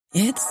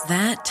It's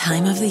that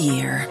time of the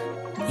year.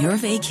 Your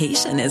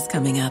vacation is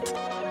coming up.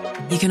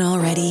 You can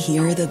already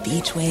hear the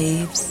beach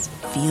waves,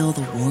 feel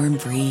the warm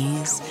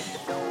breeze,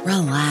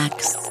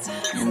 relax,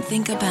 and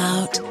think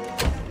about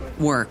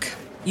work.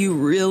 You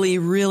really,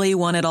 really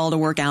want it all to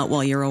work out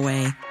while you're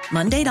away.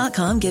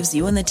 Monday.com gives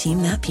you and the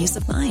team that peace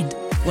of mind.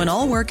 When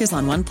all work is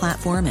on one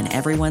platform and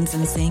everyone's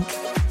in sync,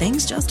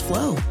 things just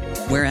flow.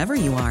 Wherever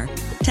you are,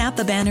 tap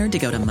the banner to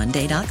go to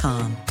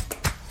Monday.com.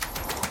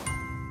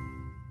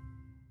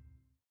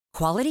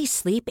 Quality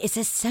sleep is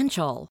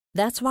essential.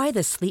 That's why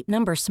the Sleep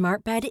Number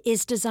Smart Bed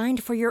is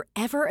designed for your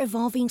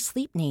ever-evolving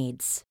sleep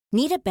needs.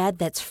 Need a bed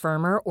that's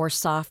firmer or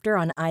softer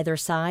on either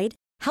side?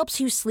 Helps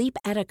you sleep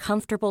at a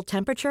comfortable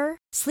temperature?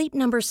 Sleep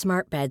Number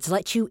Smart Beds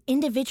let you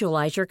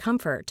individualize your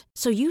comfort,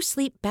 so you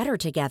sleep better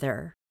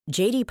together.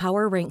 J.D.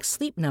 Power ranks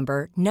Sleep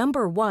Number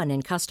number 1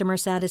 in customer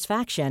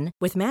satisfaction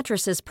with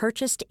mattresses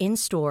purchased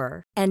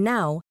in-store. And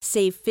now,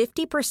 save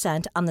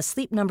 50% on the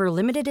Sleep Number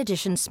Limited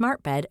Edition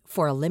Smart Bed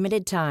for a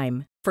limited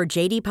time. For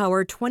J.D.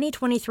 Power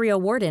 2023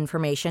 award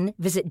information,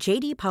 visit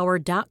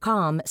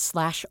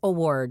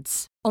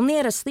jdpower.com/awards. Only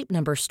at a Sleep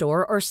Number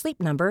store or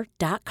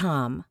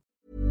sleepnumber.com.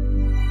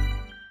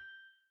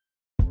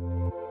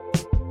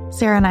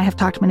 Sarah and I have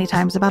talked many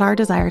times about our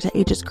desire to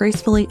age as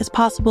gracefully as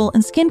possible,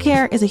 and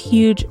skincare is a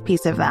huge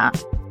piece of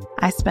that.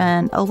 I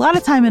spend a lot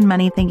of time and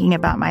money thinking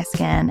about my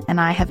skin, and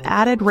I have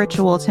added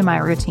Ritual to my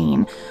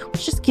routine,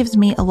 which just gives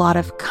me a lot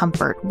of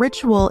comfort.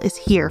 Ritual is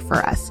here for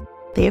us.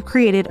 They have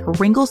created a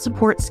wrinkle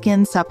support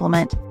skin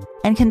supplement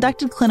and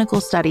conducted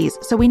clinical studies,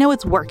 so we know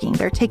it's working.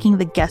 They're taking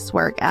the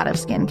guesswork out of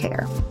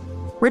skincare.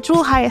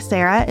 Ritual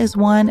Hyacera is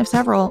one of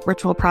several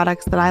Ritual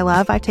products that I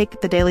love. I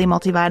take the daily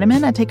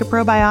multivitamin, I take a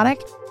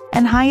probiotic,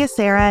 and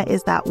Hyacera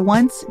is that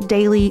once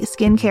daily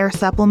skincare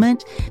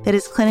supplement that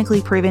is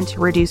clinically proven to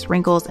reduce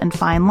wrinkles and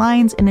fine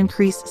lines and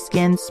increase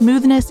skin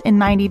smoothness in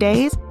 90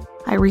 days.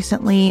 I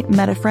recently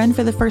met a friend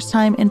for the first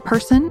time in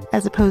person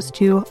as opposed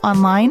to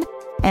online,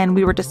 and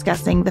we were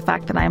discussing the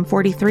fact that I am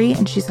 43,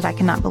 and she said, "I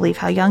cannot believe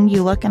how young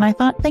you look." And I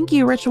thought, thank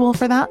you, Ritual,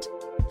 for that.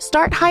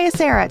 Start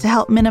Hyacera to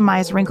help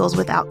minimize wrinkles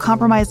without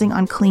compromising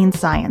on clean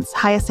science.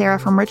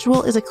 Hyacera from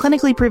Ritual is a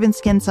clinically proven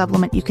skin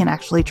supplement you can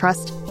actually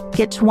trust.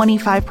 Get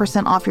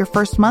 25% off your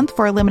first month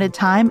for a limited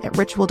time at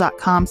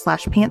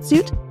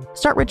ritual.com/pantsuit.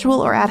 Start Ritual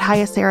or add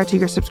Hyacera to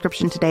your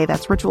subscription today.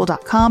 That's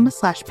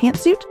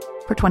ritual.com/pantsuit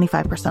for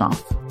 25%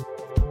 off.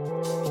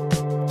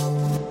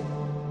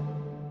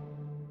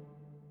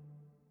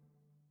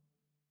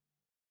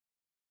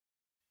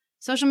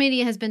 Social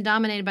media has been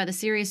dominated by the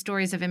serious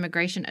stories of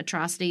immigration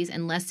atrocities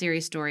and less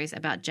serious stories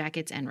about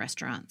jackets and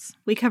restaurants.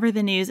 We cover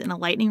the news in a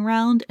lightning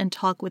round and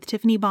talk with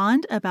Tiffany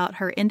Bond about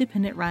her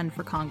independent run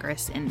for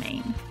Congress in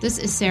Maine. This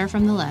is Sarah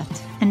from the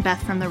left. And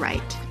Beth from the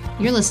right.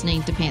 You're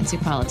listening to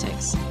Pantsuit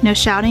Politics. No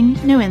shouting,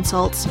 no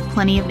insults,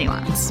 plenty of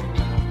nuance.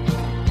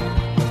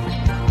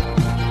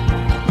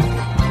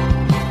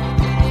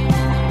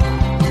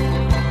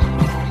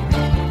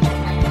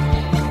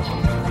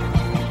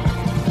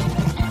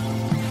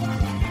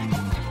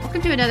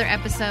 To another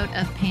episode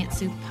of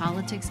Pantsuit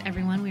Politics,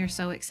 everyone. We are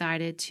so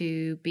excited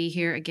to be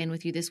here again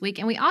with you this week.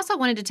 And we also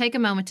wanted to take a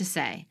moment to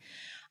say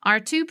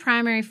our two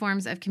primary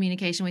forms of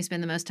communication we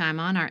spend the most time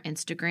on are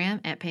Instagram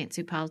at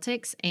Pantsuit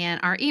Politics and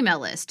our email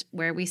list,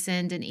 where we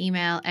send an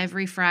email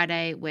every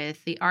Friday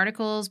with the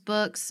articles,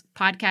 books,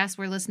 podcasts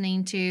we're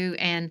listening to,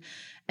 and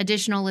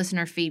additional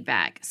listener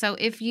feedback. So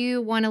if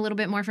you want a little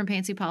bit more from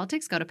Pantsuit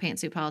Politics, go to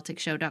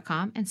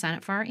pantsuitpoliticsshow.com and sign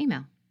up for our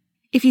email.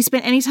 If you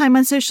spent any time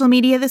on social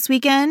media this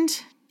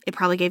weekend, it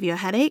probably gave you a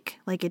headache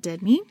like it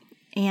did me.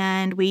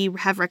 And we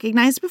have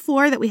recognized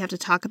before that we have to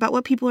talk about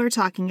what people are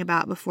talking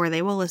about before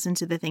they will listen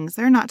to the things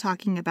they're not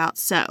talking about.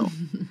 So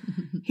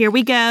here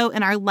we go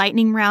in our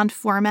lightning round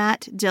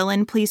format.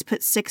 Dylan, please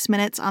put 6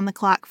 minutes on the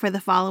clock for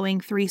the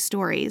following 3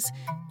 stories.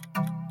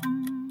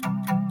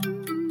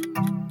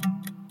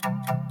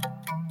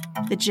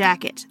 The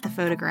jacket, the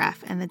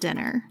photograph, and the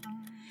dinner.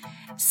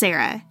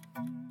 Sarah,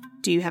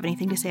 do you have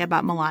anything to say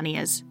about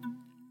Melania's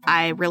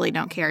 "I really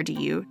don't care, do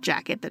you"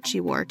 jacket that she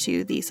wore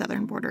to the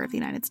southern border of the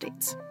United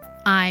States?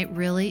 I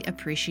really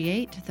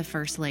appreciate the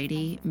First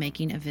Lady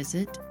making a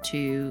visit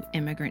to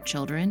immigrant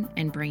children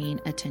and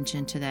bringing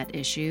attention to that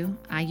issue.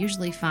 I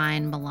usually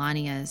find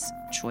Melania's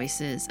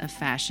choices of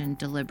fashion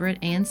deliberate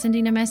and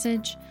sending a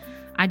message.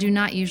 I do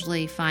not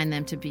usually find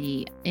them to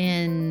be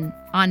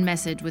on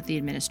message with the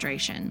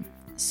administration.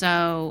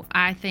 So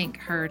I think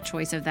her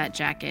choice of that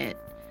jacket,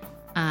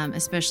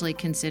 especially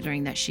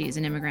considering that she is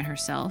an immigrant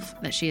herself,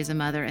 that she is a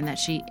mother, and that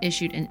she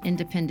issued an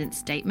independent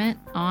statement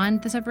on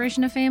the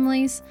separation of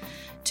families,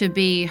 to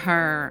be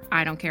her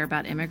 "I don't care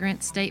about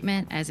immigrants"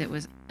 statement as it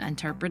was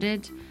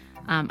interpreted.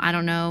 I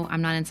don't know.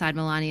 I'm not inside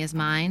Melania's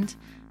mind,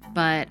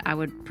 but I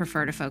would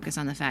prefer to focus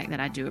on the fact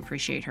that I do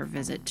appreciate her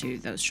visit to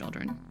those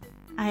children.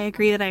 I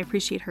agree that I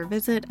appreciate her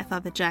visit. I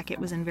thought the jacket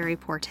was in very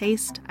poor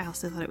taste. I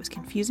also thought it was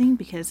confusing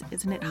because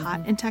isn't it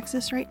hot in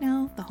Texas right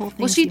now? The whole thing.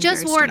 Well, she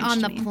just wore it on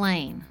the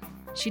plane.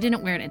 She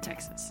didn't wear it in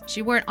Texas.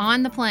 She wore it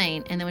on the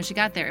plane, and then when she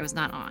got there, it was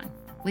not on.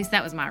 At least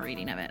that was my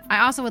reading of it. I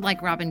also would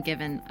like Robin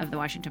Given of the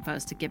Washington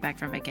Post to get back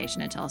from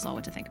vacation and tell us all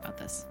what to think about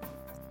this.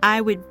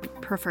 I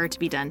would prefer to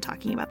be done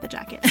talking about the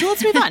jacket. So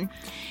let's move on.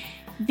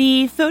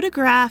 The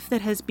photograph that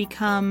has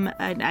become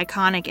an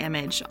iconic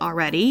image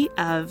already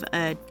of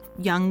a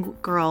young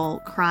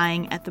girl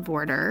crying at the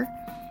border,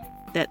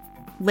 that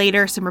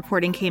later some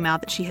reporting came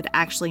out that she had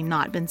actually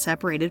not been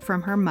separated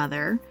from her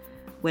mother,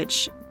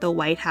 which the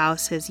White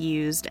House has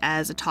used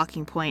as a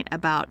talking point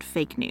about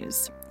fake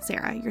news.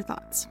 Sarah, your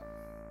thoughts?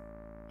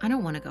 I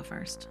don't want to go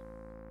first.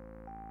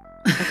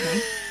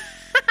 Okay.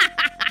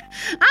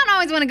 I don't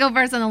always want to go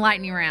first on the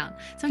lightning round.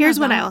 Here's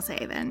what I'll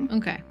say then.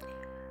 Okay.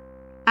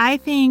 I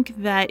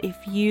think that if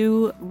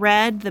you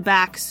read the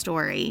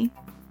backstory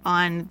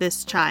on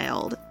this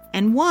child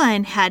and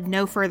one had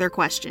no further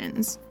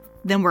questions,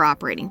 then we're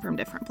operating from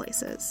different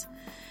places.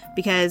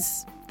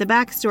 Because the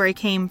backstory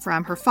came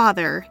from her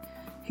father,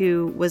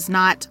 who was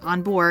not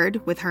on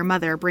board with her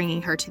mother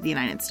bringing her to the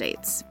United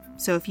States.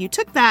 So if you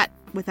took that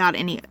without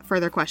any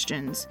further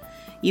questions,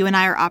 you and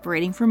I are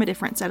operating from a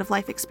different set of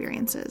life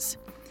experiences.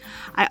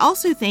 I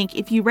also think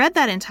if you read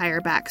that entire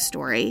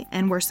backstory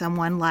and were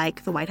someone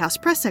like the White House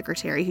press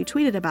secretary who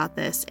tweeted about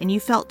this and you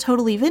felt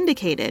totally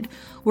vindicated,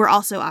 we're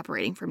also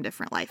operating from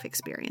different life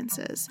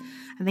experiences.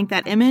 I think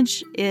that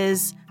image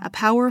is a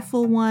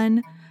powerful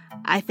one.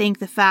 I think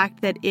the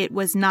fact that it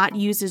was not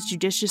used as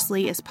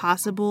judiciously as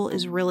possible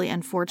is really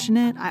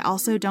unfortunate. I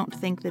also don't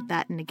think that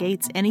that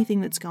negates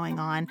anything that's going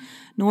on,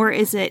 nor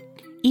is it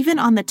even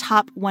on the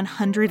top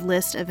 100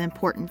 list of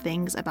important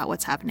things about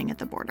what's happening at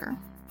the border.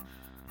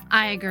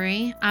 I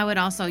agree. I would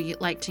also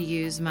like to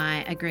use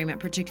my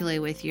agreement, particularly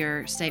with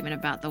your statement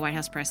about the White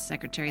House press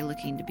secretary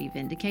looking to be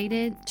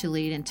vindicated, to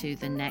lead into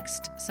the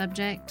next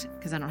subject,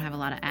 because I don't have a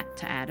lot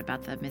to add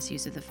about the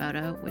misuse of the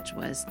photo, which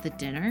was the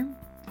dinner.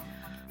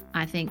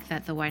 I think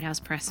that the White House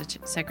press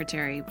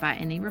secretary, by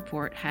any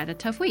report, had a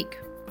tough week.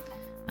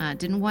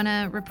 Didn't want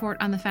to report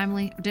on the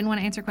family, didn't want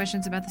to answer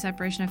questions about the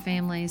separation of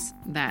families.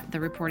 That the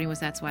reporting was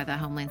that's why the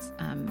Homeland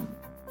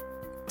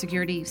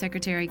Security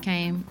Secretary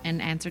came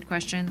and answered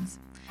questions.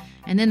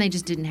 And then they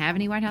just didn't have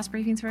any White House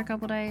briefings for a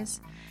couple days.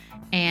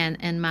 And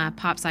in my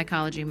pop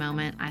psychology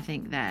moment, I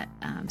think that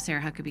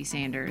Sarah Huckabee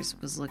Sanders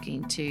was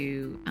looking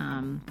to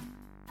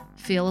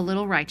feel a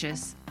little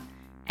righteous.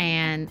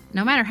 And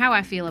no matter how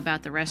I feel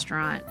about the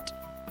restaurateur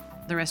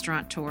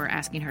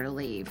asking her to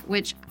leave,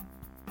 which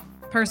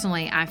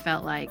personally I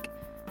felt like,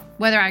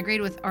 whether I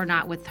agreed with or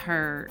not with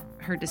her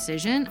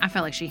decision, I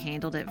felt like she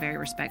handled it very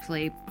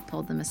respectfully,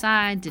 pulled them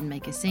aside, didn't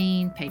make a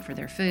scene, paid for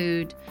their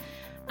food,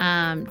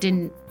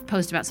 didn't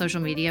post about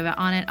social media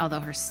on it, although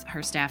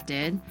her staff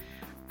did.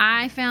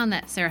 I found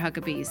that Sarah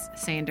Huckabee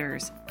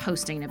Sanders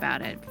posting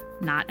about it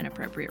not an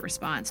appropriate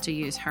response to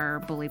use her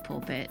bully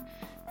pulpit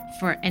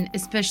for, and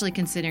especially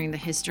considering the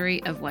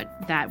history of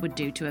what that would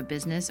do to a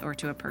business or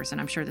to a person.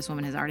 I'm sure this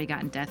woman has already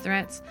gotten death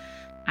threats.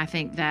 I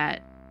think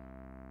that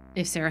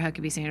if Sarah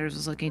Huckabee Sanders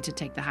was looking to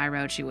take the high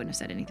road, she wouldn't have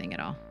said anything at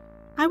all.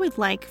 I would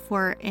like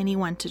for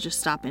anyone to just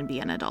stop and be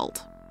an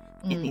adult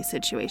in these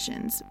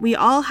situations. We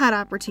all had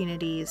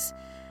opportunities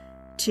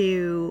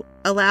to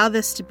allow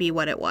this to be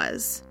what it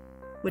was,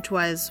 which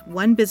was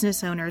one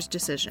business owner's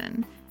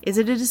decision. Is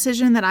it a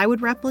decision that I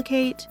would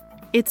replicate?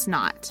 It's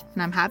not.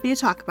 And I'm happy to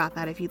talk about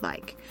that if you'd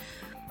like.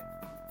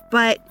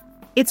 But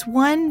it's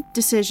one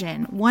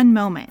decision, one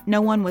moment.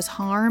 No one was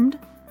harmed.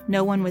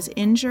 No one was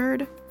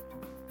injured.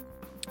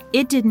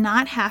 It did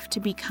not have to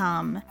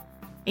become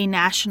a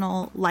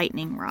national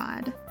lightning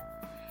rod.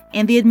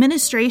 And the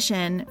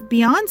administration,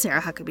 beyond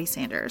Sarah Huckabee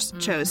Sanders,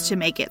 chose to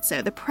make it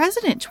so. The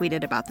president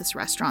tweeted about this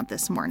restaurant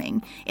this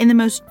morning in the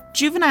most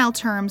juvenile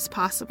terms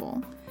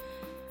possible.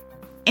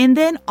 And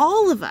then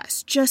all of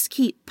us just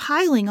keep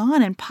piling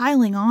on and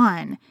piling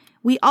on.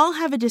 We all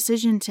have a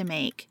decision to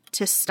make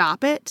to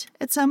stop it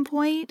at some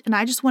point, and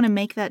I just want to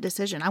make that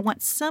decision. I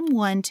want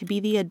someone to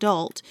be the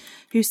adult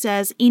who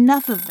says,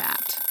 enough of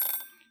that.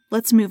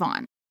 Let's move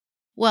on.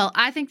 Well,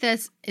 I think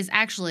this is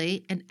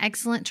actually an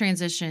excellent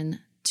transition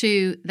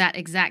to that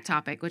exact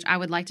topic, which I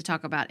would like to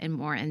talk about in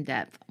more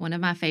in-depth. One of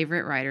my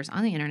favorite writers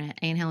on the internet,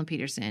 Anne Helen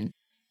Peterson,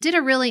 did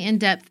a really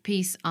in-depth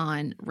piece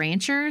on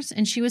ranchers,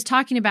 and she was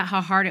talking about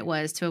how hard it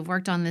was to have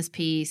worked on this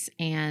piece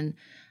and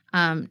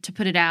to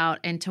put it out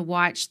and to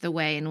watch the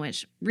way in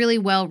which really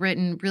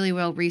well-written, really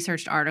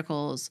well-researched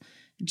articles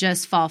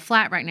just fall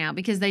flat right now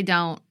because they're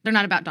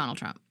not about Donald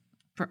Trump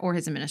or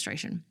his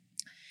administration.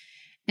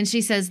 And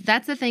she says,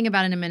 that's the thing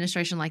about an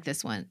administration like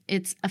this one.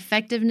 Its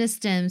effectiveness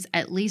stems,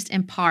 at least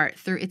in part,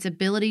 through its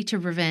ability to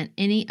prevent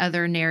any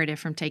other narrative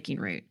from taking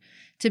root.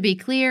 To be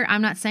clear,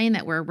 I'm not saying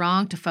that we're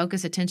wrong to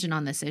focus attention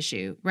on this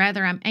issue.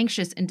 Rather, I'm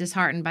anxious and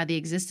disheartened by the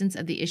existence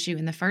of the issue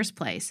in the first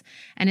place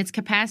and its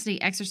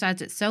capacity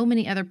exercised at so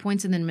many other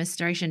points in the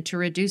administration to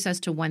reduce us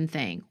to one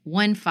thing,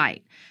 one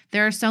fight.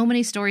 There are so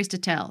many stories to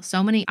tell,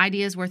 so many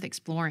ideas worth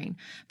exploring,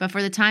 but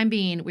for the time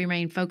being, we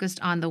remain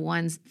focused on the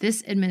ones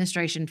this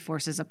administration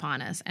forces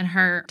upon us. And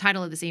her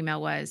title of this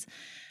email was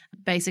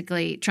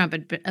basically Trump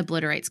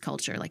obliterates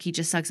culture, like he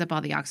just sucks up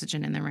all the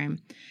oxygen in the room.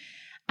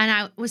 And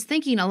I was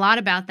thinking a lot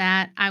about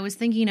that. I was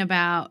thinking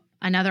about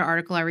another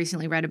article I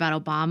recently read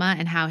about Obama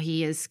and how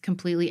he is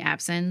completely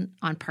absent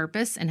on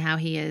purpose and how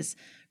he is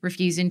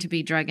refusing to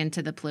be dragged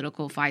into the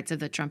political fights of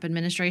the Trump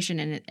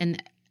administration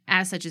and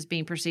as such is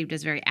being perceived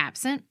as very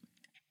absent.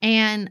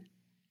 And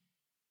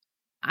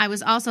I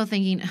was also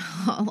thinking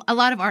a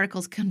lot of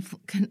articles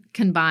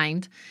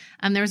combined.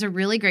 There was a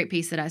really great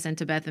piece that I sent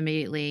to Beth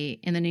immediately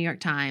in the New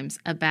York Times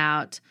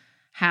about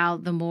how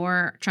the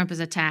more Trump is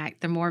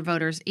attacked, the more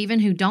voters, even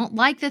who don't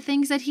like the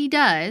things that he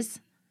does,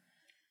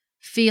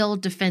 feel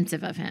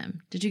defensive of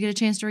him. Did you get a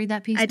chance to read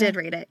that piece? I did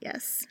read it,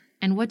 yes.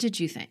 And what did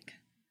you think?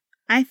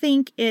 I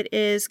think it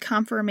is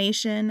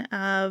confirmation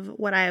of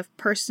what I have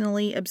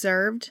personally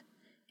observed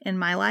in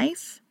my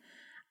life.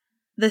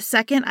 The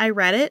second I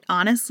read it,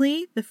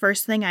 honestly, the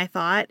first thing I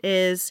thought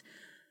is,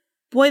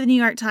 boy, the New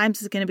York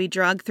Times is going to be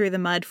dragged through the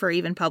mud for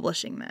even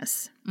publishing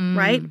this,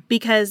 right?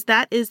 Because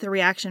that is the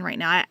reaction right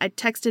now. I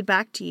texted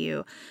back to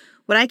you.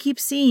 What I keep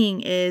seeing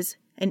is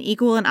an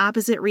equal and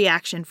opposite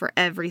reaction for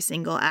every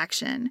single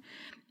action.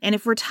 And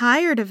if we're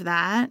tired of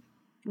that,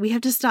 we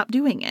have to stop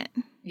doing it.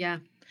 Yeah.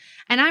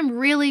 And I'm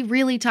really,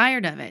 really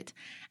tired of it.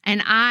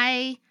 And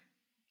I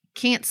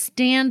can't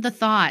stand the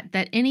thought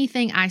that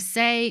anything I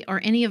say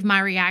or any of my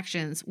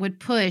reactions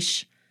would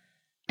push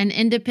an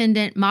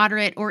independent,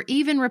 moderate, or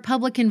even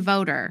Republican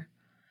voter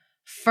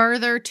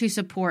further to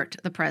support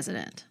the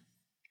president.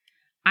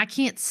 I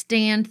can't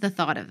stand the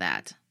thought of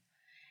that.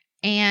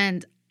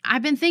 And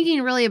I've been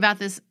thinking really about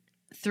this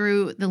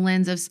through the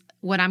lens of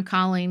what I'm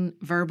calling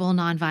verbal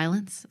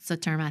nonviolence. It's a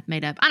term I've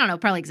made up. I don't know,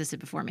 probably existed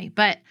before me.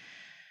 But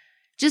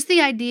just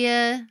the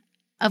idea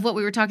of what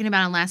we were talking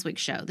about on last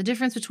week's show, the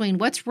difference between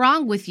what's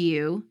wrong with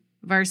you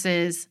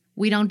versus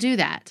we don't do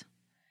that.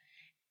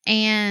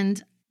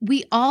 And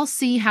we all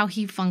see how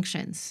he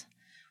functions.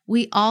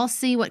 We all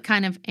see what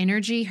kind of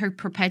energy he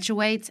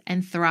perpetuates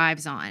and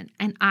thrives on.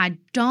 And I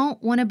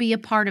don't want to be a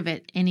part of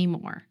it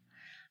anymore.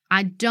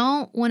 I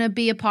don't want to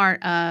be a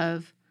part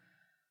of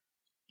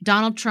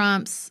Donald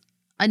Trump's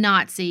a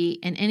Nazi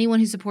and anyone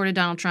who supported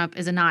Donald Trump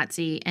is a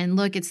Nazi. And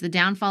look, it's the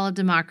downfall of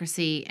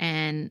democracy.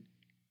 And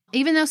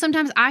even though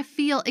sometimes I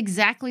feel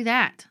exactly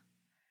that,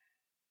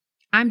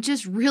 I'm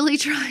just really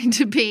trying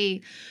to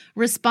be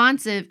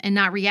responsive and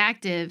not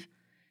reactive.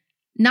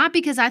 Not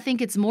because I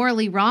think it's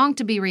morally wrong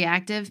to be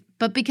reactive,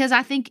 but because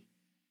I think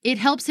it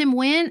helps him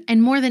win.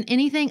 And more than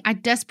anything, I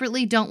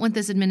desperately don't want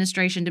this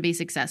administration to be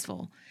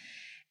successful.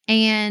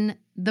 And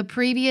the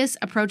previous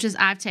approaches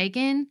I've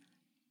taken,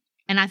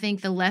 and I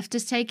think the left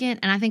has taken,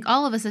 and I think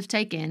all of us have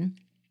taken,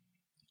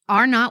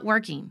 are not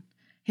working.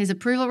 His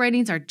approval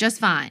ratings are just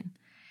fine.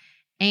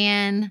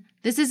 And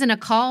this isn't a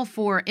call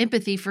for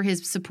empathy for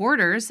his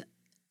supporters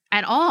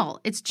at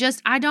all. It's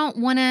just I don't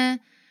want to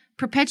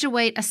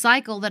perpetuate a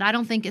cycle that I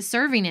don't think is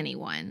serving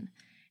anyone.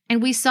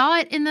 And we saw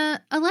it in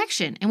the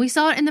election, and we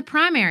saw it in the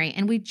primary,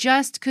 and we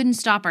just couldn't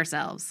stop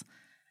ourselves.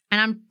 And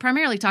I'm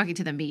primarily talking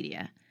to the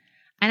media.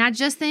 And I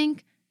just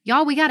think,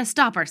 y'all, we got to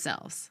stop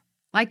ourselves.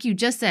 Like you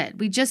just said,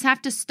 we just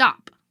have to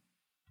stop.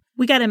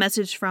 We got a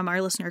message from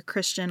our listener,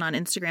 Christian, on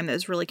Instagram that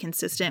was really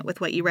consistent with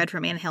what you read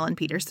from Anne Helen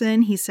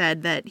Peterson. He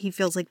said that he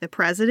feels like the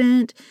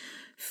president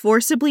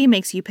forcibly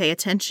makes you pay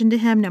attention to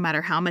him no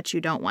matter how much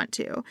you don't want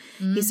to.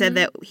 Mm-hmm. He said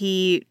that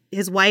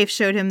his wife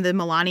showed him the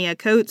Melania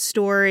Coates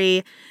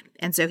story,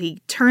 and so he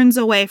turns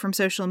away from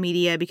social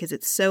media because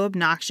it's so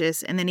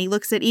obnoxious. And then he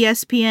looks at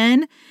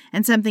ESPN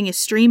and something is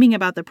streaming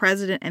about the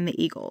president and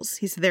the Eagles.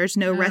 He said there's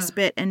no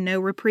respite and no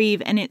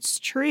reprieve, and it's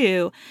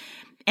true.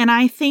 And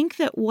I think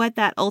that what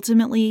that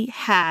ultimately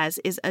has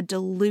is a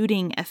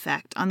diluting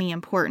effect on the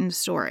important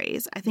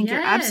stories. I think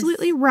you're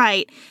absolutely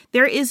right.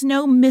 There is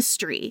no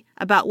mystery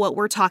about what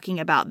we're talking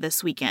about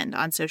this weekend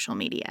on social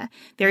media.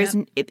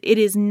 It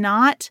is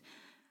not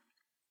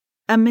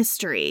a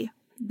mystery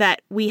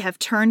that we have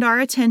turned our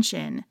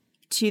attention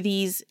to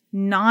these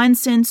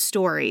nonsense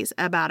stories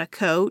about a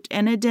coat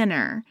and a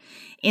dinner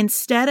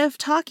instead of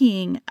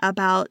talking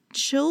about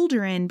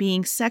children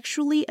being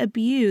sexually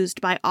abused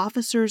by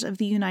officers of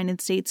the United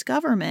States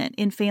government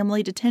in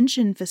family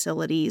detention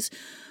facilities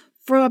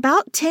for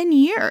about 10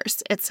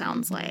 years, it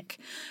sounds like,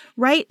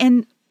 right?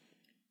 And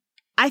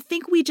I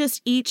think we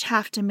just each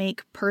have to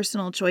make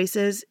personal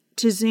choices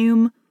to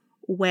zoom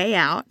way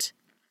out.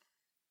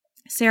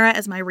 Sarah,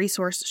 as my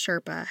resource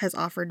Sherpa, has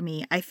offered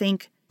me, I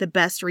think, the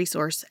best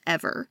resource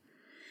ever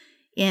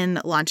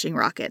in launching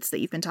rockets that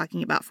you've been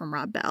talking about from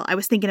Rob Bell. I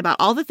was thinking about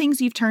all the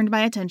things you've turned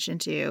my attention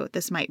to.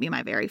 This might be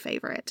my very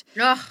favorite.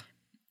 Ugh.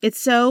 It's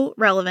so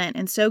relevant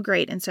and so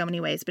great in so many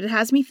ways, but it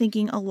has me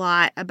thinking a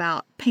lot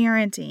about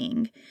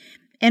parenting.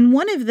 And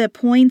one of the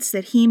points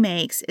that he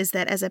makes is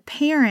that as a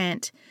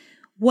parent,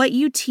 what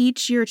you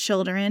teach your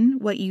children,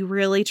 what you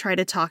really try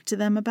to talk to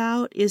them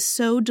about, is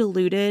so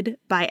diluted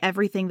by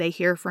everything they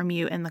hear from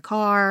you in the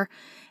car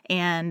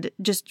and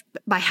just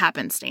by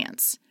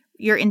happenstance.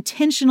 Your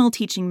intentional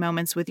teaching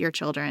moments with your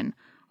children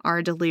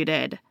are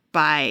diluted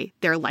by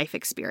their life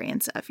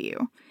experience of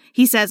you.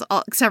 He says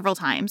several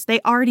times, they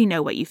already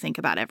know what you think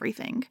about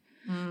everything.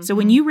 Mm-hmm. So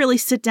when you really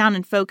sit down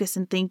and focus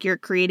and think you're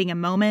creating a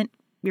moment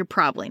you're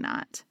probably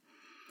not.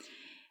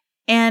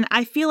 And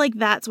I feel like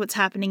that's what's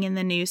happening in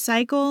the news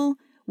cycle.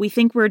 We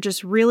think we're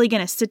just really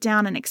going to sit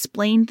down and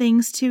explain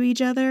things to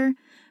each other,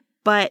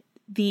 but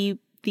the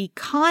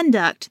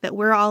conduct that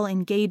we're all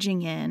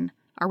engaging in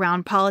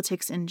around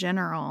politics in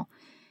general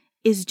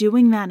is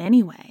doing that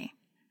anyway.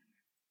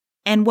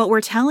 And what we're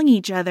telling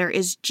each other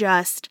is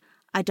just,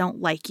 I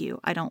don't like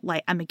you.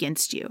 I'm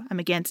against you. I'm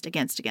against.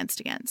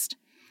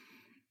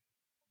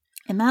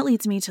 And that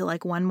leads me to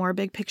like one more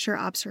big picture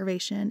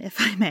observation, if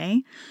I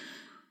may.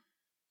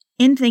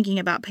 In thinking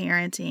about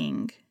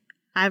parenting,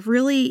 I've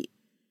really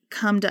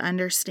come to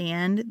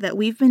understand that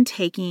we've been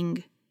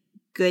taking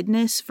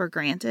goodness for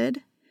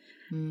granted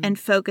and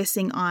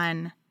focusing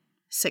on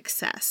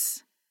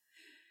success.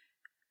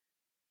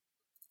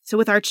 So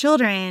with our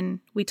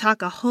children, we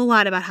talk a whole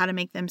lot about how to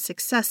make them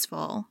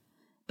successful,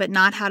 but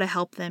not how to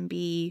help them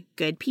be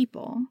good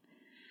people.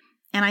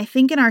 And I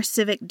think in our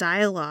civic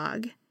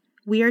dialogue,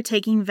 we are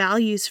taking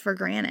values for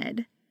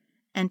granted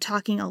and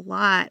talking a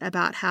lot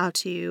about how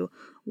to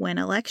win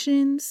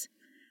elections,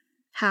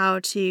 how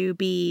to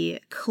be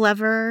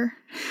clever,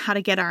 how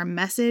to get our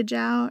message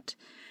out.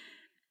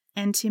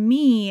 And to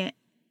me,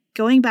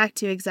 going back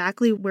to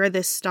exactly where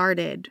this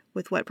started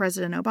with what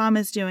President Obama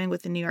is doing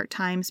with the New York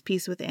Times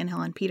piece with Anne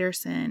Helen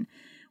Petersen,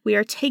 we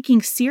are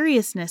taking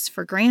seriousness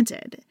for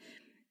granted.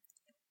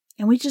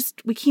 And we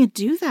can't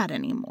do that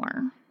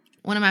anymore.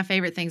 One of my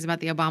favorite things about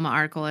the Obama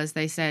article is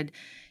they said,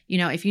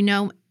 if you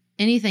know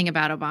anything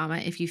about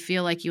Obama, if you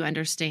feel like you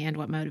understand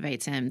what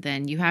motivates him,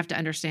 then you have to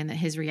understand that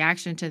his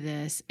reaction to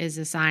this is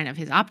a sign of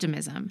his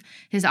optimism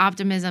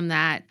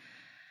that,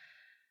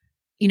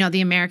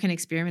 the American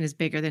experiment is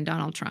bigger than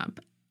Donald Trump.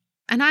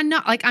 And I know,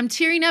 I'm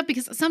tearing up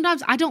because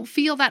sometimes I don't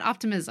feel that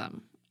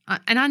optimism.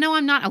 And I know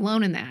I'm not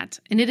alone in that.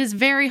 And it is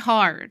very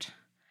hard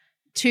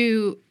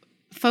to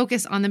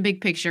focus on the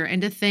big picture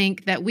and to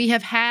think that we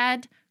have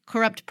had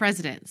corrupt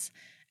presidents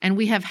and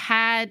we have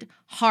had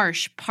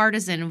harsh,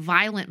 partisan,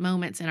 violent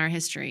moments in our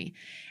history.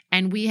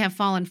 And we have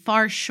fallen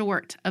far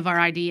short of our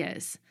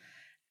ideas.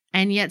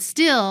 And yet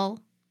still,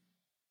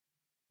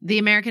 the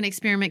American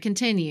experiment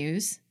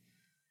continues.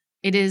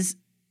 It is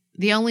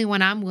the only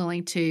one I'm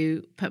willing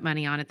to put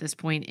money on at this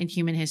point in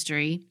human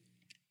history.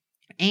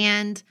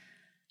 And,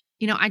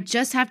 I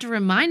just have to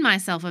remind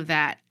myself of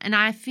that. And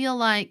I feel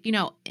like,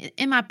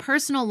 in my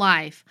personal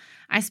life,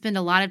 I spend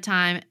a lot of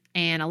time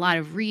and a lot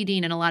of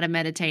reading and a lot of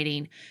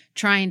meditating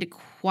trying to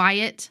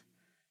quiet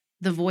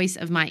the voice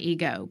of my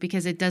ego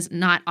because it does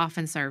not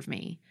often serve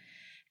me.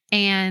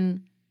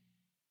 And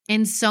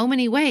in so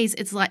many ways,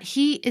 it's like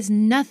he is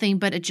nothing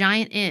but a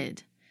giant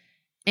id.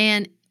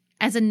 And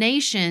as a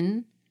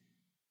nation,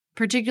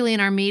 particularly in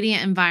our media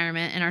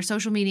environment and our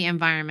social media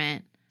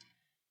environment,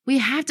 we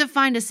have to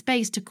find a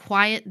space to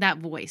quiet that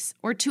voice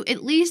or to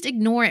at least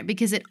ignore it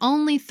because it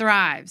only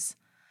thrives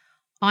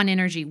on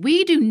energy.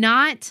 We do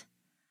not,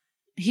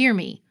 hear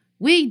me,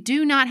 we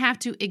do not have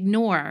to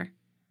ignore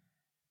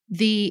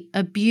the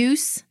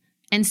abuse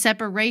and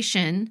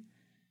separation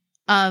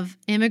of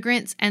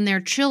immigrants and their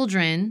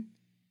children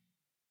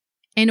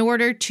in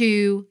order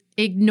to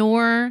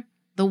ignore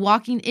the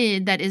walking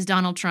id that is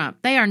Donald Trump.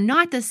 They are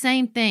not the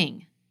same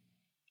thing.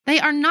 They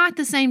are not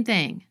the same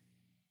thing.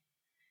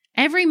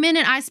 Every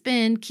minute I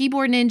spend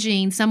keyboard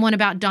ninjaing someone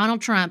about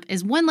Donald Trump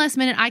is one less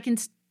minute I can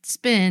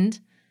spend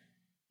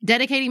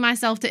dedicating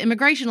myself to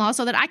immigration law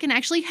so that I can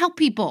actually help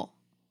people.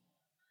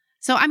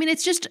 So, I'm not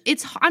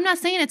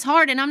saying it's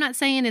hard, and I'm not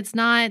saying it's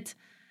not.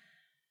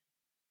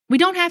 We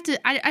don't have to.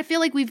 I feel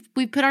like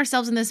we've put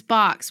ourselves in this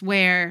box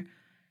where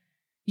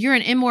you're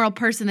an immoral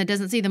person that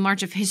doesn't see the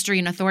march of history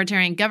and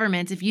authoritarian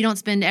governments if you don't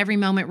spend every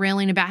moment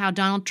railing about how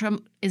Donald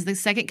Trump is the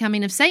second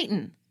coming of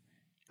Satan.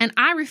 And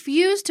I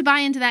refuse to buy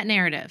into that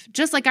narrative,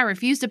 just like I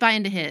refuse to buy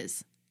into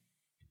his.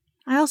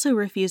 I also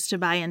refuse to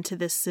buy into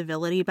this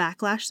civility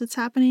backlash that's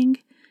happening.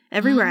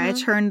 Everywhere I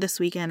turned this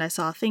weekend, I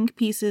saw think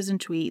pieces and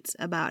tweets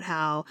about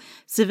how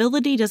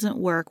civility doesn't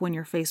work when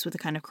you're faced with the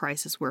kind of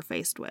crisis we're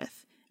faced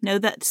with. No,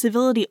 that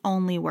civility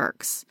only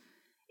works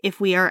if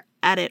we are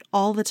at it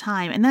all the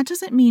time. And that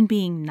doesn't mean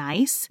being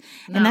nice.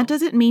 No. And that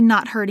doesn't mean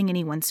not hurting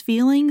anyone's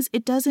feelings.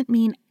 It doesn't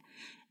mean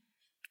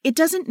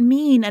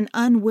an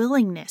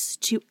unwillingness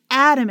to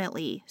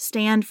adamantly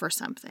stand for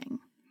something.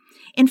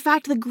 In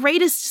fact, the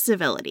greatest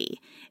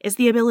civility is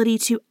the ability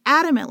to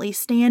adamantly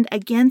stand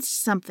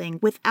against something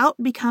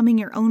without becoming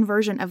your own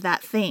version of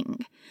that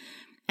thing.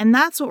 And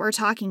that's what we're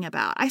talking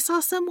about. I saw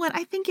someone,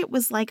 I think it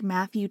was like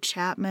Matthew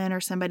Chapman or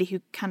somebody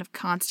who kind of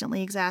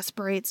constantly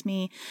exasperates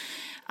me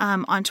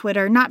on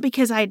Twitter. Not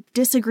because I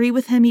disagree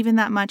with him even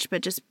that much,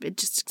 but just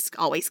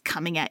always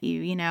coming at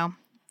you,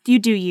 You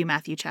do you,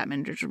 Matthew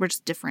Chapman. We're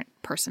just different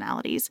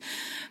personalities.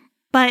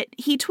 But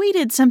he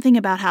tweeted something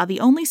about how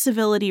the only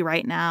civility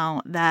right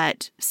now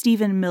that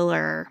Stephen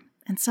Miller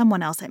and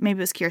someone else, maybe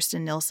it was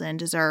Kirstjen Nielsen,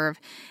 deserve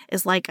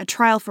is like a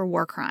trial for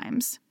war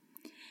crimes.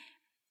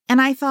 And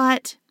I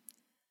thought,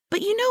 but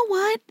you know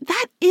what?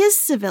 That is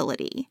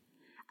civility.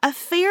 A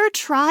fair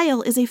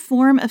trial is a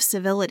form of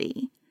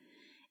civility.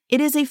 It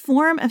is a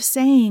form of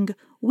saying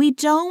we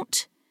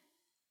don't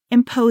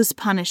impose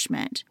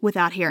punishment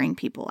without hearing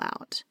people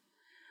out.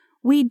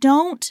 We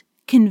don't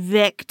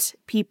convict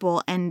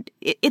people, and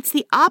it's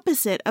the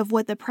opposite of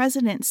what the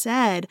president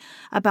said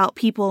about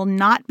people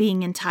not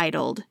being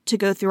entitled to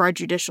go through our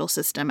judicial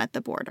system at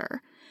the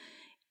border.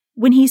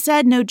 When he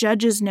said no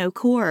judges, no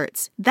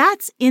courts,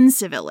 that's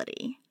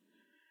incivility,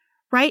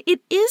 right?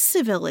 It is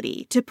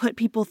civility to put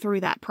people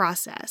through that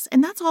process,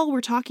 and that's all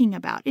we're talking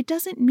about. It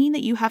doesn't mean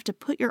that you have to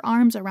put your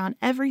arms around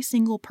every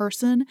single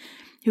person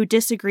who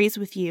disagrees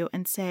with you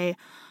and say,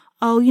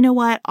 oh, you know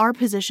what, our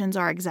positions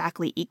are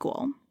exactly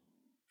equal.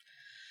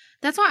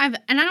 That's why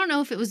and I don't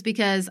know if it was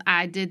because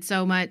I did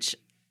so much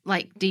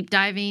like deep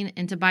diving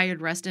into Bayard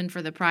Rustin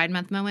for the Pride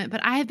Month moment, but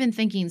I have been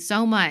thinking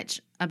so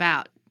much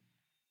about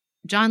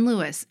John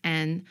Lewis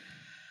and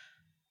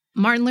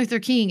Martin Luther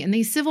King and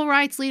these civil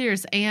rights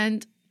leaders.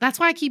 And that's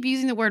why I keep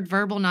using the word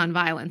verbal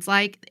nonviolence.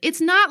 Like,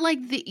 it's not like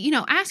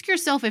ask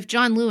yourself if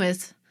John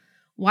Lewis,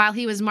 while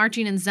he was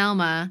marching in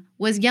Selma,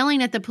 was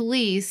yelling at the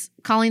police,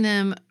 calling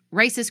them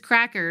racist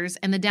crackers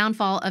and the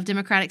downfall of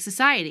democratic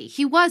society.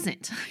 He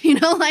wasn't,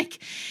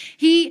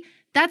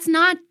 that's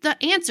not the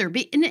answer.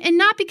 And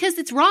not because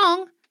it's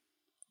wrong.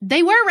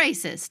 They were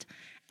racist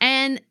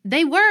and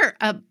they were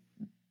a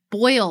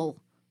boil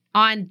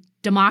on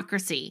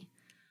democracy,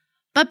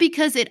 but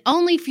because it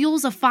only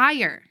fuels a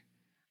fire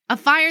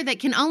that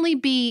can only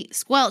be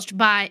squelched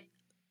by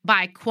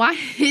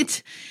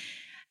quiet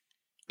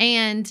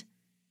and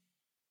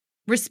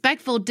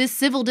respectful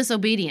civil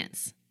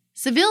disobedience.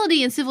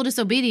 Civility and civil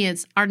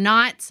disobedience are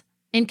not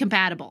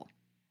incompatible.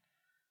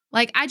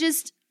 But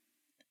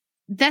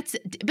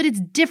it's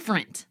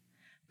different,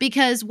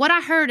 because what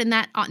I heard in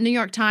that New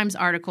York Times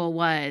article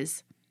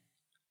was,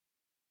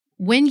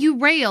 when you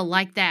rail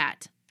like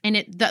that,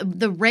 and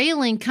the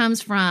railing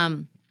comes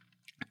from,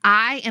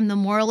 I am the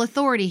moral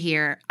authority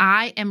here,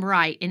 I am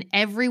right, and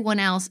everyone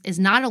else is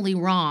not only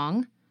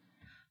wrong,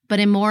 but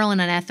immoral and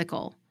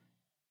unethical.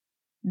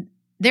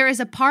 There is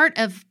a part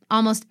of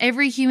almost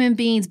every human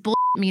being's bullshit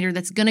meter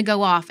that's going to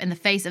go off in the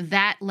face of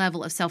that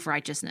level of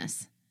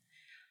self-righteousness.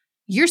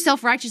 Your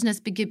self-righteousness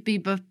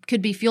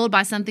could be fueled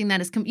by something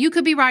that is, you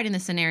could be right in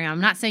this scenario. I'm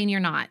not saying you're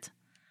not.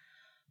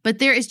 But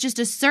there is just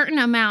a certain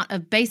amount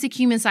of basic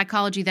human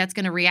psychology that's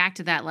going to react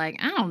to that like,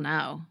 I don't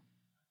know.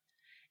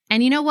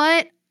 And you know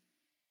what?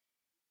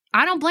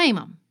 I don't blame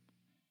them,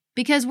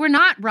 because we're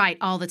not right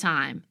all the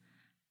time.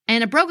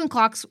 And a broken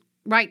clock's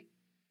right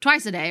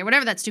twice a day, or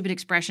whatever that stupid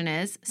expression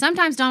is.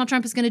 Sometimes Donald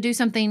Trump is going to do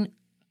something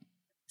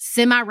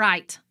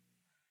semi-right.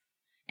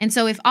 And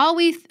so if all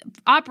we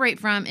operate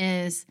from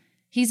is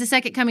he's the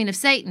second coming of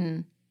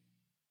Satan,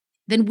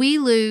 then we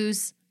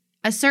lose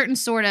a certain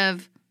sort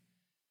of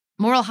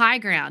moral high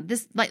ground.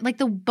 This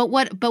but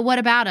what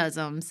about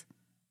isms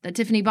that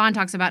Tiffany Bond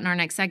talks about in our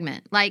next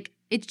segment? Like,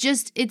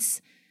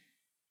 it's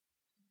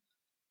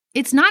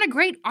not a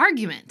great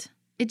argument.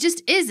 It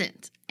just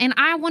isn't. And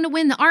I want to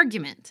win the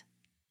argument.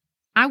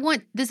 I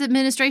want this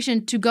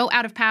administration to go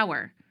out of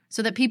power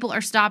so that people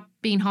are stopped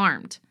being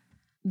harmed.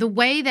 The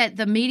way that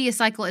the media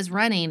cycle is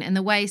running and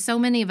the way so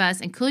many of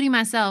us, including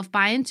myself,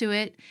 buy into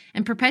it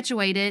and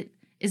perpetuate it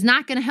is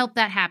not going to help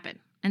that happen.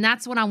 And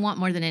that's what I want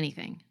more than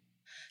anything.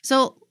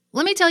 So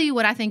let me tell you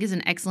what I think is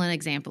an excellent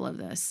example of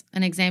this,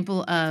 an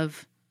example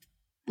of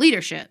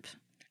leadership.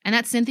 And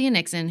that's Cynthia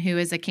Nixon, who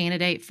is a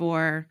candidate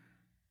for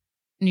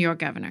New York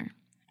governor.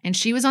 And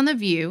she was on The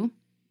View,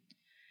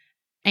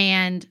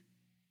 and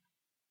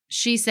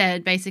she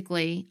said,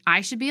 basically,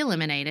 I should be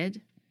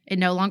eliminated. It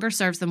no longer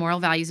serves the moral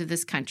values of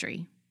this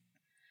country.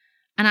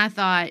 And I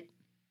thought,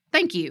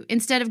 thank you.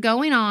 Instead of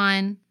going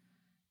on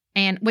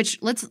and, which,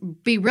 let's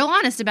be real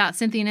honest about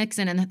Cynthia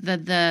Nixon and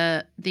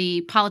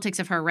the politics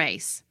of her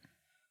race.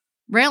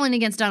 Railing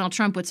against Donald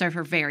Trump would serve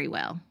her very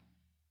well.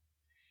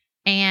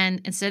 And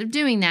instead of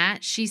doing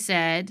that, she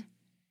said,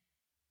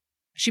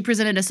 she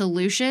presented a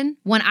solution,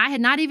 one I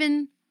had not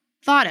even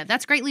thought of.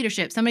 That's great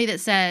leadership. Somebody that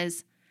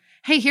says,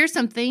 hey, here's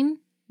something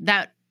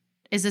that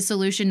is a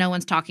solution no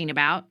one's talking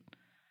about.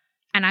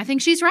 And I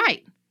think she's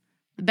right.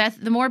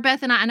 The more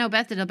Beth and I know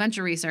Beth did a bunch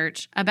of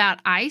research about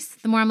ICE,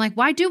 the more I'm like,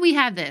 why do we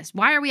have this?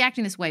 Why are we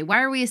acting this way?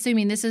 Why are we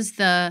assuming this is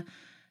the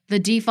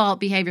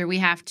default behavior we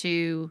have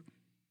to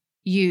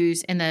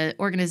use in the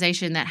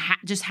organization that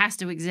just has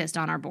to exist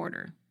on our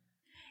border?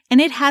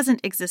 And it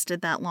hasn't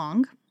existed that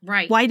long.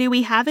 Right. Why do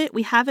we have it?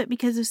 We have it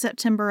because of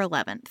September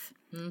 11th.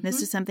 Mm-hmm.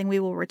 This is something we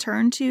will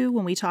return to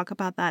when we talk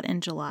about that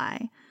in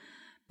July.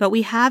 But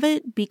we have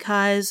it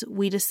because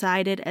we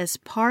decided, as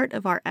part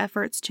of our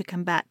efforts to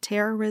combat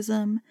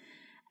terrorism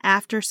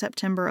after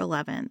September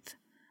 11th,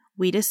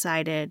 we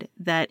decided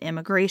that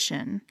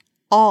immigration,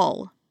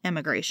 all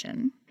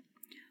immigration,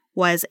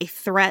 was a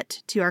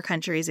threat to our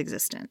country's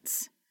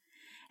existence.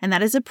 And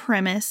that is a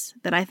premise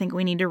that I think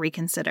we need to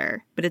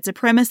reconsider. But it's a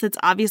premise that's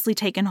obviously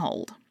taken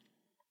hold.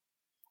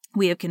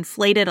 We have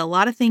conflated a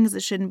lot of things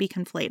that shouldn't be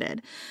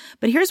conflated.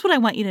 But here's what I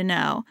want you to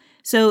know.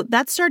 So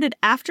that started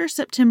after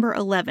September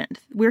 11th.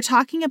 We're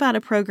talking about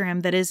a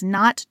program that is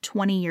not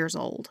 20 years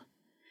old.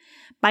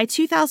 By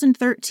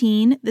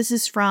 2013, this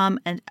is from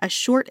a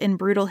short and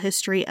brutal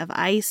history of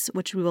ICE,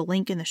 which we will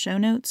link in the show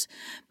notes.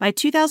 By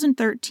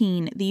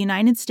 2013, the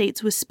United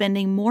States was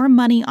spending more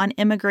money on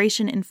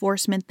immigration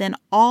enforcement than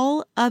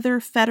all other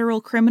federal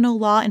criminal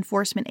law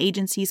enforcement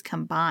agencies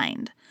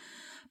combined.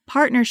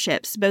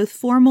 Partnerships, both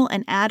formal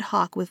and ad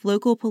hoc, with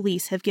local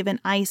police have given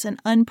ICE an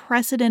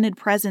unprecedented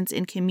presence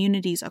in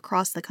communities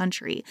across the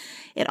country.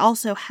 It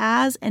also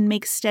has and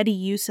makes steady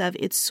use of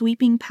its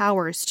sweeping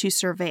powers to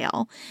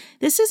surveil.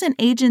 This is an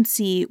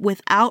agency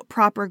without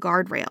proper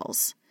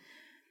guardrails.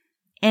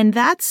 And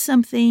that's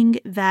something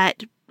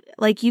that,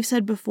 like you've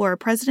said before,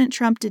 President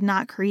Trump did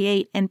not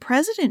create, and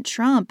President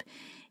Trump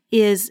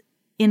is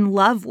in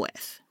love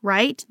with,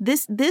 right?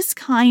 This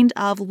kind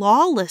of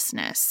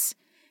lawlessness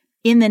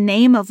in the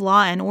name of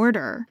law and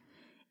order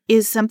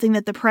is something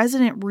that the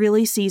president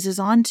really seizes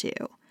onto.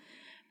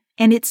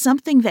 And it's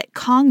something that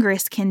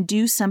Congress can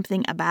do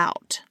something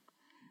about.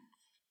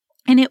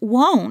 And it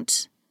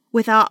won't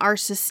without our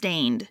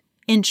sustained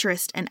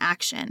interest and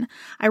action.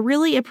 I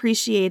really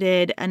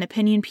appreciated an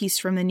opinion piece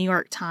from the New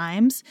York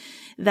Times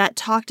that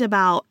talked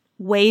about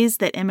ways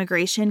that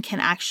immigration can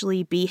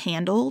actually be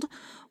handled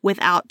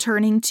without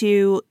turning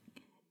to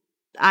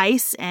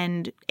ICE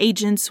and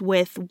agents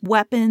with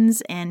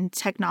weapons and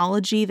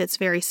technology that's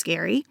very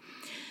scary.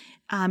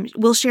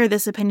 We'll share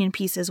this opinion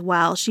piece as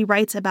well. She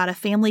writes about a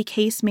family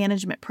case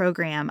management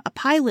program, a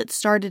pilot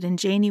started in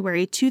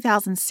January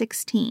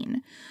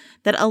 2016,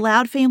 that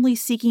allowed families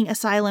seeking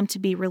asylum to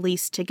be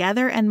released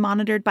together and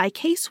monitored by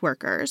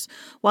caseworkers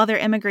while their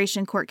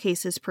immigration court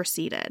cases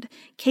proceeded.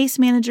 Case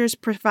managers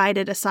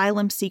provided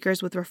asylum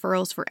seekers with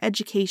referrals for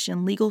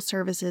education, legal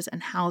services,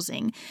 and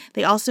housing.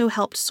 They also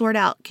helped sort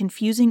out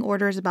confusing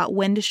orders about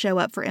when to show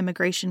up for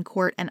immigration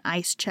court and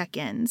ICE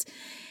check-ins.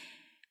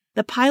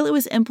 The pilot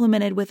was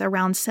implemented with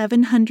around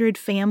 700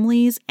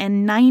 families,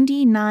 and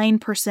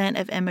 99%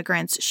 of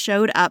immigrants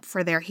showed up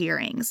for their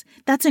hearings.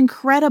 That's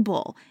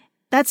incredible.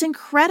 That's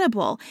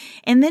incredible.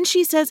 And then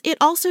she says it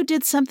also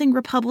did something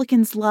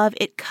Republicans love.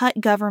 It cut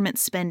government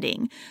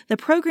spending. The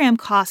program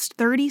cost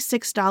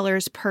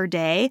 $36 per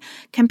day,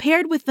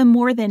 compared with the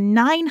more than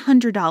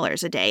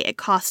 $900 a day it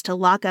costs to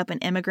lock up an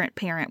immigrant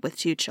parent with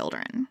 2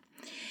 children.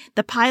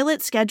 The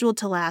pilot, scheduled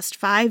to last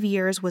 5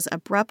 years, was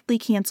abruptly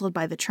canceled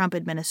by the Trump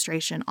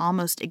administration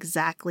almost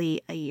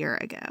exactly a year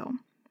ago.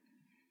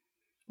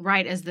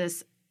 Right as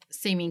this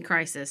seeming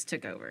crisis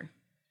took over.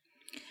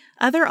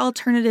 Other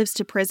alternatives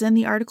to prison,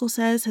 the article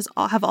says,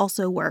 have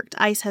also worked.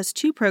 ICE has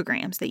 2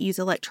 programs that use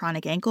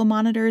electronic ankle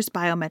monitors,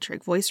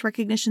 biometric voice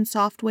recognition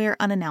software,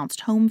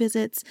 unannounced home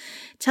visits,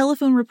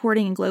 telephone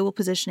reporting, and global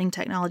positioning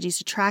technologies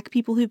to track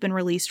people who've been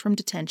released from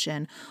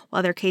detention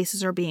while their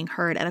cases are being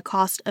heard at a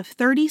cost of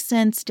 30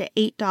 cents to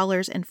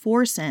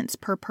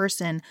 $8.04 per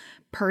person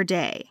per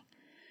day.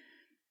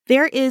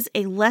 There is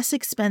a less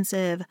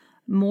expensive,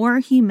 more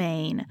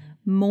humane,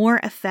 more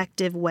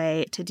effective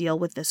way to deal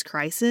with this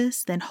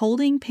crisis than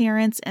holding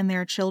parents and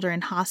their children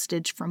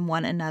hostage from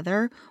one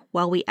another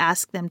while we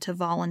ask them to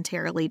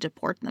voluntarily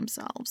deport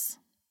themselves.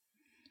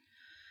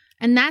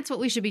 And that's what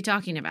we should be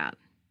talking about,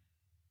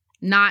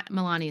 not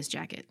Melania's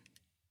jacket.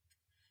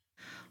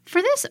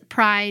 For this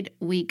Pride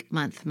Week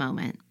month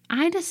moment,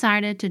 I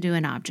decided to do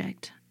an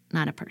object,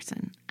 not a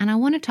person, and I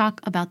want to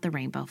talk about the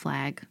rainbow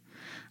flag.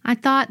 I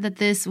thought that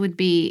this would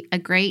be a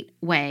great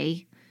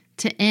way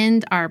to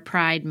end our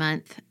Pride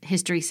Month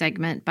history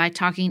segment by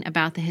talking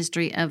about the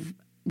history of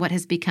what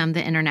has become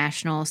the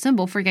international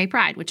symbol for gay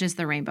pride, which is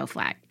the rainbow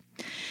flag.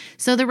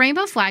 So the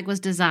rainbow flag was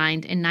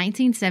designed in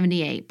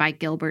 1978 by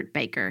Gilbert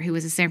Baker, who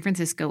was a San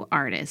Francisco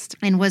artist,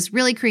 and was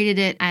really created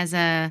it as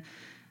a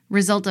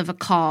result of a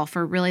call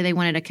for they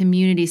wanted a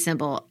community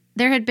symbol.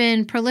 There had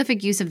been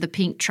prolific use of the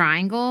pink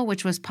triangle,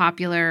 which was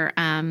popular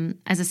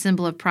as a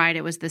symbol of pride.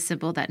 It was the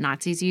symbol that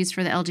Nazis used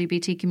for the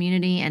LGBT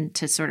community, and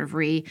to sort of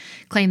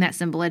reclaim that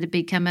symbol, it had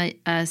become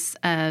a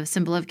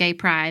symbol of gay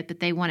pride,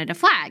 but they wanted a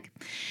flag.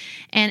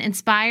 And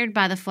inspired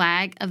by the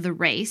flag of the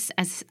race,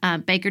 as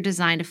Baker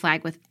designed a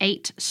flag with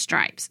 8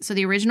 stripes. So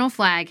the original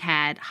flag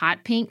had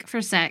hot pink for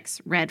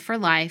sex, red for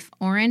life,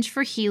 orange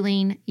for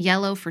healing,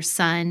 yellow for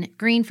sun,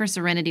 green for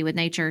serenity with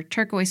nature,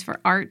 turquoise for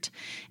art,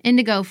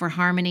 indigo for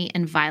harmony,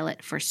 and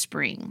violet for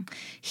spring.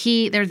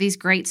 There are these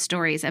great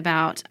stories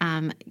about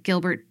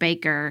Gilbert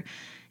Baker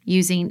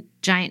using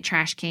giant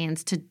trash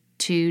cans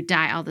to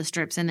dye all the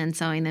strips and then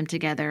sewing them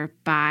together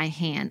by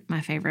hand.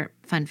 My favorite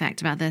fun fact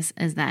about this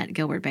is that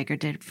Gilbert Baker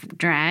did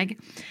drag,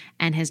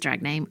 and his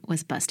drag name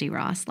was Busty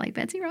Ross, like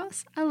Betsy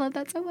Ross. I love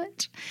that so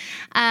much.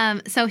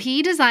 So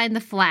he designed the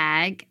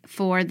flag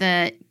for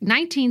the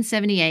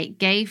 1978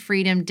 Gay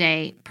Freedom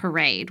Day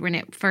Parade, when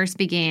it first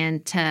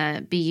began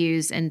to be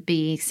used and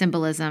be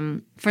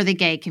symbolism for the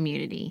gay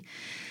community.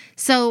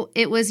 So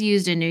it was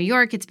used in New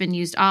York. It's been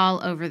used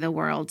all over the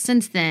world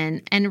since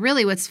then. And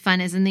really what's fun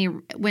is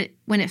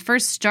when it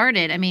first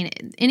started, I mean,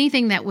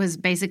 anything that was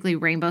basically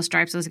rainbow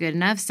stripes was good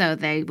enough. So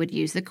they would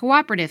use the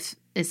cooperative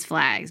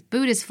flags,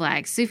 Buddhist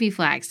flags, Sufi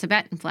flags,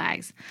 Tibetan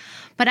flags.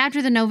 But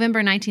after the November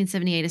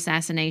 1978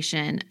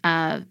 assassination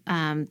of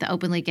the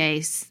openly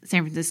gay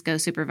San Francisco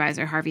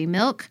supervisor Harvey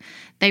Milk,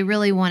 they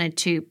really wanted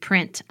to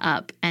print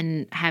up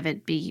and have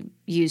it be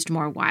used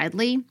more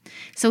widely.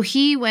 So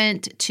he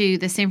went to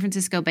the San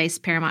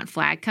Francisco-based Paramount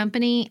Flag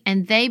Company,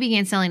 and they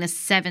began selling a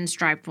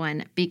 7-striped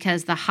one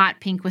because the hot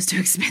pink was too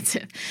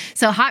expensive.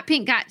 So hot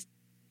pink got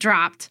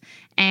dropped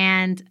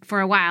and for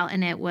a while,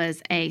 and it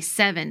was a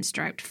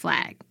 7-striped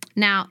flag.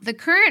 Now, the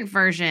current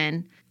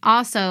version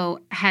also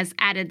has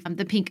added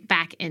the pink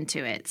back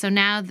into it. So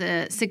now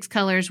the 6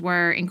 colors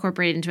were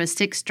incorporated into a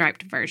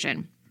 6-striped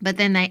version, but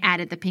then they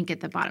added the pink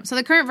at the bottom. So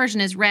the current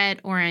version is red,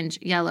 orange,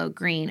 yellow,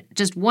 green,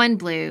 just one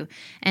blue,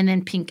 and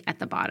then pink at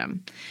the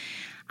bottom.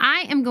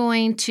 I am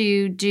going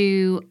to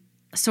do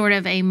sort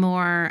of a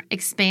more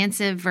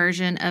expansive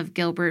version of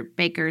Gilbert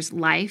Baker's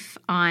life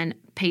on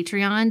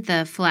Patreon,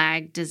 the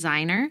flag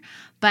designer.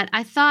 But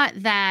I thought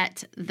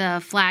that the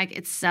flag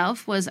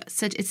itself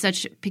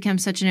become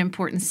such an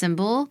important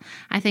symbol.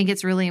 I think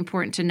it's really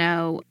important to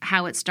know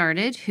how it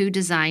started, who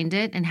designed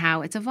it, and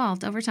how it's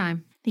evolved over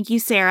time. Thank you,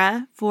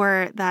 Sarah,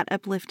 for that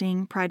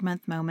uplifting Pride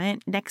Month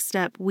moment. Next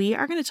up, we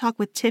are going to talk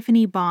with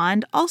Tiffany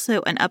Bond,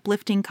 also an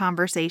uplifting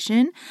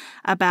conversation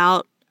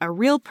about a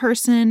real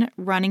person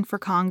running for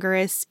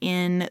Congress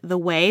in the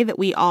way that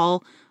we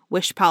all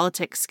wish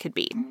politics could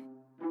be.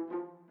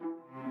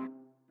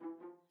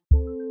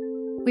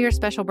 We are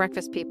special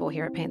breakfast people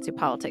here at Pantsuit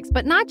Politics,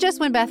 but not just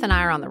when Beth and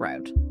I are on the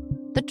road.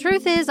 The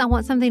truth is, I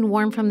want something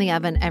warm from the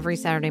oven every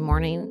Saturday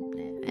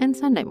morning and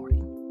Sunday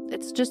morning.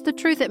 It's just the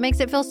truth. It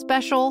makes it feel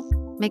special,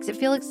 makes it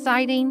feel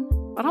exciting.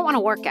 I don't want to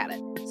work at it.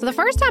 So the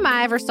first time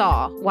I ever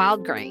saw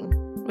Wild Grain,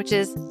 which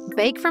is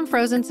bake from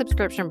frozen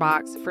subscription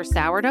box for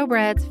sourdough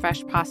breads,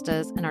 fresh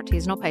pastas, and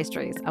artisanal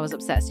pastries, I was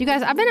obsessed. You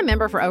guys, I've been a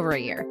member for over a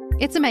year.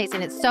 It's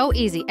amazing. It's so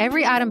easy.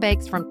 Every item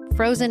bakes from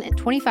frozen in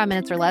 25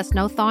 minutes or less,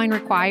 no thawing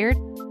required.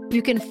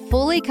 You can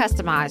fully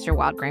customize your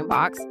Wild Grain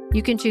box.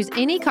 You can choose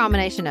any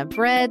combination of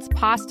breads,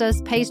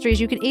 pastas,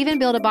 pastries. You can even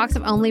build a box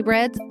of only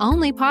breads,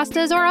 only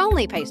pastas, or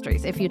only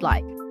pastries if you'd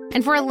like.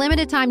 And for a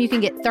limited time, you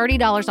can get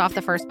 $30 off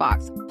the first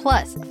box,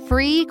 plus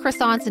free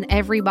croissants in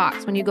every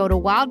box when you go to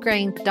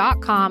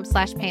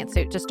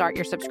wildgrain.com/pantsuit to start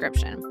your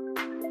subscription.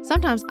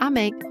 Sometimes I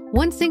make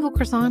one single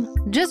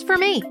croissant just for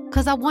me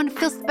because I want to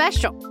feel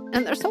special,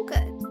 and they're so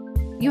good.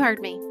 You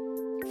heard me.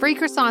 Free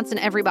croissants in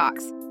every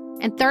box.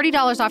 And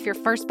 $30 off your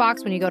first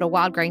box when you go to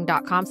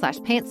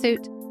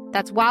wildgrain.com/pantsuit.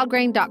 That's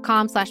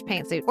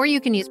wildgrain.com/pantsuit. Or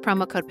you can use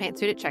promo code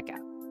pantsuit at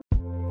checkout.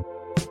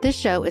 This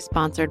show is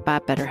sponsored by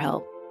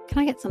BetterHelp. Can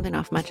I get something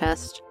off my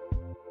chest?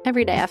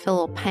 Every day I feel a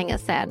little pang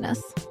of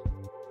sadness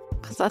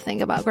because I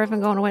think about Griffin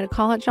going away to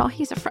college. Y'all,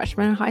 he's a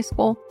freshman in high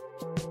school.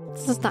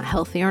 This is not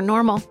healthy or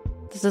normal.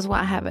 This is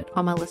why I have it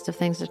on my list of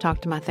things to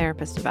talk to my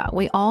therapist about.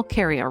 We all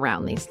carry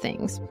around these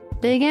things,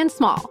 big and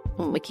small.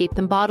 When we keep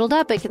them bottled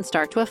up, it can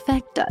start to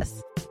affect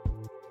us.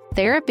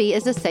 Therapy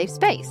is a safe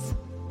space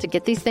to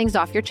get these things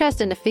off your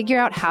chest and to figure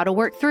out how to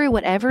work through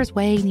whatever's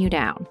weighing you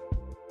down.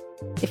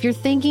 If you're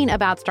thinking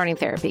about starting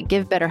therapy,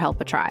 give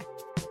BetterHelp a try.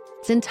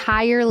 It's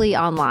entirely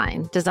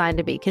online, designed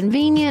to be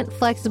convenient,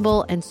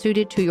 flexible, and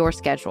suited to your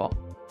schedule.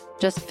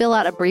 Just fill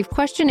out a brief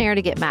questionnaire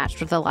to get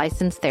matched with a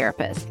licensed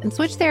therapist and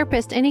switch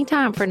therapists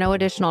anytime for no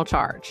additional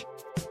charge.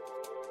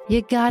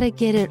 You gotta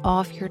get it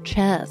off your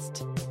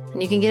chest.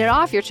 And you can get it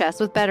off your chest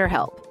with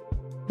BetterHelp.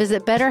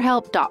 Visit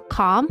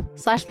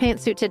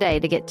betterhelp.com/pantsuit today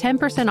to get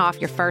 10% off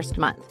your first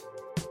month.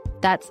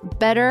 That's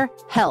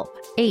BetterHelp,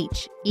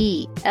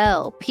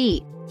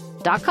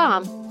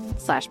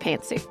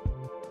 HELP.com/pantsuit.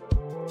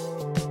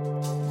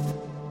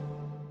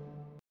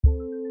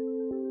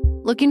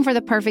 Looking for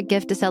the perfect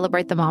gift to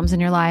celebrate the moms in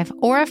your life?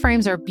 Aura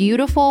frames are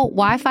beautiful,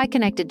 Wi-Fi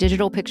connected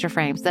digital picture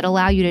frames that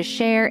allow you to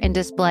share and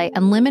display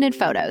unlimited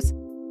photos.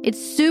 It's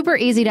super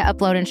easy to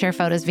upload and share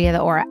photos via the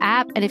Aura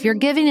app, and if you're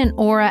giving an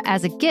Aura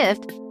as a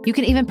gift, you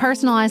can even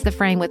personalize the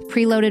frame with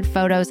preloaded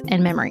photos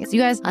and memories. You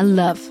guys, I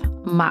love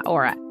my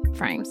Aura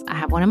frames. I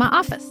have one in my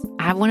office.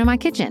 I have one in my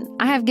kitchen.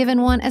 I have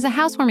given one as a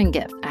housewarming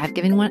gift. I have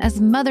given one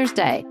as Mother's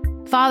Day,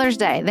 Father's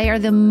Day. They are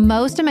the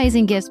most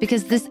amazing gifts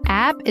because this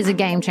app is a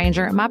game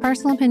changer, in my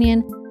personal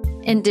opinion,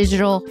 in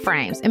digital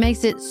frames. It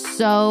makes it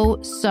so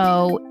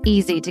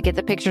easy to get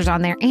the pictures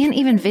on there and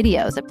even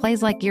videos. It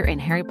plays like you're in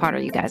Harry Potter,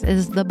 you guys. It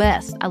is the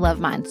best. I love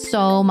mine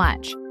so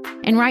much.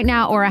 And right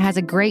now, Aura has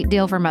a great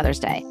deal for Mother's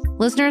Day.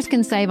 Listeners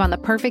can save on the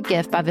perfect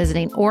gift by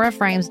visiting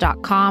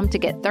auraframes.com to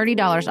get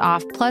 $30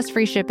 off plus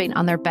free shipping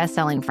on their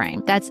best-selling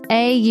frame. That's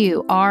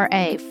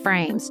AURA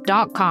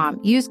frames.com.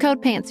 Use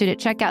code PANTSUIT at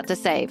checkout to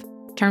save.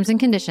 Terms and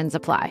conditions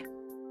apply.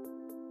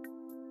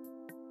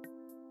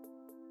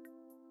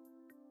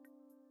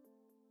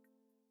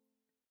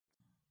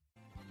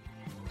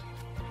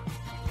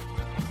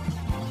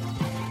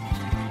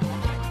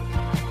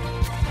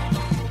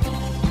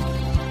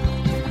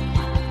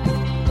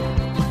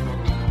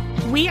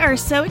 We We are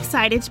so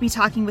excited to be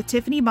talking with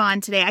Tiffany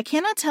Bond today. I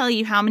cannot tell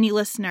you how many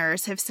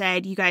listeners have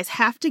said you guys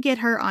have to get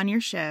her on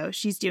your show.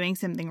 She's doing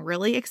something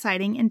really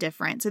exciting and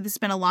different. So this has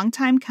been a long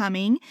time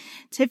coming.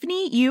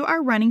 Tiffany, you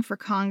are running for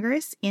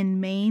Congress in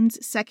Maine's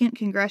 2nd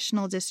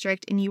Congressional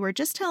District, and you were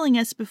just telling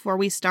us before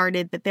we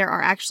started that there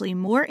are actually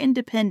more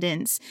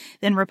independents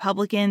than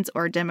Republicans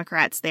or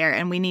Democrats there,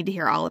 and we need to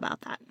hear all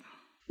about that.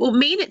 Well,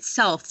 Maine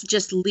itself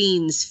just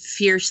leans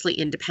fiercely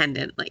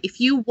independent. Like, if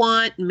you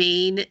want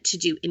Maine to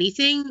do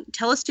anything,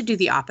 tell us to do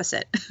the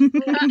opposite.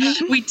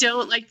 We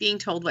don't like being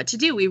told what to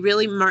do. We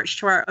really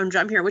march to our own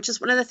drum here, which is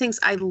one of the things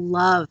I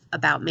love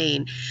about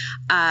Maine.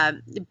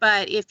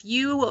 But if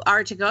you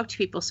are to go up to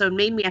people, so in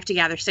Maine, we have to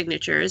gather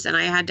signatures, and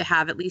I had to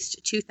have at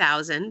least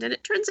 2,000. And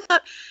it turns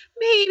out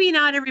maybe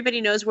not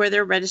everybody knows where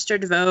they're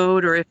registered to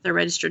vote or if they're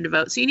registered to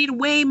vote. So you need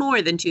way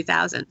more than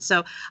 2,000.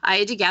 So I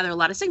had to gather a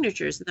lot of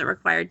signatures, and that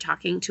required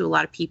talking to a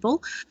lot of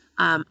people.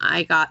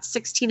 I got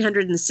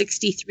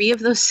 1,663 of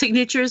those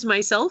signatures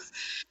myself.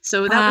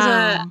 So that was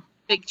a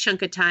big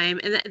chunk of time.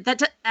 And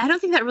that I don't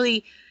think that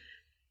really,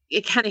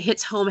 it kind of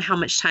hits home how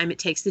much time it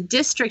takes. The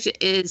district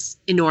is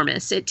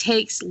enormous. It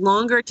takes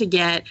longer to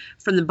get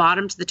from the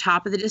bottom to the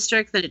top of the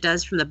district than it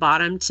does from the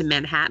bottom to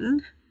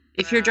Manhattan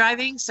if you're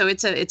driving. So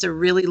it's a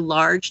really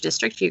large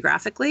district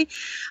geographically.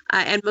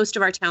 And most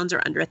of our towns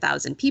are under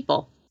 1,000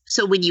 people.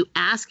 So when you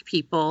ask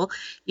people,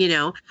 would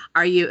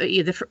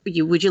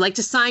you like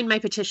to sign my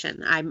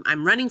petition?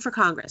 I'm running for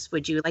Congress.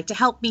 Would you like to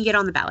help me get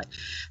on the ballot?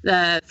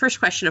 The first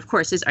question, of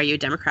course, is, are you a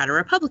Democrat or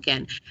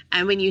Republican?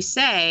 And when you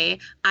say,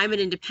 I'm an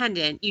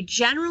independent, you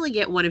generally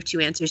get one of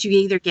two answers. You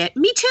either get,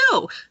 me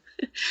too.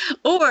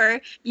 Or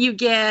you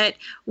get,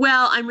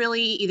 well, I'm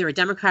really either a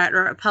Democrat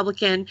or a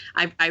Republican.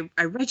 I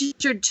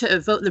registered to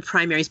vote in the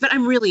primaries, but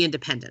I'm really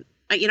independent.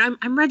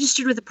 I'm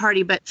registered with the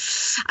party, but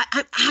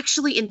I'm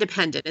actually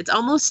independent. It's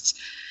almost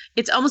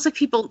like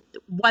people,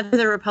 whether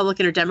they're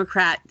Republican or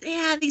Democrat,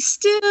 they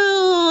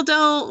still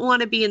don't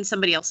want to be in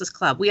somebody else's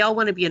club. We all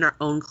want to be in our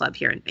own club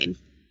here in Maine.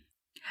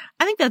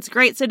 I think that's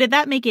great. So did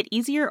that make it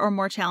easier or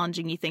more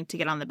challenging, you think, to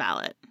get on the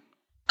ballot?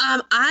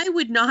 I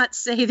would not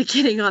say that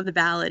getting on the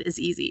ballot is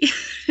easy.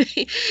 and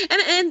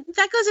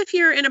that goes if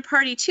you're in a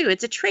party too.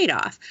 It's a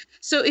trade-off.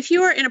 So if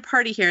you are in a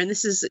party here, and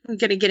this is going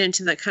to get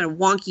into the kind of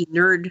wonky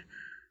nerd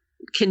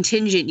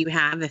contingent you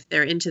have if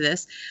they're into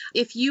this.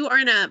 If you are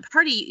in a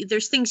party,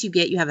 there's things you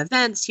get. You have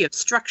events, you have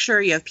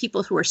structure, you have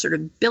people who are sort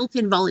of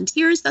built-in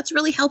volunteers. That's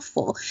really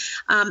helpful.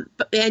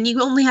 And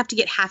you only have to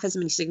get half as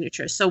many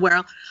signatures. So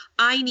where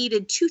I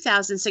needed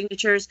 2,000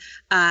 signatures,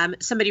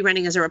 somebody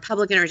running as a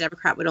Republican or a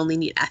Democrat would only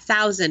need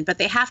 1,000, but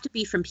they have to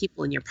be from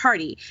people in your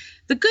party.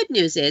 The good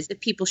news is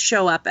if people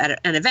show up at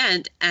an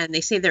event and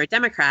they say they're a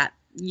Democrat,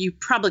 you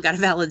probably got a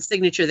valid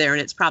signature there,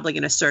 and it's probably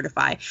going to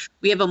certify.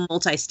 We have a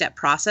multi-step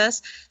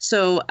process.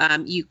 So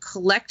you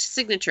collect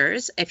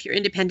signatures. If you're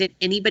independent,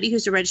 anybody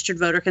who's a registered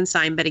voter can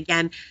sign. But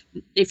again,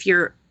 if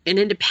you're an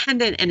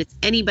independent and it's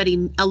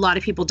anybody, a lot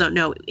of people don't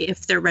know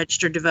if they're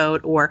registered to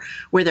vote or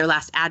where their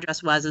last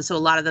address was. And so a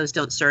lot of those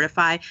don't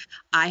certify.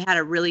 I had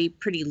a really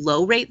pretty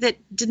low rate that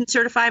didn't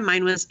certify.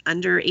 Mine was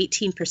under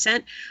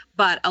 18%,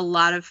 but a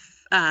lot of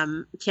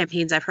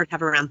campaigns I've heard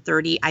have around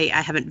 30. I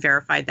haven't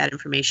verified that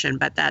information,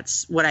 but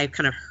that's what I've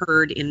kind of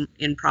heard in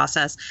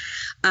process.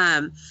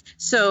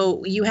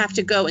 So you have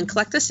to go and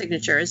collect the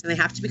signatures, and they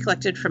have to be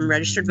collected from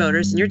registered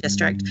voters in your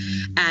district.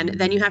 And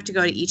then you have to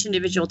go to each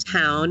individual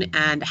town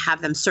and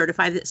have them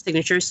certify the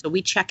signatures. So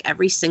we check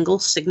every single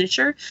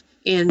signature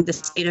in the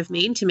state of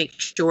Maine to make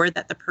sure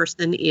that the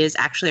person is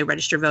actually a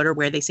registered voter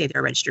where they say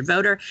they're a registered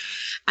voter.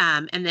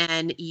 And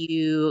then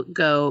you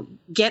go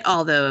get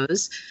all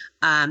those.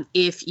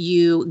 If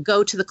you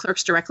go to the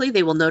clerks directly,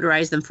 they will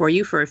notarize them for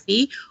you for a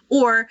fee.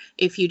 Or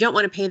if you don't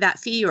want to pay that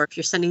fee, or if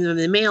you're sending them in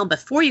the mail,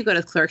 before you go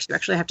to the clerks, you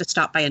actually have to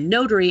stop by a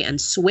notary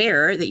and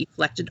swear that you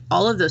collected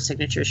all of those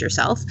signatures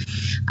yourself.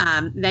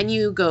 Then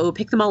you go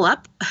pick them all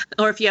up,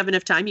 or if you have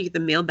enough time, you get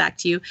them mailed back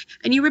to you.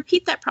 And you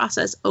repeat that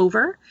process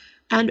over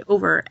and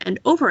over and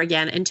over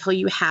again until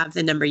you have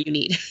the number you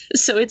need.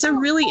 So it's a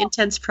really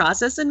intense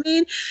process in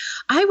Maine.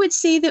 I would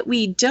say that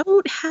we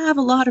don't have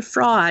a lot of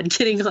fraud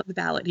getting on the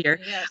ballot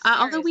here. Yes,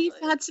 although we've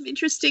had some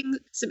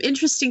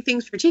interesting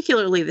things,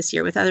 particularly this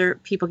year with other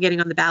people getting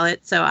on the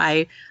ballot. So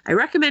I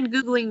recommend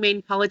Googling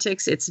Maine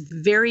politics. It's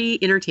very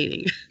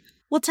entertaining.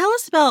 Well, tell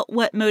us about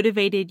what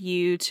motivated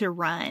you to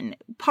run.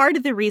 Part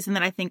of the reason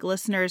that I think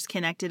listeners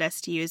connected us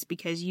to you is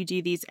because you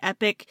do these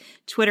epic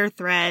Twitter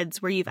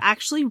threads where you've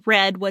actually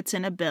read what's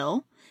in a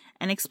bill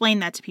and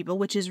explained that to people,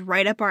 which is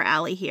right up our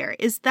alley here.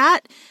 Is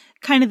that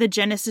kind of the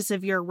genesis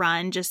of your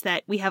run, just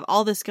that we have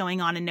all this going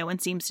on and no one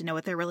seems to know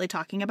what they're really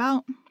talking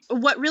about?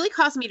 What really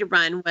caused me to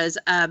run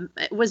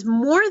was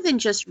more than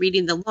just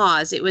reading the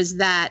laws. It was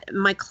that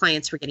my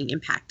clients were getting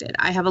impacted.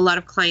 I have a lot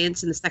of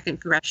clients in the 2nd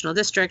Congressional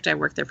District. I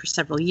worked there for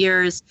several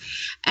years.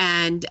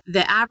 And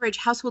the average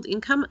household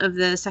income of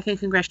the 2nd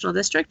Congressional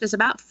District is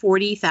about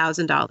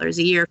 $40,000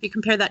 a year. If you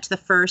compare that to the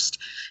 1st,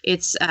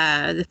 it's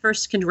the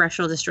 1st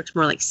Congressional District's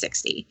more like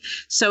 60.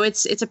 So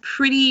it's a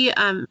pretty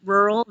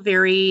rural,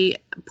 very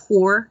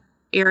poor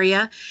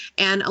area.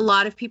 And a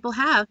lot of people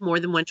have more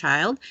than one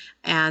child,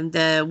 and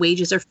the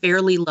wages are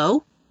fairly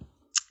low.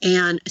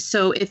 And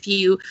so if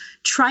you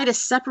try to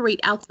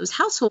separate out those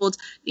households,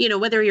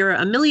 whether you're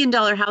 $1 million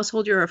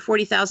household, you're a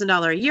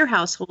 $40,000 a year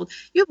household,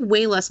 you have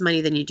way less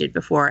money than you did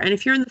before. And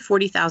if you're in the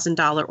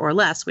 $40,000 or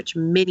less, which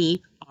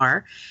many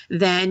are,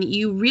 then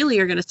you really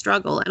are going to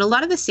struggle. And a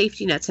lot of the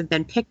safety nets have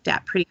been picked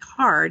at pretty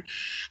hard.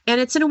 And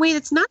it's in a way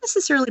that's not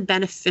necessarily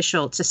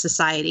beneficial to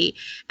society.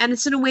 And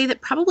it's in a way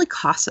that probably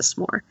costs us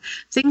more.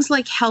 Things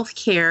like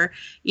healthcare,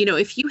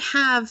 if you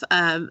have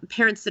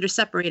parents that are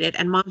separated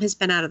and mom has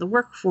been out of the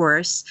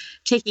workforce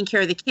taking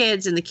care of the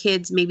kids, and the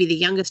kids, maybe the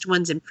youngest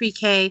ones in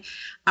pre-K,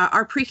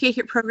 our pre-K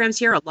programs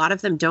here, a lot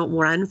of them don't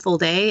run full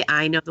day.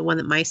 I know the one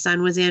that my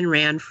son was in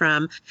ran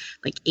from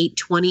like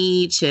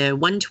 8:20 to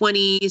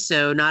 1:20,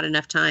 so not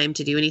enough time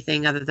to do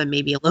anything other than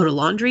maybe a load of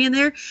laundry in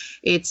there.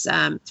 It's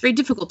very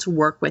difficult to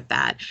work with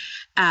that.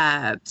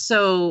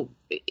 So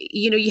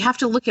you have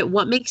to look at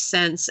what makes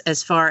sense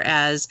as far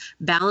as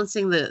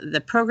balancing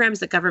the programs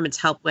that governments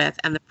help with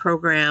and the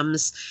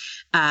programs,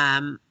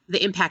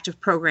 the impact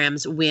of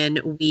programs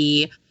when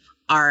we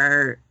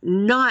are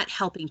not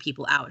helping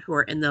people out who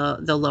are in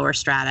the lower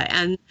strata.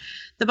 And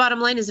the bottom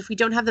line is, if we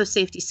don't have those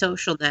safety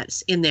social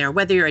nets in there,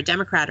 whether you're a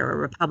Democrat or a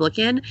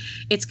Republican,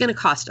 it's going to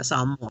cost us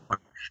all more.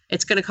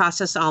 It's going to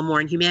cost us all more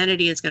in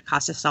humanity. It's going to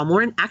cost us all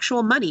more in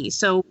actual money.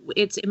 So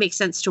it makes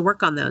sense to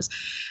work on those.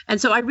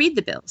 And so I read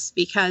the bills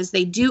because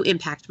they do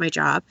impact my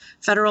job.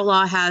 Federal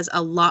law has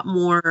a lot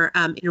more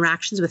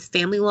interactions with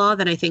family law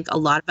than I think a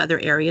lot of other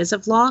areas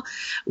of law.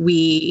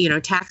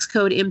 Tax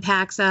code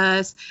impacts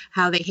us,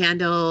 how they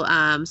handle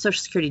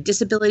Social Security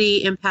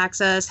disability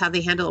impacts us, how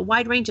they handle a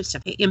wide range of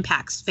stuff. It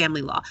impacts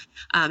family law.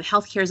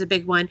 Healthcare is a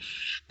big one.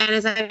 And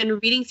as I've been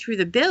reading through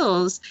the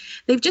bills,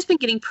 they've just been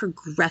getting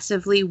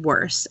progressively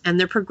worse. And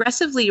they're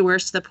progressively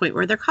worse to the point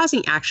where they're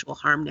causing actual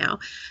harm now.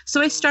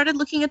 So I started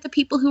looking at the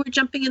people who were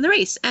jumping in the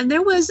race, and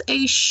there was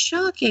a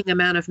shocking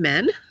amount of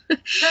men.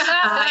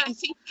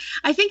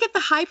 I think at the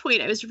high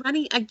point, I was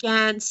running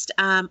against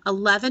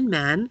 11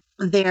 men.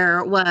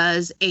 There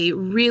was a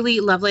really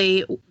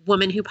lovely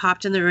woman who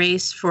popped in the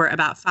race for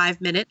about 5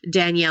 minutes,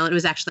 Danielle. It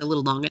was actually a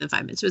little longer than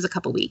 5 minutes. It was a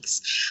couple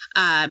weeks,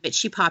 but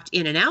she popped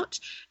in and out.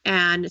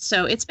 And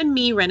so it's been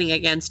me running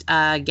against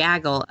a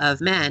gaggle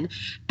of men,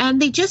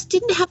 and they just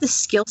didn't have the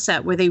skill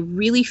set where they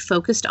really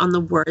focused on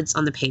the words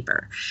on the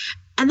paper.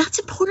 And that's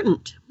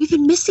important. We've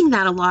been missing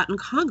that a lot in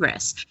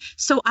Congress.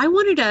 So I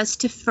wanted us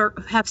to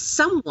have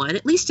someone,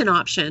 at least an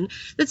option,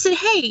 that said,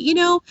 hey,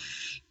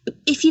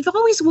 if you've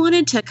always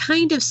wanted to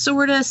kind of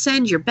sort of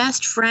send your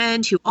best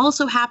friend who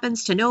also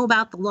happens to know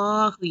about the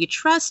law, who you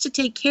trust to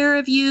take care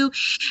of you,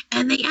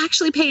 and they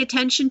actually pay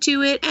attention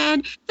to it,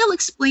 and they'll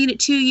explain it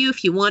to you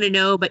if you want to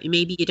know, but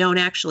maybe you don't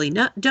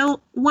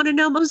want to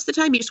know most of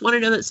the time. You just want to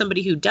know that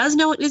somebody who does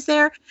know it is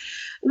there.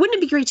 Wouldn't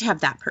it be great to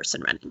have that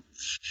person running?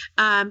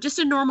 Just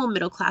a normal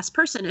middle-class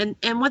person.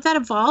 And what that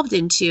evolved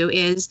into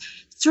is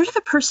sort of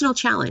a personal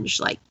challenge.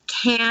 Like,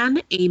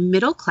 can a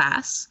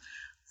middle-class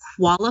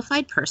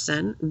qualified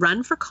person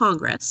run for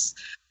Congress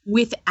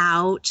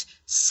without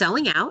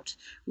selling out,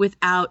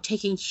 without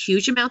taking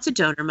huge amounts of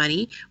donor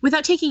money,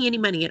 without taking any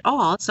money at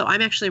all? So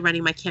I'm actually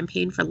running my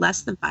campaign for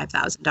less than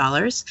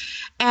 $5,000,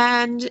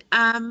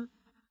 and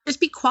just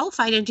be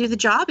qualified and do the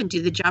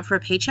job for a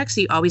paycheck,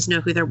 so you always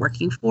know who they're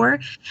working for,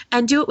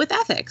 and do it with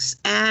ethics.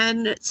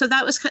 And so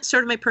that was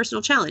sort of my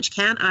personal challenge.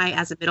 Can I,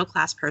 as a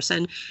middle-class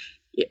person,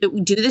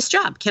 do this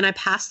job? Can I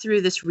pass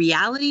through this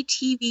reality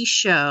TV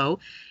show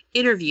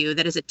interview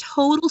that is a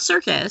total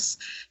circus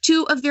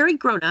to a very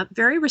grown-up,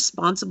 very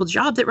responsible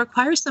job that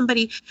requires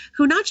somebody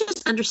who not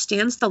just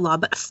understands the law,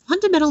 but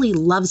fundamentally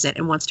loves it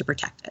and wants to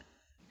protect it?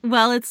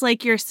 Well, it's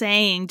like you're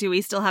saying, do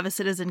we still have a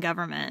citizen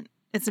government?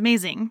 It's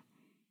amazing.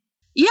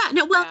 Yeah,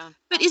 no, well, yeah.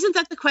 But isn't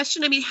that the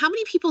question? I mean, how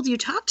many people do you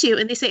talk to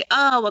and they say,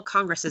 oh, well,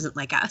 Congress isn't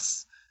like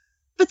us,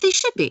 but they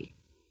should be.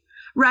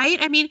 Right?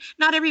 I mean,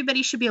 not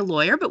everybody should be a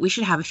lawyer, but we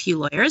should have a few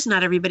lawyers.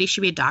 Not everybody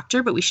should be a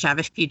doctor, but we should have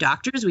a few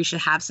doctors. We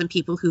should have some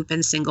people who've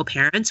been single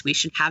parents. We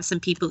should have some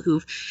people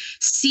who've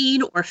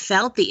seen or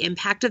felt the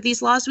impact of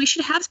these laws. We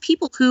should have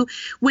people who,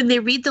 when they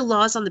read the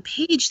laws on the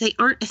page, they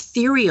aren't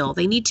ethereal.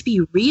 They need to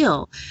be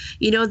real.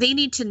 They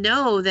need to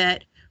know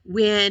that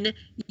when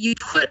you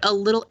put a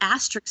little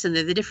asterisk in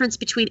there, the difference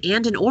between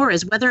and or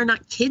is whether or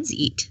not kids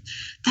eat.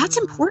 That's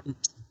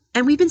important.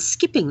 And we've been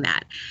skipping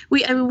that.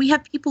 We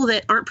have people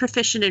that aren't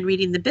proficient in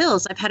reading the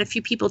bills. I've had a few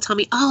people tell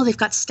me, oh, they've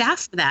got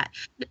staff for that.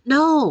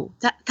 No,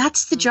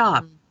 that's the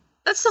job.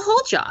 That's the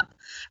whole job,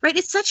 right?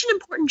 It's such an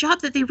important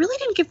job that they really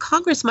didn't give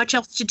Congress much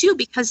else to do,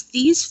 because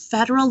these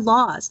federal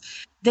laws,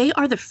 they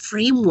are the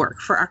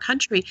framework for our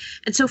country.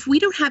 And so if we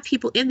don't have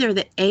people in there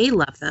that A,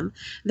 love them,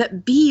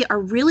 that B, are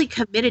really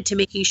committed to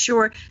making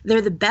sure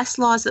they're the best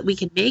laws that we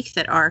can make,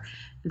 that are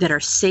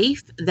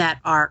safe, that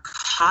are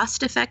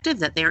cost effective,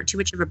 that they aren't too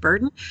much of a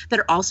burden, that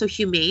are also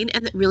humane,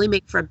 and that really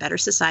make for a better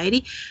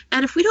society.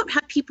 And if we don't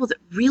have people that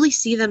really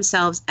see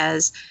themselves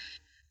as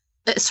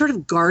sort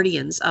of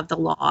guardians of the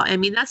law. I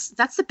mean, that's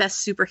the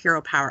best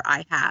superhero power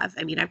I have.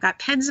 I mean, I've got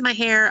pens in my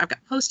hair. I've got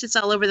Post-its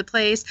all over the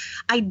place.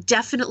 I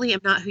definitely am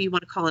not who you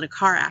want to call in a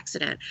car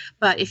accident.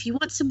 But if you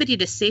want somebody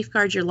to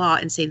safeguard your law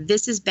and say,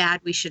 this is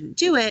bad, we shouldn't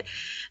do it,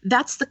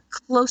 that's the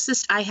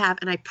closest I have.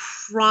 And I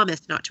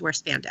promise not to wear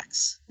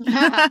spandex.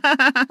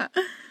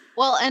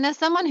 Well, and as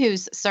someone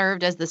who's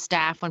served as the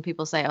staff, when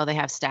people say, oh, they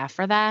have staff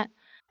for that,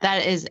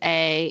 that is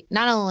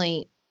not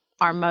only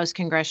are most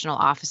congressional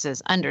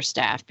offices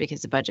understaffed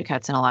because of budget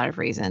cuts and a lot of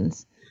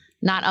reasons.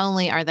 Not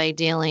only are they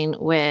dealing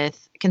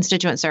with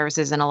constituent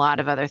services and a lot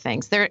of other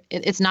things.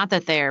 It's not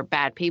that they're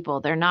bad people.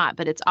 They're not.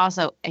 But it's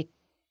also an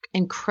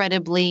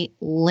incredibly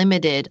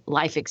limited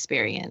life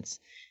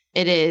experience.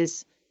 It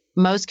is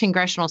most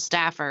congressional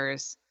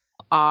staffers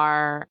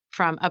are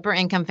from upper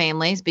income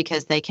families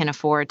because they can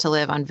afford to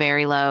live on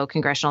very low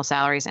congressional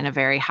salaries in a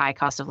very high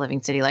cost of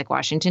living city like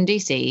Washington,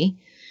 D.C.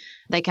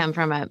 They come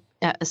from a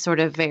sort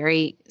of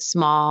very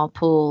small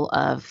pool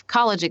of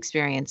college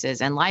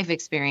experiences and life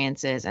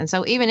experiences. And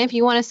so even if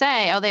you want to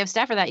say, oh, they have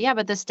staff for that, yeah,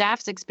 but the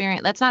staff's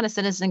experience, that's not a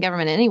citizen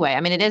government anyway.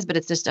 I mean, it is, but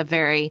it's just a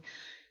very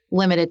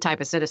limited type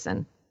of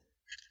citizen.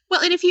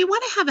 Well, and if you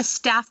want to have a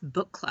staff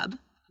book club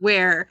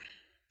where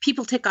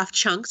people take off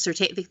chunks or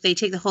they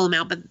take the whole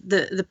amount, but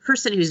the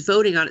person who's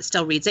voting on it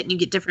still reads it and you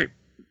get different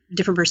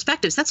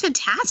perspectives, that's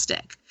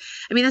fantastic.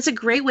 I mean, that's a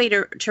great way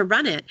to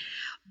run it.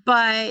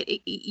 But,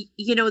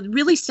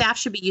 really staff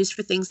should be used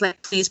for things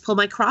like, please pull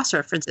my cross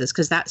references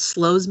because that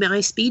slows my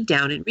speed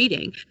down in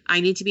reading.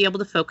 I need to be able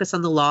to focus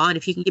on the law. And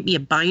if you can get me a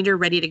binder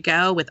ready to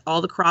go with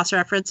all the cross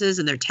references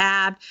and they're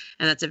tabbed,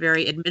 and that's a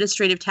very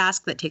administrative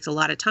task that takes a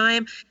lot of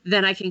time,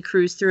 then I can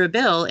cruise through a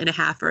bill in a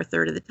half or a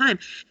third of the time.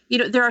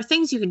 There are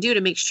things you can do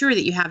to make sure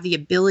that you have the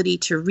ability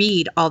to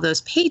read all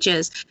those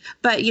pages.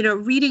 But,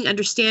 reading,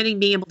 understanding,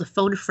 being able to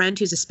phone a friend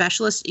who's a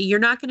specialist, you're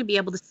not going to be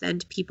able to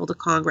send people to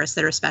Congress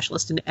that are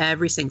specialists in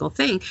every single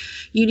thing.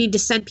 You need to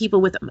send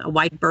people with a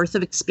wide berth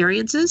of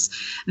experiences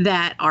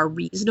that are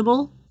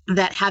reasonable,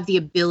 that have the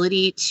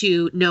ability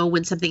to know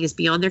when something is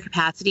beyond their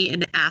capacity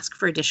and ask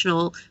for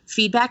additional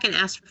feedback and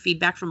ask for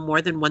feedback from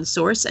more than one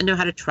source and know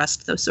how to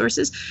trust those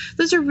sources.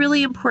 Those are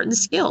really important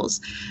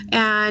skills.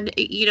 And,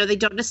 they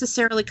don't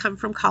necessarily come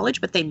from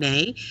college, but they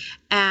may.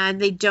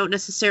 And they don't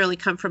necessarily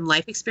come from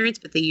life experience,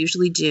 but they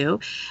usually do.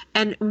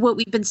 And what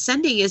we've been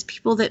sending is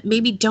people that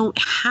maybe don't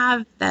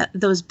have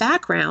those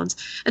backgrounds.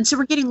 And so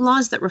we're getting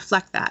laws that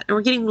reflect that. And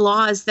we're getting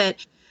laws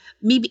that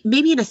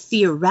maybe in a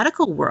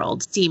theoretical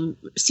world seem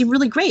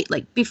really great.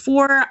 Like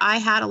before I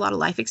had a lot of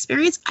life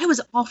experience, I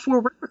was all for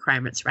work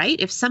requirements, right?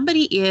 If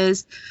somebody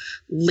is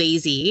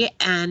lazy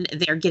and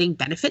they're getting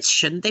benefits,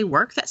 shouldn't they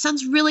work? That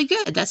sounds really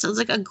good. That sounds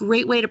like a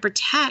great way to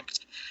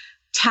protect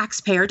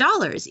taxpayer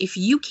dollars. If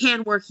you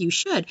can work, you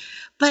should.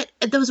 But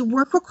those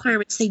work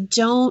requirements, they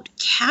don't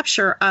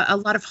capture a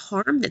lot of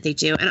harm that they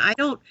do. And I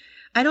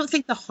don't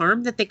think the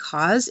harm that they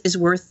cause is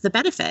worth the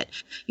benefit.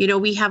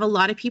 We have a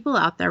lot of people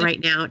out there right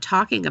now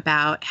talking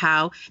about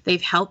how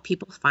they've helped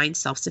people find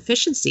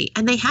self-sufficiency,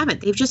 and they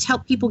haven't. They've just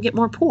helped people get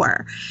more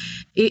poor.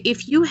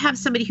 If you have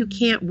somebody who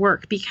can't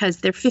work because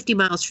they're 50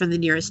 miles from the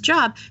nearest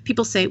job,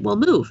 people say, well,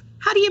 move.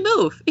 How do you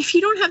move? If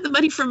you don't have the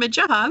money from a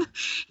job,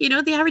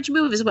 the average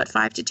move is what,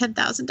 $5,000 to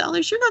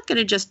 $10,000. You're not going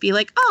to just be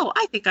like, oh,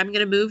 I think I'm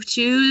going to move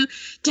to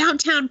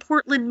downtown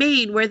Portland,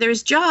 Maine, where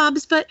there's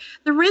jobs, but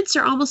the rents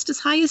are almost as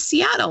high as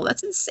Seattle.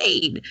 That's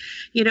insane.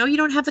 You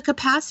don't have the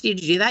capacity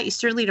to do that. You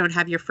certainly don't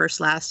have your first,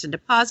 last, and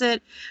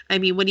deposit. I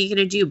mean, what are you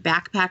going to do?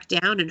 Backpack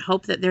down and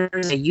hope that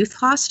there's a youth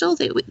hostel?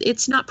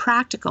 It's not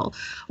practical.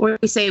 Or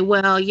we say,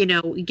 well,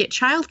 get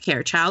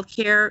childcare.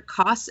 Childcare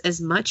costs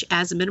as much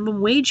as a minimum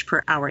wage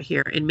per hour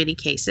here in many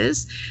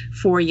cases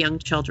for young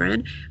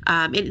children.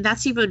 And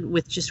that's even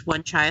with just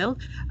one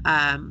child.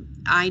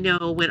 I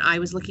know when I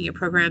was looking at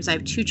programs, I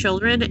have 2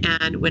 children,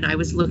 and when I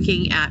was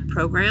looking at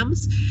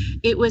programs,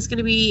 it was going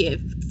to be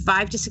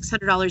 $500 to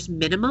 $600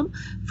 minimum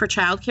for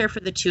childcare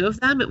for the 2 of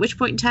them. At which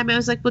point in time, I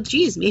was like, well,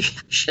 geez, maybe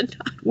I should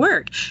not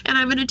work. And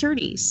I'm an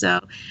attorney. So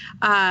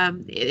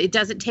it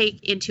doesn't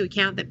take into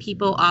account that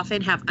people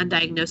often have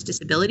undiagnosed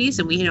disabilities,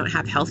 and we don't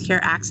have healthcare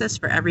access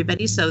for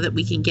everybody so that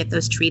we can get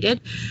those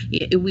treated.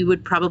 We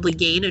would probably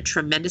gain a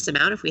tremendous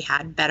amount if we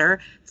had better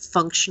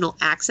functional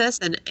access.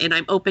 And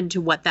I'm open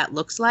to what that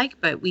looks like,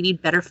 but we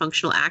need better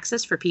functional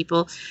access for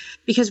people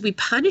because we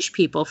punish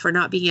people for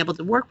not being able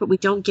to work, but we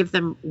don't give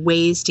them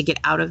ways to get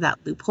out of that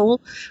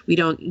loophole. We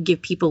don't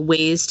give people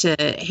ways to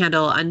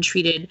handle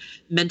untreated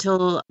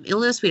mental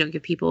illness. We don't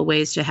give people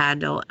ways to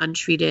handle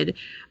untreated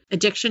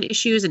addiction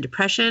issues and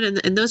depression.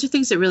 And those are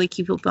things that really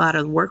keep people out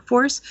of the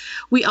workforce.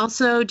 We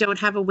also don't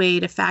have a way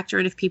to factor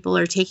in if people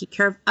are taking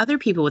care of other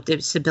people with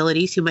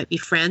disabilities who might be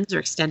friends or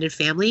extended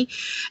family.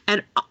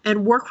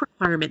 And work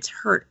requirements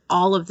hurt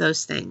all of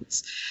those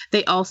things.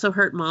 They also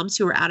hurt moms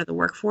who are out of the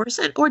workforce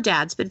or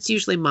dads, but it's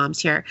usually moms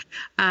here,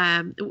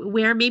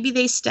 where maybe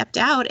they stepped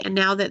out and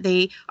now that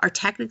they are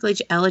technically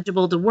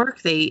eligible to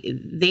work,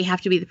 they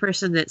have to be the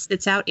person that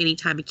sits out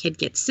anytime a kid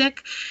gets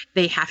sick.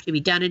 They have to be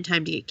done in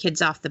time to get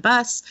kids off the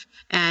bus.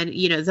 And,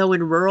 though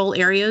in rural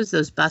areas,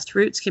 those bus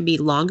routes can be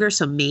longer.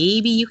 So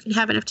maybe you can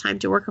have enough time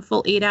to work a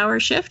full 8-hour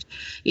shift.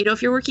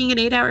 If you're working an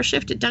 8-hour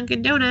shift at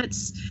Dunkin'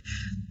 Donuts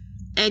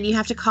and you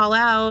have to call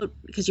out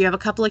because you have a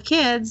couple of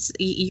kids,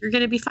 you're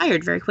going to be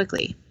fired very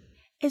quickly.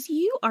 As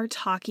you are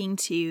talking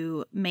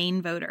to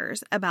Maine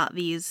voters about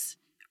these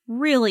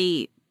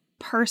really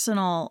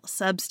personal,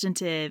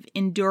 substantive,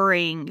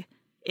 enduring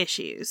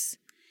issues,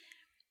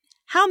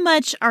 how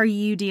much are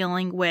you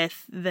dealing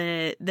with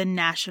the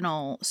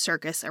national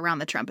circus around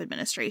the Trump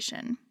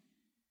administration?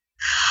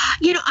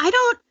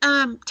 I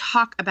don't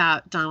talk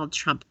about Donald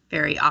Trump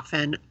very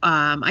often.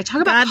 I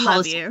talk about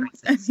policy. God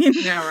love you.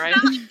 Yeah, right.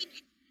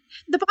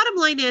 The bottom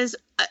line is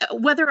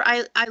whether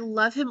I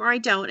love him or I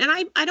don't, and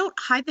I don't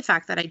hide the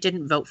fact that I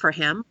didn't vote for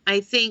him.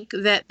 I think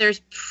that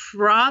there's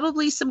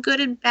probably some good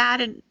and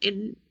bad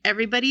in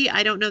everybody.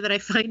 I don't know that I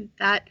find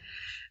that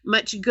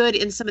much good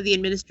in some of the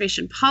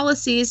administration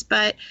policies,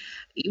 but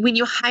when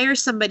you hire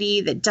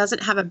somebody that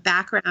doesn't have a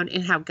background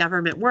in how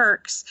government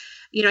works,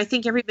 I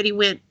think everybody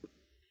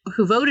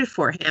who voted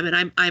for him, and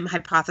I'm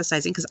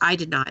hypothesizing because I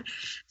did not,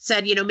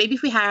 said, maybe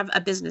if we have a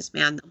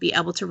businessman, they'll be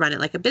able to run it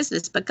like a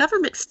business. But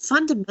government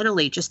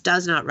fundamentally just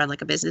does not run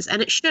like a business,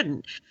 and it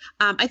shouldn't.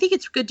 I think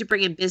it's good to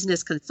bring in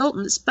business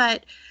consultants,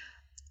 but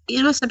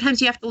sometimes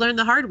you have to learn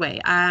the hard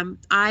way.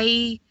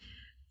 I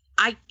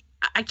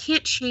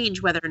can't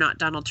change whether or not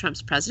Donald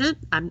Trump's president.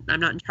 I'm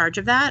not in charge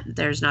of that.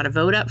 There's not a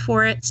vote up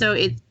for it. So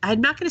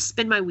I'm not going to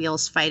spin my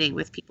wheels fighting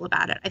with people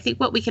about it. I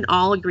think what we can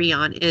all agree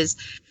on is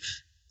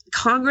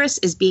Congress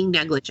is being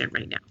negligent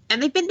right now.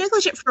 And they've been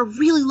negligent for a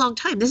really long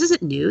time. This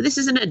isn't new. This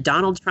isn't a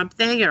Donald Trump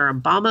thing or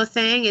Obama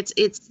thing. It's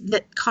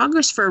that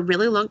Congress for a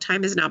really long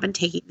time has not been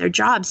taking their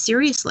job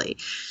seriously.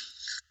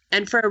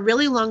 And for a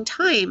really long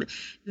time,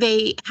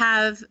 they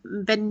have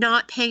been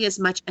not paying as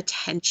much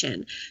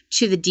attention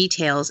to the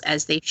details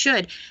as they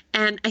should.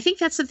 And I think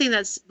that's something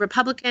that's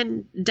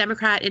Republican,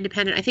 Democrat,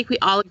 Independent. I think we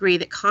all agree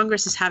that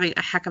Congress is having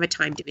a heck of a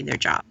time doing their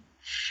job.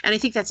 And I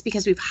think that's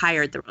because we've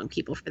hired the wrong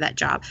people for that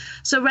job.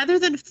 So rather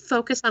than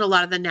focus on a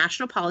lot of the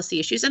national policy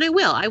issues, and I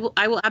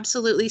will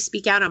absolutely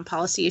speak out on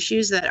policy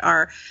issues that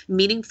are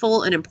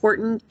meaningful and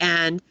important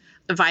and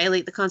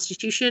violate the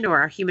Constitution or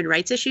our human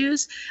rights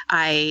issues.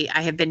 I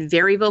have been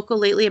very vocal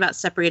lately about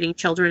separating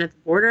children at the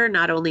border.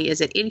 Not only is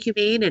it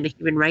inhumane and a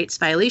human rights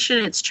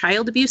violation, it's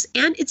child abuse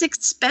and it's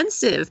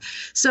expensive.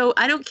 So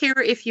I don't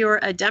care if you're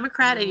a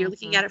Democrat and you're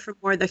looking at it from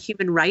more the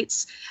human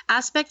rights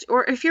aspect,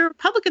 or if you're a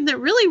Republican that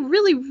really,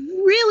 really,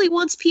 really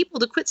wants people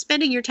to quit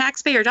spending your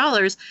taxpayer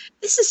dollars.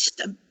 This is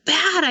just a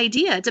bad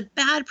idea. It's a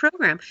bad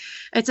program.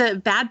 It's a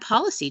bad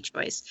policy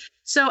choice.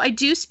 So I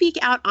do speak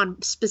out on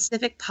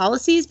specific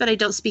policies, but I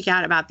don't speak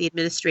out about the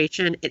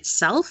administration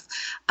itself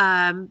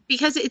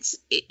because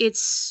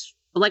it's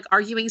like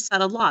arguing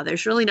settled law.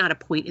 There's really not a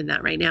point in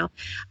that right now.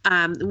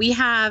 We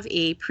have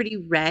a pretty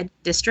red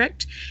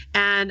district,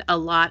 and a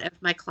lot of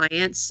my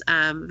clients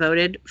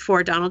voted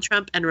for Donald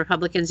Trump and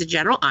Republicans in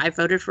general. I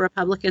voted for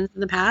Republicans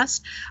in the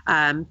past.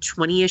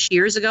 20-ish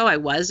years ago, I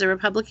was a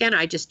Republican.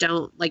 I just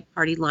don't like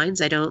party lines.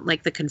 I don't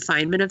like the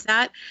confinement of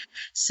that.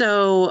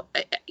 So,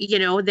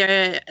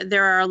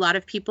 there are a lot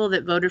of people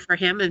that voted for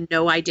him, and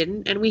no, I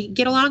didn't. And we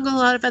get along on a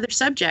lot of other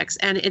subjects,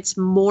 and it's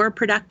more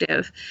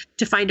productive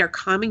to find our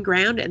common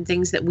ground and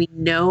things that we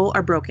know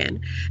are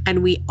broken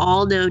and we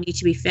all know need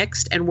to be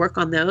fixed and work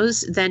on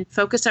those, then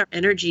focus our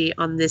energy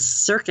on this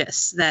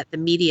circus that the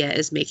media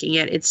is making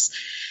it.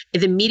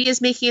 The media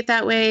is making it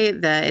that way.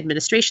 The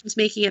administration's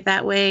making it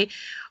that way.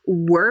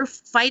 We're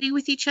fighting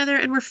with each other,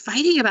 and we're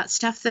fighting about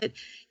stuff that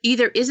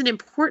either isn't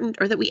important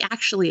or that we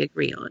actually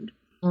agree on.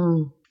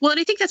 Well, and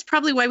I think that's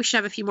probably why we should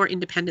have a few more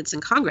independents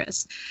in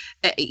Congress.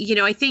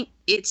 I think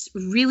it's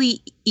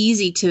really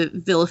easy to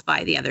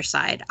vilify the other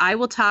side. I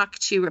will talk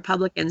to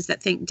Republicans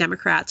that think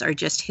Democrats are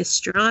just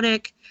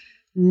histrionic,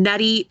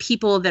 nutty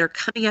people that are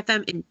coming at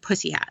them in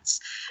pussy hats.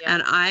 Yeah.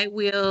 And I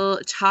will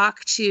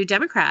talk to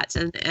Democrats,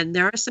 and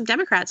there are some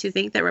Democrats who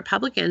think that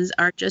Republicans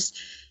are just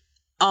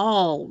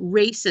all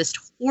racist,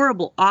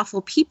 horrible,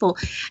 awful people.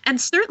 And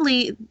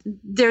certainly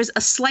there's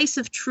a slice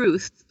of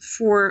truth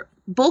for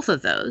both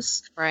of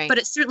those, right? But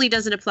it certainly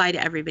doesn't apply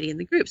to everybody in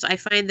the group. So I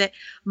find that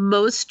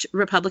most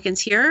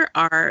Republicans here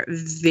are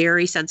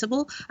very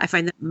sensible. I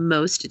find that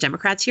most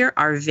Democrats here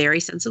are very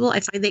sensible. I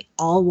find they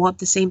all want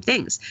the same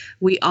things.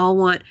 We all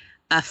want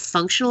a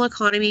functional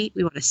economy.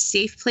 We want a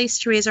safe place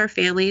to raise our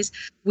families.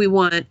 We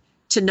want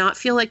to not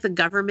feel like the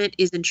government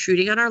is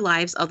intruding on our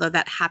lives, although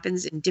that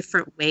happens in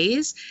different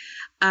ways.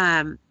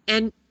 And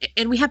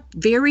we have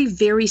very,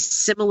 very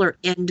similar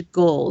end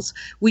goals.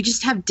 We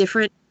just have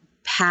different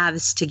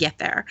paths to get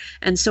there.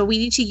 And so we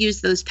need to use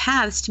those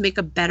paths to make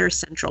a better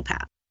central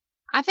path.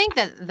 I think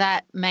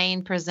that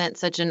Maine presents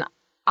such an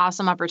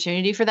awesome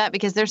opportunity for that,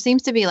 because there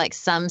seems to be like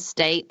some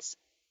states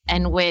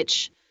in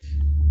which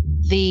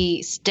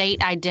the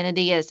state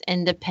identity as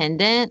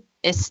independent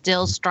is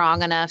still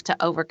strong enough to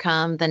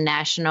overcome the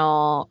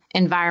national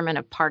environment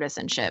of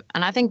partisanship.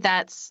 And I think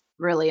that's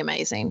really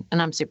amazing.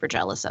 And I'm super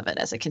jealous of it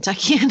as a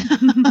Kentuckian.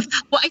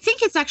 Well, I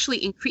think it's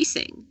actually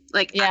increasing.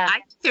 Like, Yeah.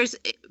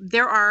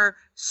 there are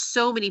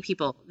so many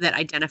people that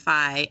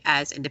identify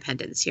as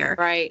independents here.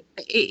 Right.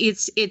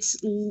 It's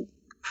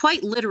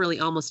quite literally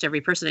almost every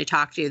person I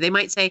talk to. They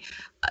might say,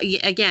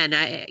 again,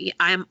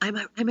 I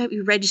might be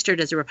registered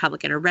as a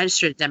Republican or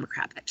registered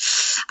Democrat, but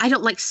I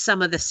don't like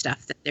some of the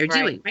stuff that they're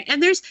doing. Right.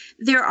 And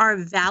there are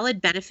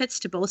valid benefits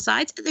to both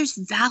sides, and there's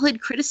valid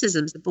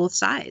criticisms of both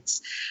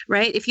sides.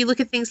 Right. If you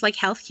look at things like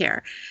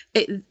healthcare,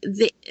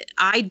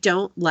 I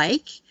don't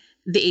like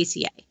the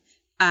ACA.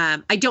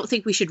 I don't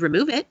think we should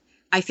remove it.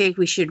 I think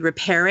we should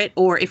repair it,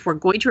 or if we're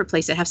going to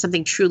replace it, have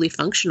something truly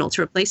functional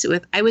to replace it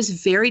with. I was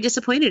very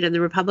disappointed in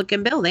the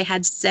Republican bill. They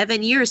had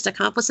 7 years to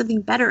come up with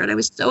something better, and I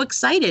was so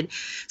excited.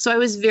 So I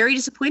was very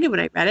disappointed when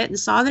I read it and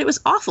saw that it was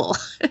awful.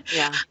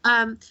 Yeah.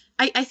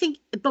 I think,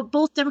 but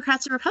both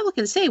Democrats and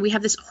Republicans say we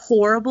have this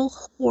horrible,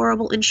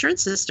 horrible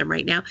insurance system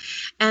right now.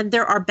 And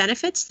there are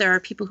benefits. There are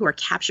people who are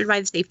captured by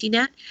the safety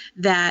net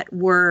that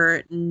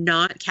were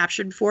not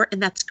captured before,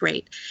 and that's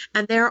great.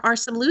 And there are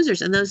some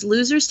losers, and those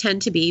losers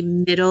tend to be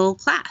middle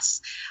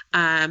class,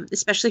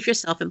 especially if you're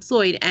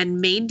self-employed. And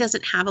Maine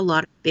doesn't have a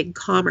lot of big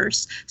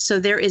commerce. So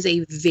there is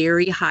a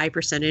very high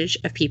percentage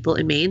of people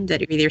in Maine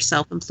that are either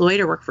self-employed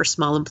or work for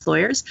small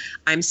employers.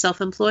 I'm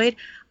self-employed.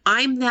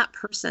 I'm that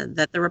person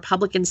that the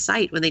Republicans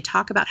cite when they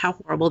talk about how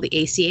horrible the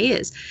ACA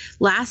is.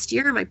 Last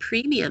year, my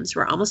premiums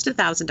were almost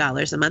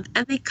 $1,000 a month,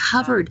 and they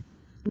covered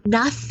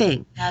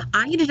nothing.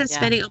 I ended up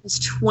spending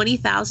almost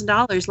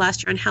 $20,000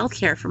 last year on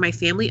healthcare for my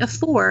family of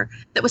 4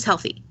 that was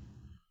healthy.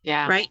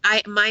 Yeah. Right.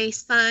 My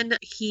son,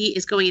 he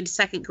is going into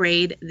 2nd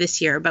grade this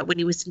year, but when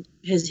he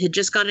had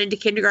just gone into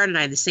kindergarten,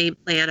 I had the same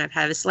plan. I've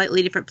had a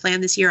slightly different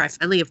plan this year. I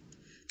finally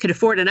could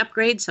afford an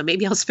upgrade, so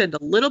maybe I'll spend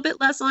a little bit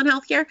less on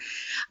healthcare.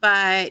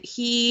 But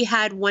he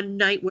had one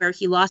night where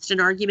he lost an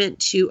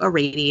argument to a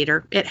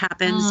radiator. It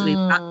happens. We've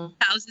got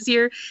houses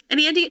here, and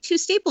he had to get 2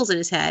 staples in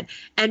his head.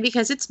 And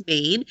because it's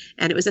Maine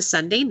and it was a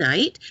Sunday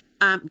night,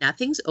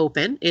 nothing's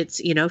open. It's,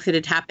 if it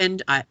had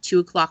happened at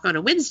 2:00 on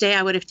a Wednesday,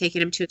 I would have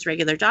taken him to its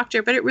regular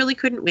doctor, but it really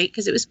couldn't wait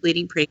because it was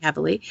bleeding pretty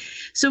heavily.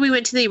 So we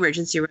went to the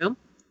emergency room.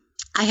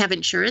 I have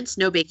insurance,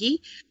 no biggie.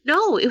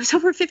 No, it was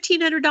over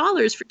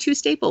 $1,500 for 2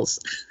 staples.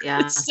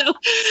 Yeah. So,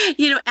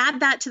 add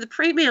that to the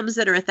premiums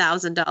that are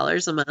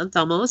 $1,000 a month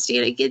almost.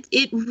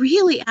 It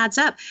really adds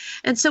up.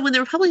 And so when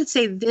the Republicans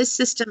say this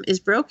system is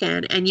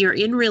broken and you're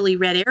in really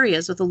red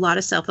areas with a lot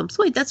of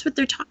self-employed, that's what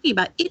they're talking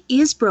about. It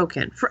is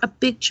broken for a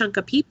big chunk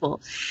of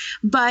people.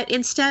 But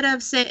instead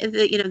of saying,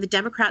 the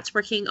Democrats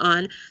working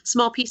on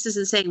small pieces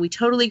and saying, we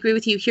totally agree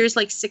with you, here's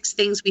like 6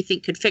 things we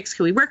think could fix.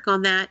 Can we work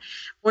on that?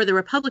 Or the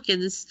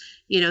Republicans,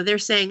 they're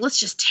saying, let's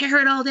just tear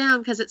it all down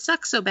because it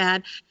sucks so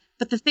bad.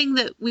 But the thing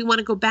that we want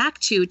to go back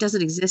to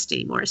doesn't exist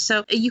anymore.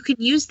 So you can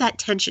use that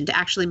tension to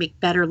actually make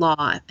better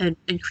law and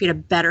create a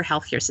better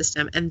healthcare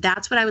system. And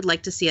that's what I would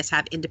like to see us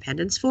have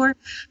independence for,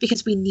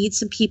 because we need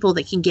some people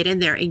that can get in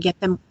there and get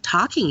them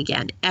talking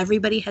again.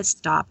 Everybody has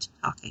stopped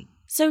talking.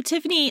 So,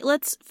 Tiffany,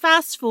 let's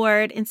fast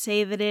forward and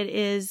say that it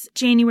is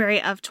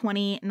January of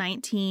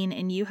 2019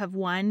 and you have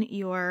won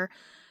your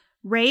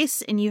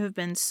race and you have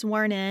been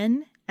sworn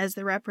in as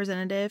the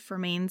representative for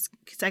Maine's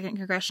 2nd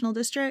Congressional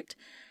District.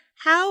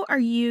 How are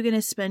you going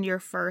to spend your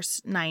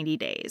first 90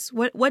 days?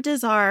 What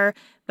does our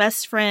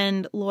best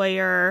friend,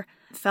 lawyer,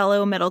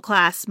 fellow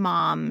middle-class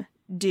mom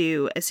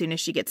do as soon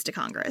as she gets to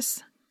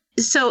Congress?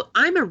 So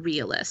I'm a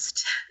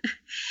realist,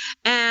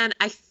 and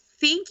I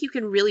think you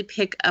can really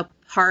pick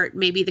apart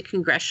maybe the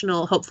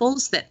congressional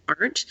hopefuls that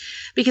aren't,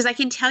 because I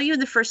can tell you in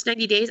the first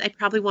 90 days, I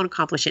probably won't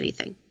accomplish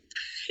anything.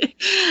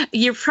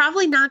 You're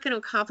probably not going to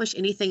accomplish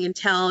anything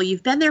until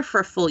you've been there for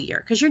a full year,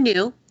 because you're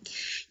new.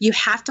 You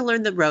have to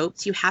learn the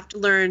ropes. You have to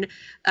learn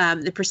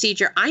the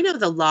procedure. I know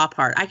the law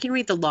part. I can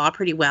read the law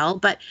pretty well,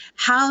 but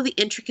how the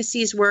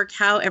intricacies work,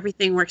 how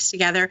everything works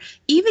together,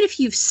 even if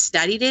you've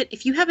studied it,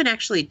 if you haven't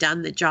actually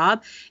done the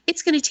job,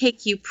 it's going to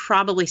take you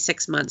probably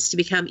 6 months to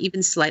become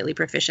even slightly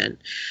proficient.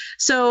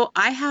 So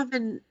I have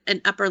an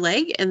upper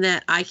leg in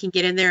that I can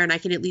get in there and I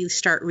can at least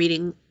start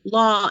reading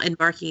law and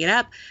marking it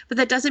up. But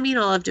that doesn't mean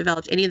I'll have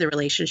developed any of the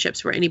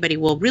relationships where anybody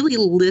will really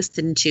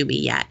listen to me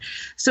yet.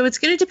 So it's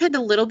going to depend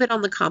a little bit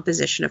on the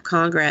composition of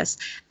Congress.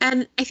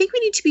 And I think we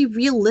need to be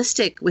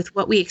realistic with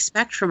what we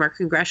expect from our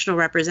congressional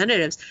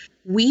representatives.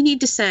 We need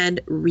to send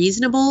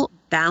reasonable,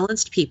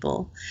 balanced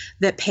people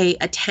that pay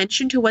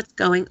attention to what's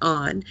going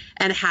on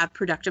and have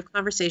productive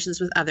conversations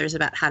with others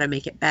about how to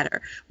make it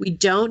better. We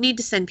don't need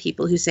to send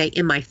people who say,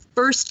 in my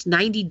first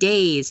 90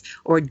 days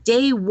or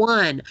day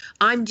 1,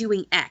 I'm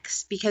doing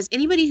X, because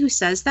anybody who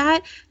says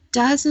that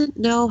doesn't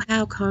know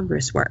how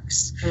Congress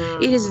works.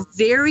 It is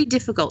very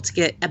difficult to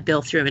get a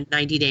bill through in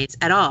 90 days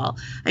at all.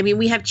 I mean,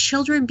 we have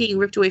children being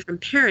ripped away from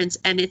parents,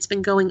 and it's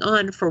been going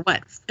on for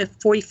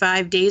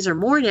 45 days or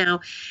more now,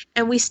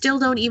 and we still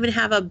don't even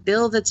have a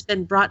bill that's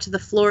been brought to the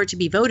floor to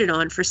be voted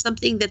on for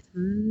something that's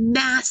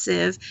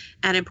massive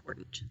and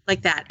important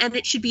like that. And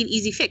it should be an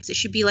easy fix. It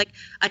should be like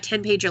a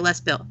 10-page or less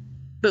bill.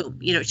 Boom.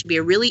 It should be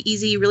a really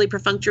easy, really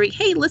perfunctory,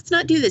 hey, let's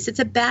not do this. It's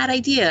a bad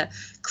idea.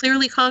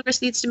 Clearly,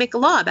 Congress needs to make a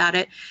law about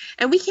it.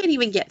 And we can't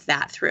even get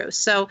that through.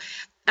 So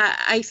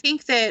I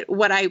think that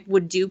what I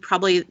would do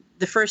probably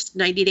the first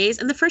 90 days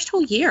and the first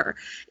whole year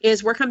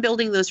is work on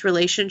building those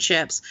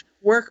relationships,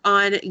 work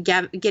on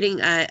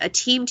getting a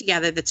team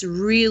together that's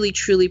really,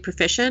 truly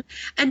proficient,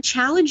 and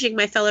challenging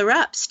my fellow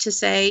reps to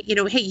say,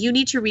 hey, you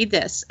need to read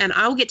this, and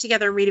I'll get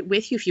together and read it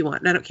with you if you want.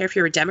 And I don't care if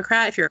you're a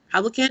Democrat, if you're a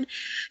Republican,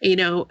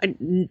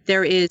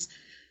 there is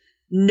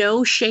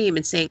no shame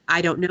in saying,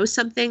 I don't know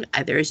something.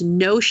 There is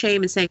no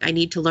shame in saying, I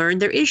need to learn.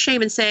 There is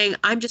shame in saying,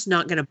 I'm just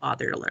not going to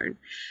bother to learn.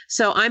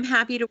 So I'm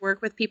happy to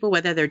work with people,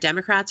 whether they're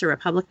Democrats or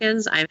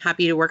Republicans. I'm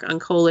happy to work on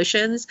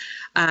coalitions.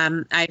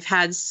 I've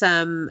had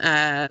some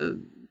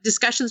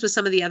discussions with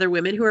some of the other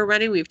women who are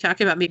running. We've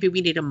talked about maybe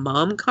we need a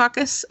mom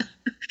caucus.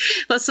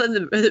 Let's let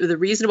the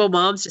reasonable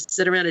moms just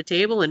sit around a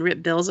table and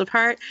rip bills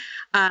apart.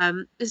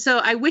 So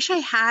I wish I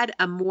had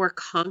a more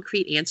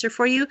concrete answer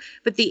for you,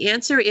 but the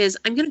answer is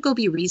I'm going to go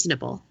be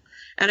reasonable.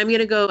 And I'm going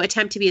to go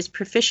attempt to be as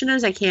proficient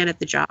as I can at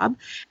the job.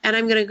 And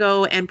I'm going to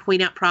go and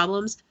point out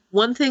problems.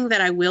 One thing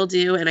that I will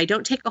do, and I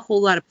don't take a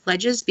whole lot of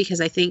pledges because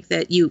I think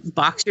that you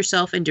box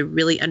yourself into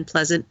really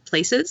unpleasant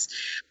places,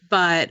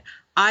 but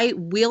I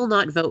will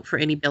not vote for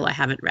any bill I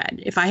haven't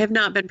read. If I have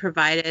not been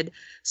provided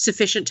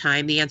sufficient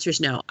time, the answer is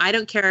no. I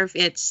don't care if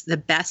it's the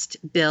best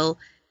bill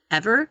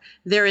ever.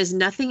 There is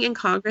nothing in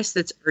Congress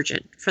that's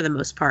urgent for the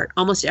most part.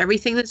 Almost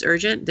everything that's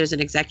urgent, there's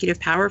an executive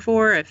power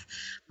for. If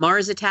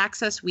Mars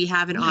attacks us, we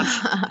have an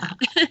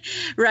option,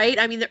 right?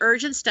 I mean, the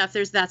urgent stuff,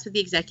 that's what the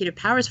executive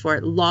power is for.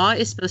 Law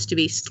is supposed to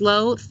be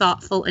slow,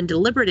 thoughtful, and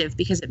deliberative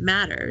because it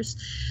matters.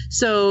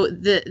 So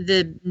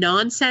the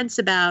nonsense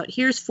about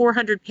here's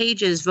 400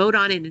 pages, vote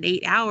on it in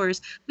 8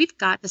 hours, we've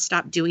got to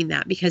stop doing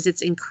that because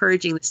it's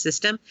encouraging the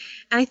system.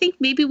 And I think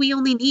maybe we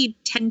only need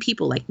 10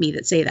 people like me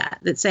that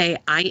say,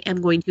 I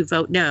am going to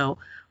vote no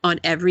on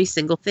every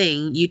single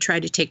thing you try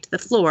to take to the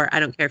floor. I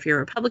don't care if you're a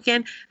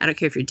Republican. I don't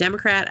care if you're a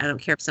Democrat. I don't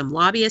care if some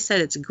lobbyist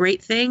said it's a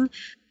great thing.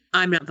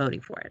 I'm not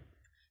voting for it.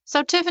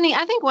 So, Tiffany,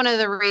 I think one of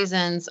the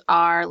reasons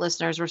our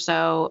listeners were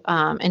so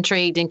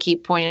intrigued and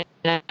keep pointing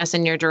us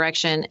in your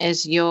direction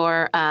is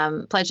your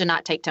pledge to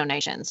not take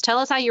donations. Tell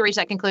us how you reached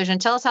that conclusion.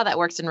 Tell us how that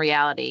works in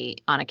reality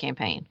on a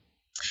campaign.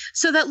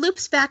 So that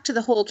loops back to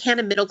the whole, can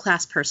a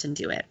middle-class person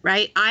do it,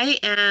 right? I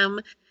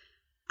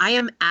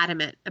am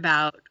adamant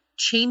about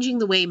changing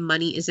the way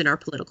money is in our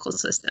political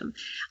system.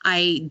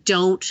 I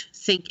don't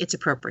think it's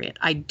appropriate.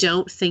 I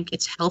don't think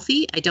it's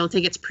healthy. I don't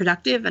think it's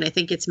productive. And I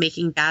think it's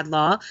making bad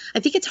law.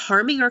 I think it's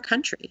harming our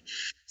country.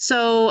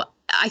 So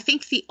I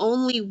think the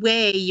only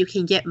way you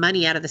can get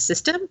money out of the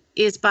system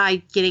is by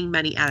getting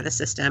money out of the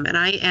system.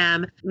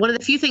 And one of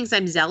the few things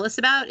I'm zealous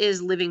about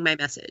is living my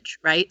message,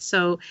 right?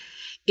 So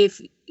if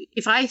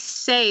I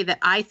say that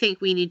I think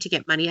we need to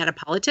get money out of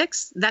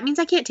politics, that means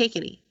I can't take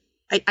any.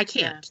 I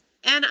can't. Yeah.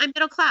 And I'm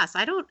middle class.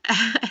 I don't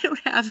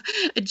have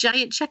a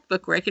giant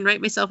checkbook where I can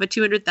write myself a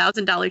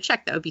 $200,000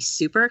 check. That would be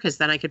super because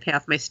then I could pay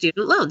off my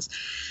student loans.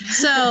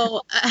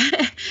 So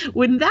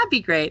wouldn't that be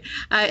great?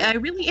 I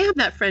really am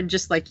that friend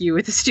just like you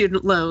with the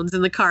student loans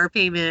and the car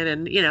payment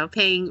and,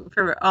 paying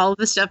for all of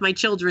the stuff my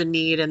children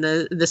need and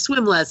the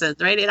swim lessons,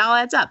 right? It all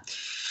adds up.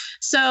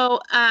 So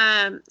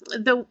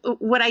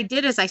what I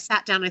did is I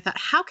sat down and I thought,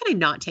 how can I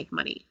not take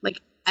money?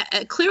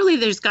 Clearly,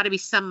 there's got to be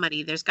some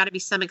money. There's got to be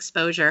some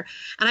exposure.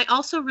 And I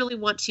also really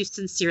want to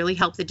sincerely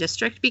help the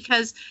district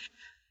because,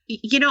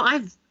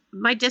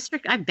 my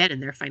district, I've been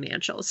in their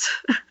financials.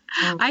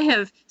 Okay. I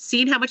have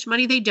seen how much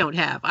money they don't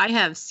have. I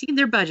have seen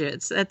their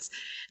budgets. That's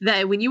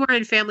that when you are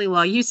in family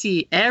law, you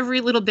see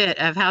every little bit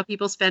of how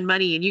people spend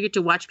money and you get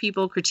to watch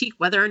people critique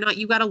whether or not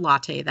you got a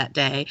latte that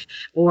day.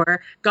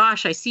 Or,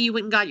 gosh, I see you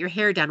went and got your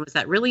hair done. Was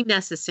that really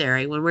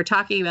necessary? When we're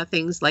talking about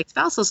things like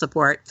spousal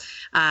support,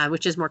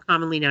 which is more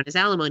commonly known as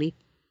alimony.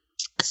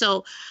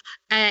 So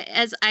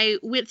as I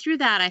went through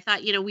that, I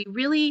thought,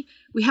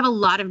 we have a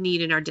lot of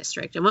need in our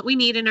district. And what we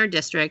need in our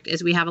district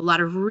is we have a lot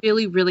of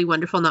really, really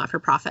wonderful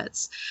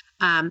not-for-profits.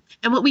 And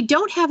what we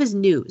don't have is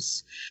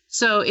news.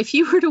 So if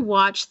you were to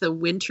watch the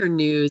winter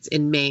news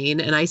in Maine,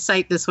 and I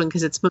cite this one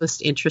because it's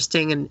most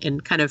interesting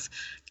and kind of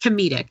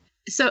comedic.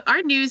 So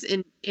our news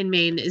in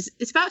Maine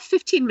it's about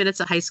 15 minutes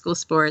of high school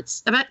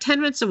sports, about 10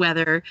 minutes of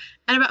weather,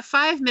 and about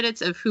 5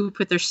 minutes of who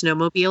put their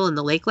snowmobile in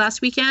the lake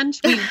last weekend.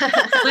 We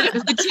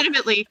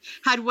legitimately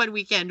had one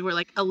weekend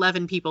where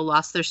 11 people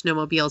lost their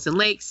snowmobiles in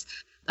lakes.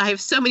 I have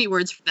so many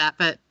words for that,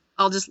 but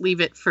I'll just leave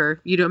it for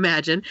you to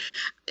imagine.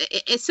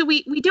 So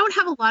we don't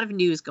have a lot of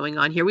news going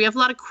on here. We have a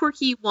lot of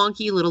quirky,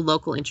 wonky little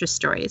local interest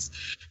stories.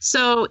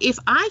 So if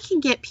I can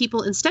get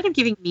people, instead of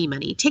giving me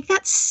money, take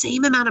that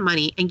same amount of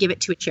money and give it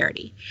to a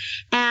charity.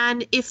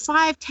 And if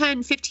 $5,000,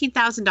 $10,000,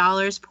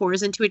 $15,000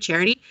 pours into a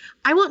charity,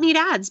 I won't need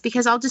ads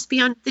because I'll just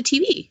be on the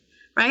TV.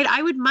 Right?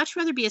 I would much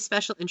rather be a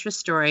special interest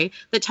story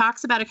that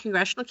talks about a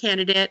congressional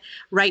candidate.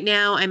 Right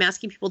now, I'm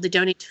asking people to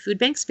donate to food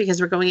banks because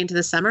we're going into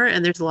the summer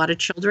and there's a lot of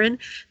children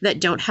that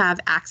don't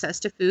have access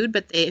to food.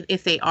 But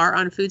if they are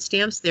on food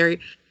stamps, they're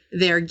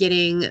they're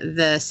getting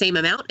the same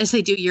amount as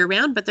they do year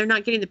round, but they're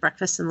not getting the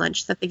breakfast and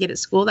lunch that they get at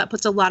school. That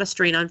puts a lot of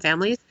strain on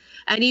families.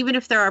 And even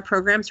if there are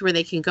programs where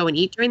they can go and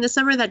eat during the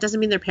summer, that doesn't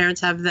mean their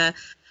parents have the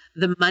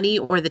money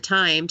or the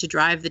time to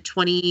drive the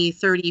 20,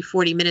 30,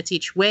 40 minutes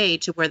each way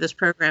to where those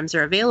programs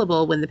are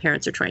available when the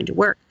parents are trying to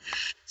work.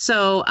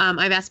 So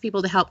I've asked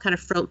people to help kind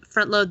of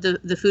front load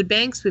the food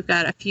banks. We've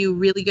got a few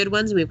really good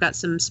ones, and we've got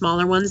some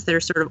smaller ones that are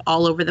sort of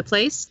all over the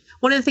place.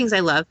 One of the things I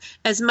love,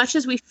 as much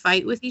as we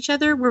fight with each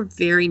other, we're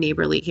very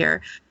neighborly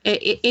here.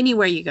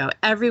 Anywhere you go,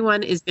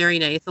 everyone is very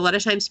nice. A lot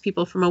of times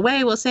people from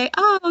away will say,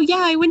 oh,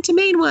 yeah, I went to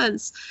Maine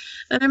once.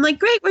 And I'm like,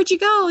 great, where'd you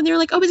go? And they're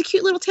like, oh, it was a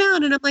cute little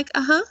town. And I'm like,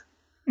 uh-huh.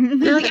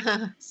 And they're like,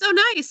 so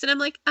nice. And I'm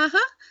like,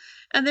 uh-huh.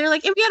 And they're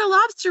like, and we had a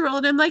lobster roll.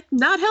 And I'm like,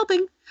 not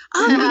helping.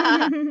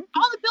 Oh,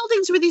 all the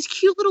buildings were these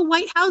cute little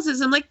white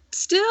houses. I'm like,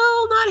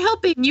 still not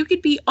helping. You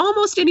could be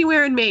almost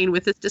anywhere in Maine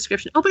with this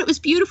description. Oh, but it was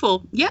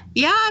beautiful. Yeah,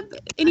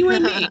 anywhere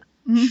in Maine.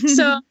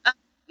 So,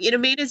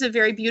 Maine is a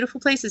very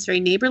beautiful place. It's very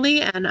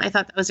neighborly, and I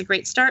thought that was a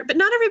great start. But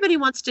not everybody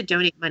wants to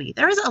donate money.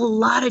 There is a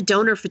lot of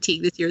donor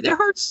fatigue this year. There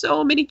are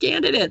so many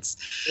candidates.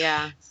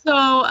 Yeah.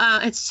 So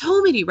it's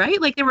so many,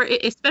 right? Like there were,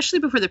 especially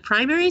before the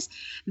primaries,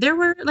 there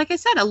were, like I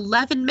said,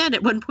 11 men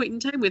at one point in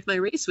time with my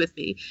race with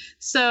me.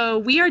 So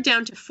we are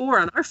down to 4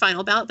 on our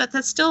final ballot, but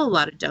that's still a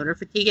lot of donor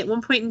fatigue. At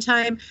one point in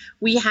time,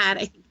 we had,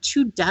 I think,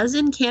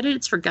 24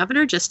 candidates for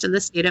governor just in the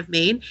state of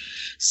Maine.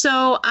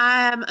 So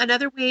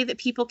another way that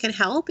people can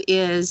help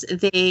is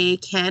they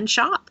can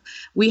shop.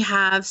 We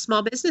have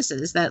small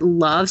businesses that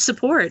love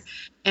support.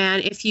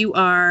 And if you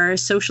are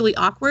socially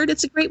awkward,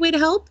 it's a great way to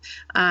help.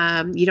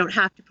 You don't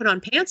have to put on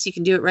pants. You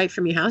can do it right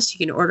from your house. You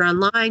can order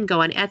online,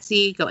 go on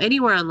Etsy, go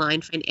anywhere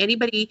online, find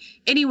anybody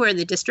anywhere in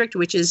the district,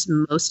 which is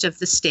most of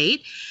the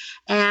state.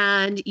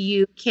 And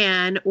you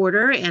can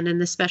order, and in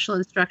the special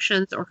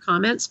instructions or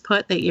comments,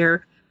 put that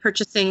you're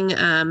purchasing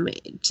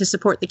to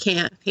support the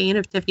campaign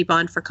of Tiffany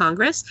Bond for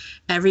Congress.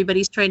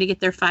 Everybody's trying to get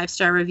their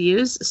 5-star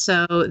reviews,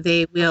 so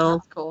they will.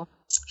 That's cool.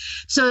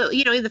 So,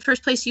 the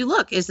first place you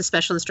look is the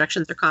special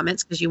instructions or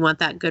comments because you want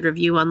that good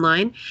review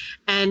online.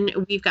 And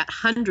we've got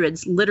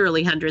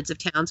literally hundreds of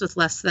towns with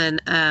less than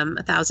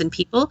 1,000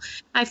 people.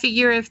 I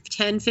figure if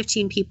 10,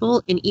 15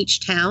 people in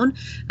each town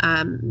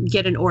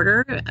get an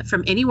order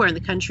from anywhere in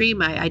the country,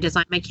 I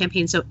designed my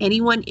campaign so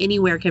anyone,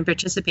 anywhere can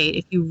participate.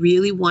 If you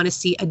really want to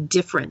see a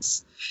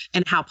difference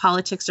in how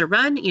politics are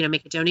run,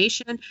 make a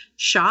donation,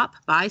 shop,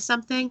 buy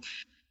something.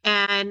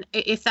 And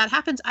if that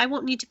happens, I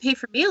won't need to pay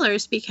for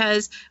mailers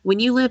because when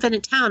you live in a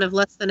town of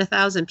less than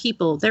 1,000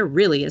 people, there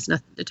really is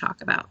nothing to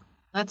talk about.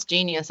 That's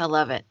genius. I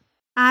love it.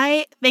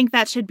 I think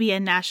that should be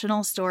a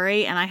national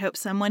story, and I hope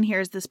someone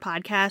hears this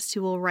podcast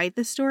who will write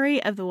the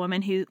story of the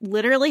woman who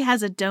literally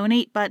has a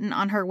donate button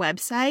on her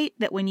website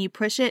that when you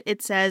push it,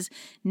 it says,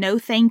 no,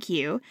 thank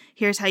you.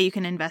 Here's how you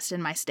can invest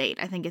in my state.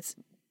 I think it's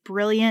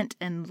brilliant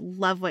and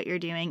love what you're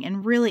doing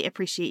and really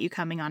appreciate you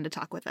coming on to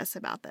talk with us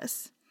about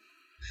this.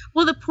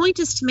 Well, the point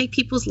is to make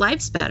people's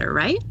lives better,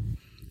 right?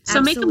 So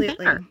Absolutely. Make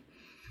them better.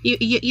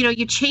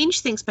 You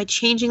change things by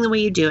changing the way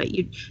you do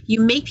it.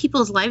 You make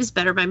people's lives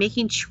better by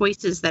making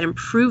choices that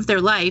improve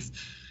their life,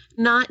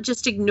 not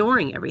just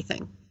ignoring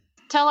everything.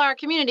 Tell our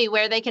community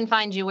where they can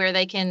find you, where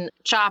they can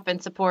shop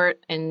and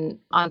support and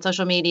on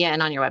social media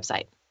and on your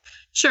website.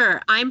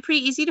 Sure. I'm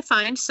pretty easy to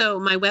find. So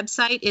my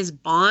website is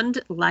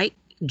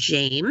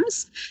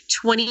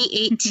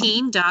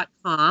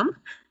bondlikejames2018.com.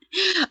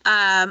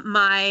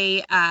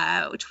 My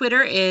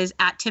Twitter is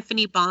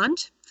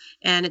 @TiffanyBond,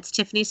 and it's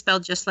Tiffany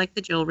spelled just like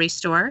the jewelry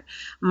store.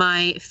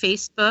 My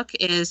Facebook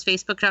is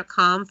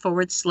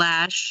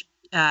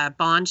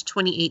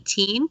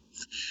facebook.com/Bond2018.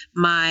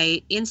 My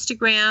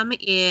Instagram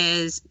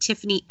is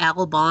Tiffany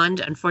L. Bond.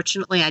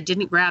 Unfortunately, I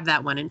didn't grab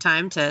that one in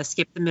time to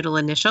skip the middle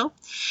initial.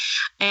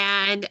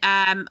 And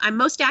I'm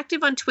most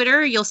active on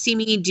Twitter. You'll see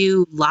me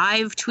do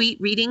live tweet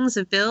readings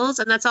of bills,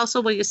 and that's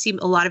also where you'll see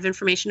a lot of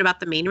information about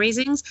the Maine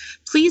raisings.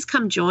 Please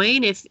come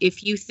join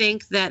if you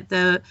think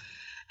that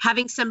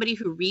having somebody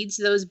who reads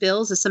those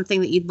bills is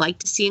something that you'd like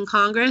to see in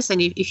Congress.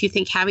 And if you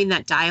think having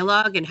that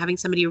dialogue and having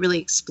somebody who really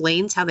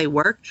explains how they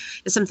work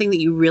is something that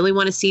you really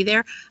want to see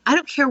there, I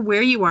don't care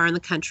where you are in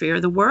the country or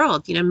the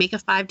world, make a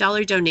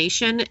 $5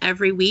 donation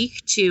every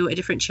week to a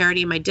different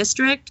charity in my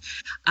district.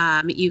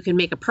 You can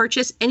make a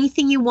purchase,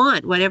 anything you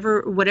want,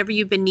 whatever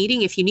you've been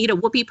needing. If you need a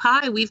whoopie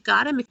pie, we've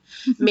got them.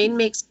 Maine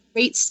makes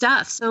great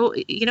stuff. So,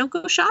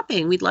 go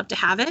shopping. We'd love to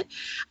have it.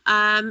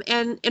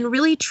 And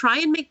really try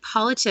and make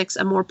politics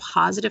a more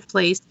positive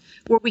place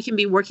where we can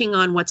be working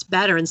on what's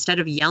better instead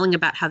of yelling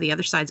about how the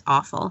other side's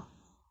awful.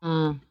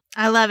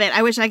 I love it.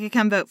 I wish I could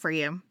come vote for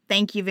you.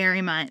 Thank you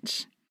very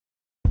much.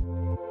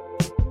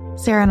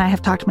 Sarah and I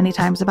have talked many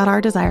times about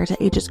our desire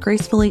to age as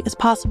gracefully as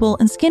possible,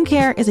 and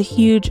skincare is a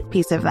huge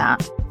piece of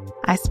that.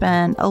 I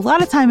spend a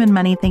lot of time and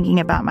money thinking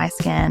about my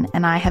skin,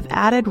 and I have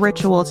added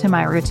Ritual to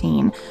my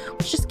routine,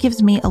 which just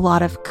gives me a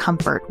lot of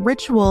comfort.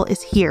 Ritual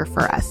is here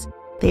for us.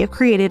 They have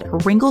created a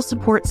wrinkle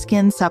support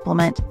skin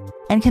supplement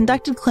and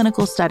conducted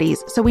clinical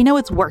studies, so we know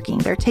it's working.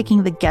 They're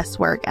taking the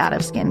guesswork out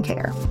of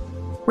skincare.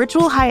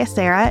 Ritual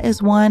Hyacera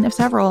is one of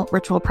several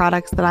Ritual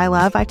products that I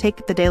love. I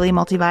take the daily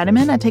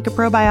multivitamin, I take a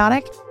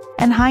probiotic,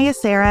 and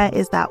Hyacera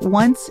is that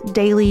once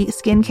daily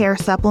skincare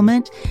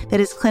supplement that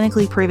is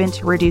clinically proven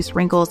to reduce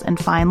wrinkles and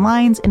fine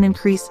lines and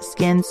increase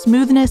skin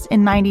smoothness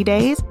in 90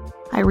 days.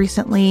 I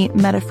recently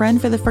met a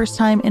friend for the first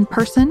time in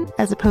person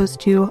as opposed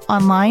to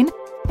online,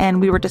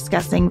 and we were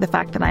discussing the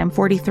fact that I am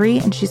 43,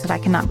 and she said, "I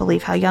cannot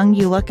believe how young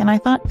you look." And I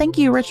thought, thank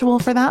you, Ritual,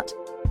 for that.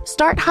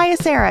 Start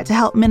Hyacera to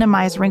help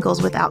minimize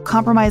wrinkles without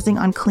compromising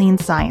on clean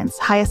science.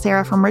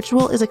 Hyacera from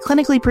Ritual is a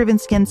clinically proven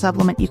skin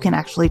supplement you can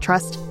actually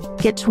trust.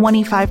 Get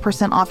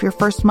 25% off your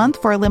first month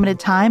for a limited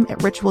time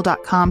at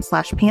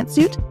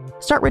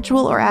ritual.com/pantsuit. Start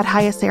Ritual or add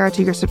Hyacera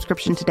to your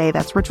subscription today.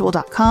 That's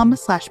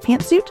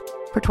ritual.com/pantsuit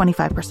for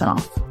 25%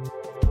 off.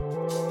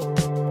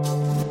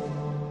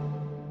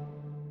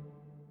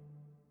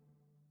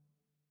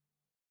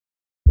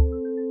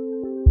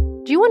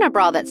 Do you want a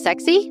bra that's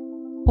sexy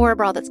or a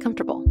bra that's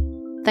comfortable?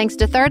 Thanks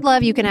to Third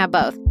Love, you can have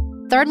both.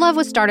 Third Love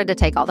was started to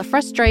take all the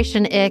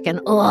frustration, ick,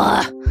 and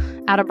ugh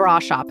out of bra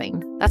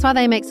shopping. That's why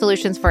they make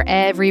solutions for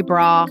every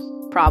bra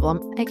problem,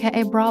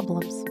 aka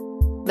problems.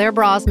 Their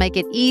bras make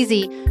it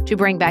easy to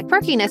bring back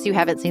perkiness you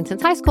haven't seen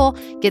since high school,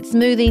 get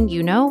smoothing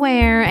you know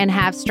where, and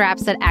have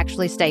straps that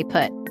actually stay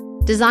put.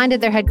 Designed at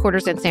their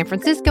headquarters in San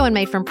Francisco and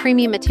made from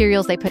premium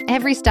materials, they put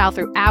every style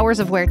through hours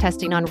of wear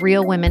testing on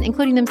real women,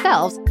 including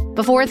themselves,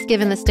 before it's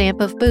given the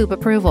stamp of boob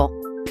approval.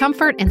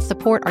 Comfort and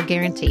support are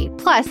guaranteed.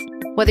 Plus,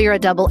 whether you're a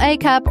double A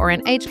cup or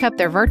an H cup,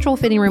 their virtual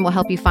fitting room will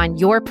help you find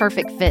your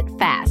perfect fit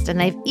fast. And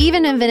they've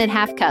even invented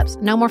half cups.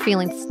 No more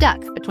feeling stuck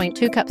between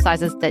two cup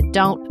sizes that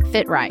don't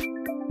fit right.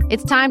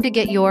 It's time to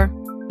get your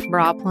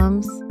bra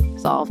plums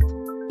solved.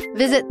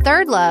 Visit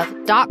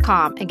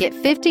thirdlove.com and get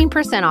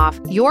 15% off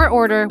your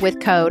order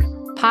with code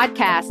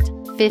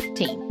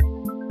podcast15.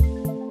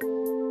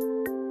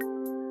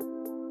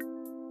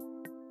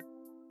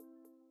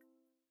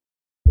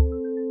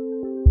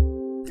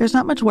 There's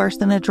not much worse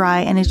than a dry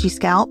and itchy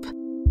scalp.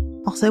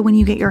 Also, when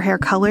you get your hair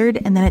colored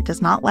and then it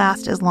does not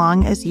last as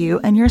long as you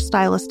and your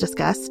stylist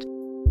discussed.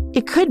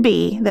 It could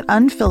be that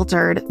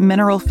unfiltered,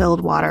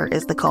 mineral-filled water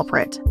is the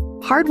culprit.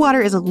 Hard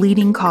water is a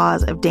leading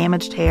cause of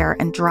damaged hair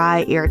and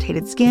dry,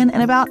 irritated skin,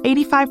 and about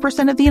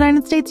 85% of the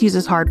United States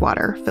uses hard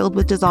water, filled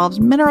with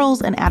dissolved minerals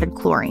and added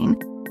chlorine.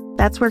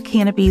 That's where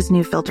Canopy's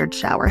new filtered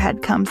shower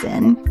head comes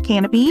in.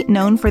 Canopy,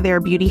 known for their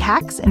beauty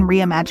hacks and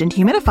reimagined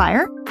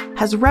humidifier,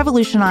 has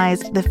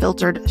revolutionized the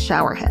filtered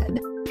shower head.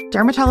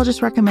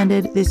 Dermatologists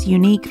recommended this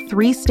unique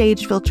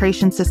 3-stage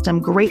filtration system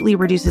greatly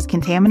reduces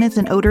contaminants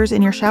and odors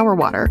in your shower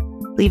water,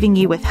 leaving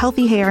you with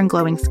healthy hair and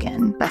glowing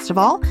skin. Best of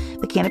all,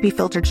 the Canopy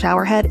filtered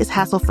shower head is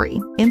hassle-free.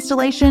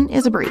 Installation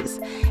is a breeze,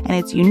 and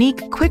its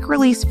unique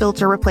quick-release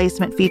filter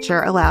replacement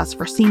feature allows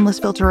for seamless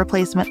filter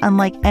replacement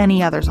unlike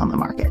any others on the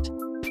market.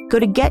 Go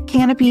to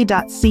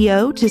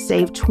getcanopy.co to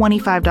save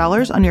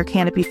 $25 on your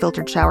Canopy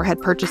filtered shower head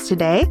purchase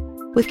today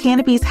with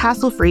Canopy's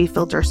hassle-free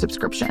filter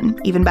subscription.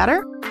 Even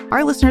better,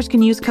 our listeners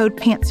can use code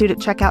PANTSUIT at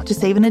checkout to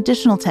save an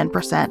additional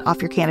 10% off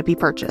your Canopy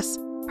purchase.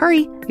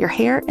 Hurry, your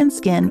hair and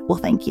skin will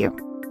thank you.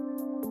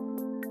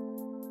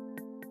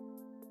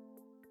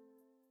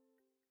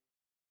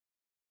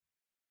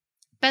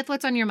 Beth,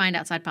 what's on your mind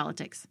outside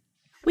politics?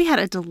 We had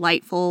a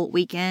delightful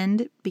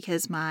weekend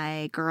because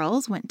my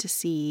girls went to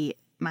see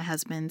my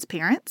husband's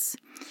parents.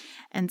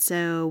 And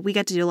so we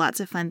got to do lots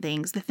of fun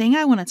things. The thing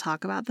I want to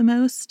talk about the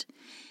most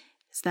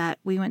is that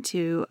we went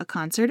to a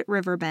concert at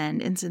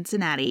Riverbend in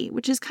Cincinnati,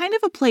 which is kind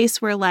of a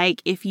place where,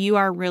 like, if you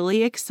are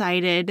really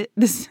excited,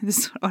 this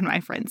is what one of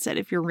my friends said,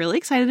 if you're really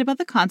excited about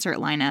the concert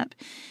lineup,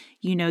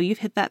 you know you've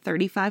hit that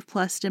 35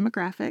 plus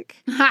demographic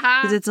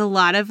because it's a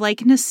lot of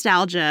like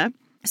nostalgia.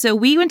 So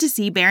we went to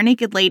see Bare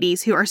Naked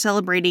Ladies, who are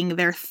celebrating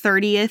their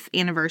 30th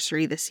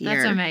anniversary this year.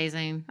 That's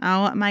amazing.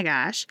 Oh my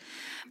gosh.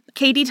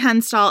 Katie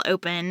Tunstall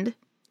opened.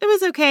 It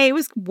was okay. It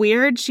was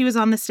weird. She was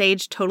on the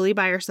stage totally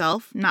by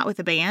herself, not with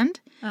a band.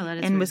 Oh, that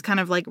is and weird. Was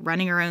kind of like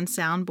running her own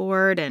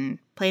soundboard and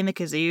playing the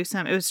kazoo.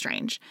 It was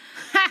strange.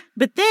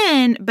 But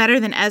then Better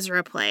Than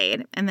Ezra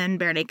played, and then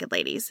Bare Naked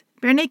Ladies.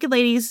 Bare Naked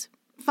Ladies,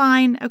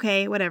 fine,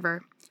 okay,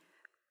 whatever.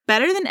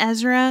 Better Than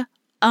Ezra,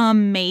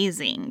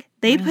 amazing.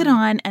 They put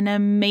on an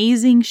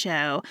amazing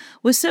show.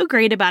 Was so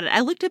great about it.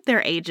 I looked up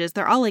their ages.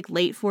 They're all like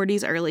late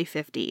 40s, early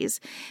 50s.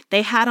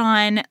 They had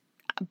on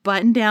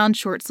button-down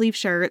short-sleeve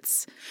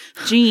shirts,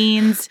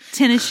 jeans,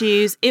 tennis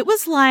shoes. It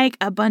was like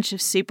a bunch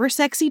of super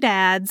sexy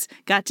dads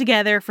got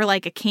together for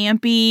like a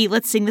campy,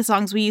 let's sing the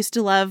songs we used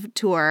to love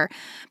tour.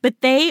 But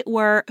they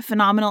were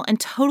phenomenal and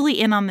totally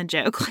in on the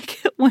joke.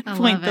 Like at one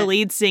point, the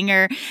lead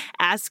singer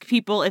asked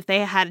people if they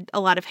had a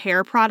lot of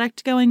hair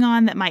product going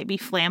on that might be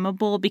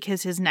flammable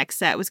because his next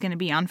set was going to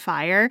be on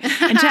fire.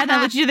 And Chad and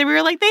I looked at each other. We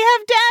were like, they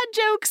have dad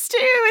jokes too.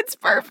 It's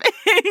perfect.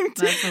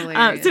 That's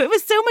hilarious. So it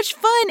was so much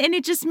fun, and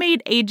it just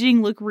made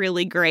aging look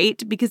really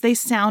great because they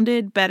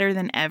sounded better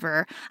than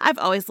ever. I've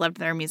always loved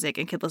their music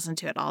and could listen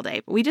to it all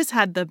day, but we just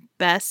had the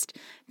best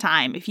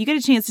time. If you get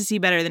a chance to see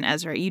Better Than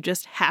Ezra, you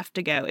just have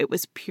to go. It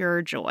was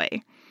pure joy.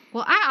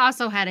 Well, I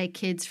also had a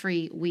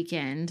kids-free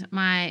weekend.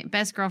 My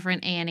best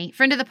girlfriend, Annie,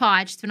 friend of the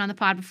pod, she's been on the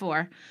pod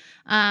before,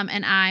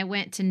 and I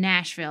went to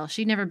Nashville.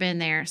 She'd never been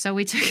there, so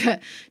we took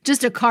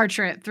just a car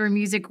trip through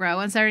Music Row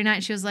on Saturday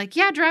night. She was like,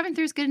 yeah, driving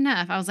through is good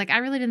enough. I was like, I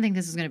really didn't think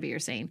this was going to be your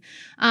scene.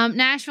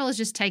 Nashville is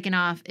just taking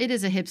off. It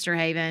is a hipster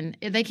haven.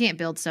 They can't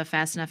build stuff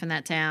fast enough in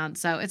that town,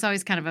 so it's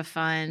always kind of a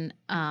fun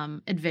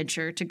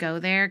adventure to go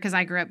there because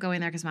I grew up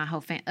going there because my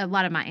whole a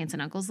lot of my aunts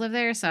and uncles live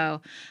there,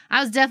 so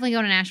I was definitely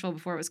going to Nashville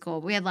before it was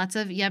cool. We had lots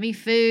of yummy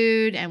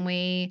food, and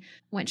we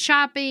went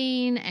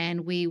shopping,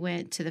 and we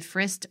went to the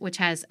Frist, which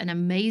has an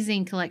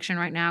amazing collection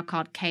right now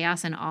called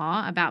Chaos and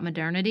Awe about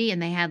modernity,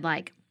 and they had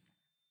like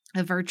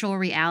a virtual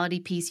reality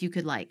piece you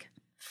could like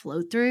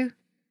float through,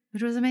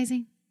 which was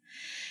amazing.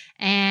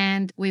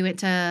 And we went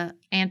to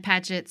Ann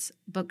Patchett's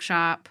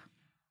bookshop.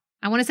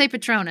 I want to say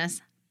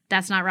Patronus.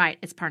 That's not right.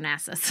 It's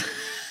Parnassus.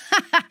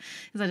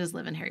 Because I just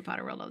live in Harry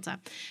Potter world all the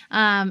time.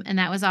 And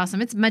that was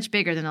awesome. It's much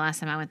bigger than the last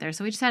time I went there.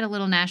 So we just had a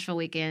little Nashville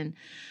weekend.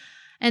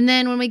 And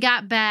then when we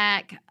got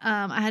back,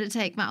 I had to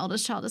take my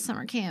oldest child to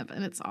summer camp,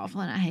 and it's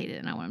awful, and I hate it,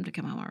 and I want him to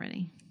come home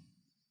already.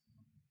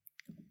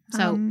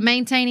 So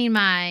maintaining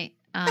my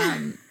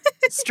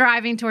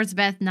striving towards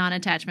Beth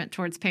non-attachment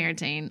towards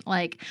parenting.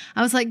 Like,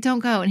 I was like, don't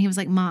go. And he was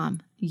like, Mom,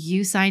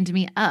 you signed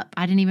me up.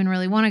 I didn't even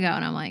really want to go.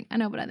 And I'm like, I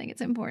know, but I think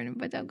it's important,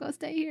 but don't go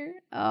stay here.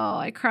 Oh,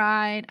 I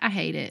cried. I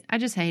hate it. I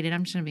just hate it.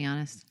 I'm just going to be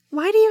honest.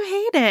 Why do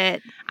you hate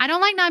it? I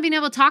don't like not being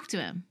able to talk to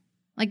him.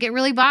 Like, it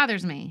really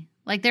bothers me.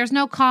 Like, there's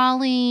no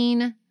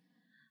calling.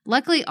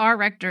 Luckily, our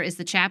rector is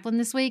the chaplain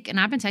this week, and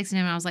I've been texting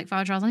him, and I was like,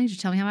 Father Charles, I need you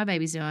to tell me how my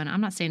baby's doing.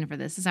 I'm not standing for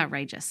this. This is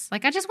outrageous.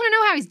 Like, I just want to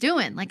know how he's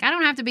doing. Like, I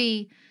don't have to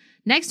be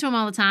next to him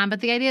all the time, but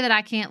the idea that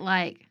I can't,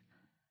 like,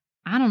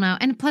 I don't know.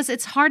 And plus,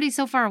 it's hard. He's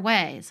so far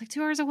away. It's like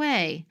 2 hours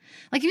away.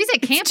 Like, if he's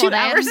at camp all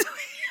day,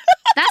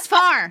 that's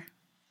far.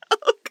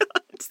 Oh,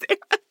 God,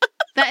 Sarah.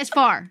 That is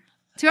far.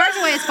 2 hours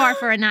away is far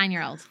for a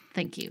 9-year-old.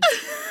 Thank you.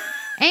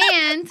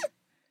 And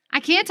I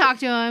can't talk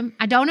to him.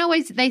 I don't know.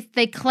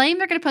 They claim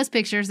they're going to post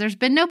pictures. There's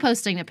been no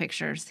posting of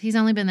pictures. He's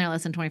only been there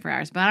less than 24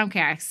 hours, but I don't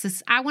care.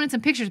 I wanted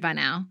some pictures by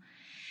now.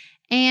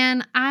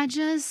 And I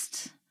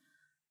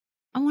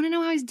want to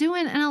know how he's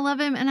doing, and I love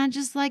him, and I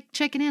just like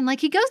checking in. Like,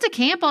 he goes to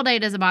camp all day.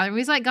 It doesn't bother me.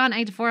 He's like gone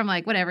 8 to 4. I'm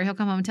like, whatever. He'll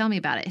come home and tell me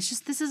about it. It's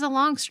just, this is a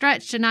long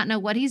stretch to not know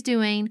what he's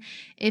doing,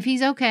 if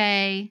he's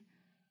okay.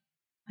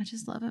 I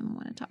just love him. I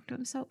want to talk to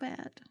him so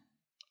bad.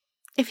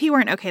 If he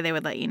weren't okay, they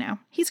would let you know.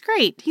 He's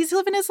great. He's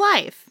living his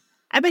life.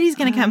 I bet he's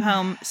going to come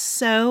home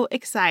so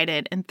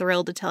excited and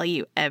thrilled to tell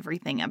you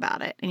everything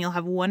about it. And you'll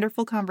have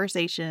wonderful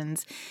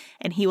conversations,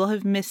 and he will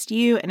have missed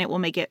you, and it will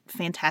make it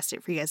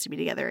fantastic for you guys to be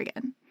together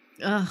again.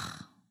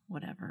 Ugh.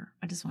 Whatever.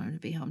 I just want him to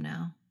be home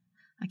now.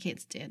 I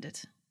can't stand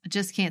it. I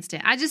just can't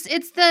stand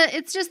it.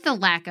 It's just the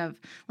lack of,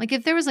 like,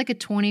 if there was like a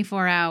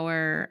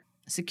 24-hour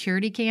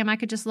security cam I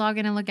could just log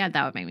in and look at,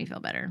 that would make me feel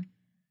better.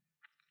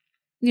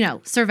 You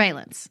know,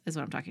 surveillance is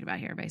what I'm talking about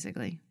here,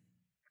 basically.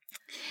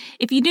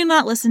 If you do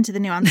not listen to The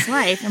Nuanced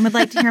Life and would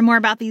like to hear more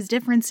about these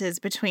differences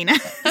between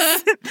us,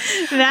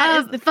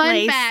 that is the fun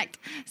place. Fact.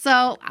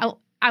 So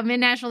I'm in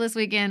Nashville this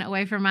weekend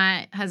away from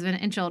my husband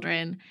and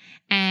children,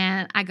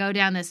 and I go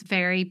down this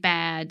very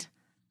bad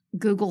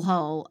Google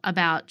hole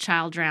about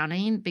child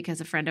drowning because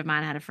a friend of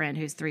mine had a friend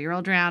whose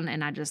 3-year-old drowned,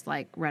 and I just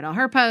like read all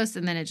her posts,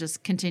 and then it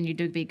just continued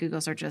to be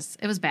Google searches.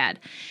 It was bad.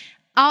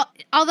 Although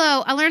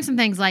I learned some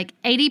things like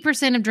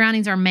 80% of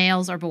drownings are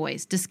males or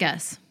boys.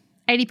 Discuss.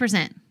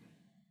 80%.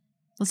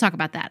 Let's talk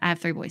about that. I have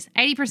 3 boys.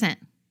 80%.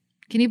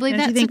 Can you believe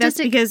that Don't you think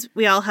statistic? that's because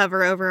we all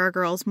hover over our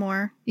girls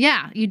more?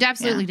 Yeah, you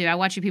absolutely do. I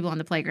watch you people on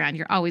the playground.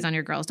 You're always on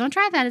your girls. Don't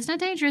try that. It's not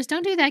dangerous.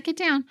 Don't do that. Get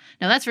down.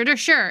 No, that's for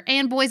sure.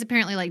 And boys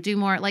apparently like do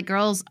more. Like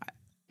girls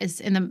is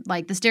in the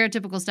like the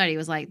stereotypical study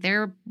was like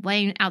they're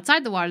laying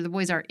outside the water. The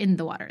boys are in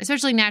the water,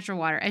 especially natural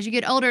water. As you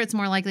get older, it's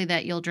more likely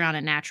that you'll drown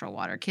in natural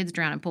water. Kids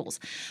drown in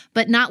pools,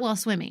 but not while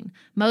swimming.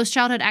 Most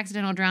childhood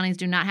accidental drownings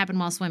do not happen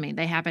while swimming.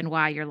 They happen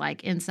while you're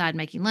like inside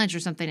making lunch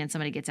or something and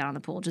somebody gets out on the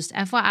pool. Just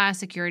FYI,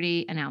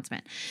 security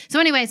announcement. So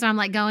anyway, so I'm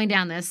like going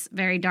down this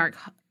very dark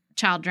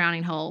child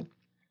drowning hole.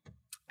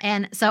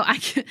 And so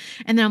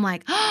and then I'm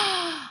like,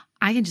 oh,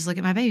 I can just look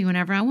at my baby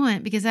whenever I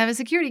want because I have a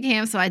security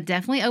cam. So I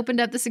definitely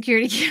opened up the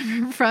security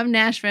cam from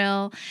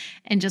Nashville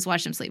and just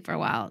watched him sleep for a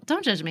while.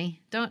 Don't judge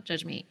me. Don't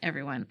judge me,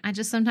 everyone.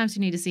 Sometimes you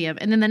need to see him.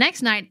 And then the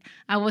next night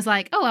I was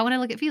like, oh, I want to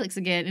look at Felix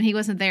again. And he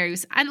wasn't there.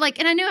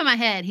 And I knew in my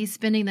head, he's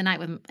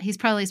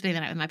probably spending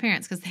the night with my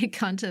parents because they'd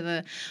gone to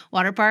the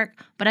water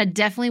park. But I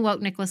definitely woke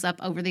Nicholas up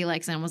over the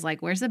Alexa and was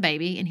like, where's the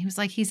baby? And he was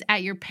like, he's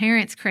at your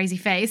parents' crazy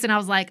face. And I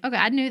was like, okay,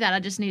 I knew that. I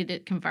just needed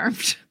it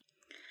confirmed.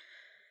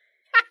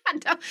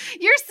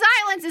 Your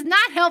silence is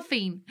not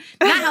helping.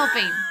 Not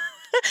helping.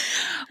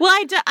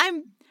 Well,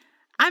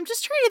 I'm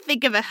just trying to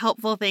think of a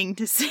helpful thing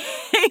to say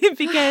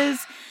because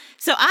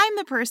so I'm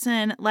the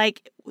person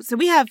so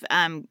we have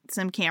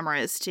some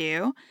cameras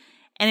too.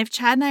 And if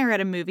Chad and I are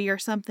at a movie or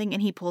something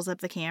and he pulls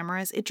up the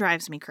cameras, it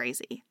drives me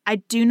crazy. I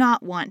do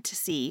not want to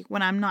see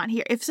when I'm not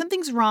here. If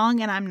something's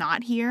wrong and I'm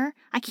not here,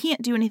 I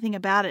can't do anything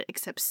about it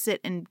except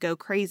sit and go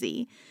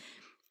crazy.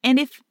 And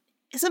if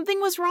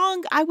something was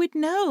wrong, I would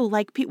know.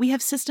 Like, we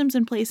have systems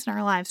in place in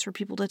our lives for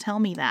people to tell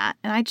me that.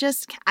 And I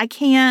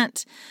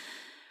can't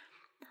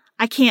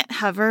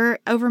hover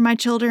over my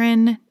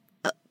children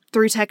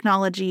through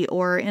technology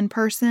or in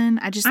person.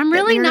 I'm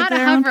really not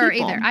a hover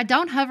either. I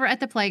don't hover at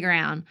the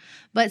playground,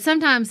 but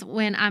sometimes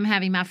when I'm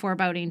having my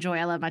foreboding joy,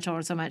 I love my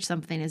children so much,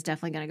 something is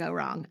definitely going to go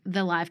wrong.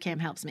 The live cam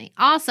helps me.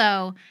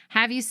 Also,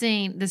 have you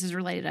seen, this is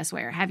related, I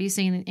swear, have you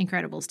seen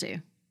Incredibles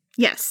 2?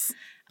 Yes.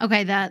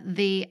 Okay,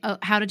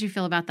 how did you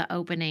feel about the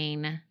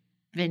opening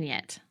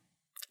vignette?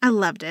 I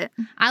loved it.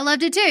 I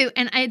loved it too.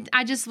 And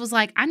I just was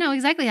like, I know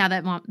exactly how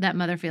that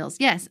mother feels.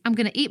 Yes, I'm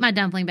going to eat my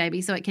dumpling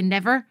baby so it can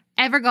never,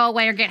 ever go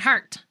away or get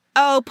hurt.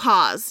 Oh,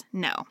 pause.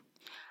 No.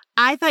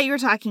 I thought you were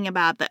talking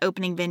about the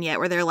opening vignette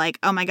where they're like,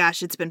 oh my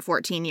gosh, it's been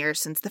 14 years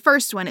since the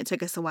first one. It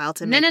took us a while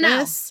to make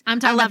this. I'm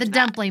talking about the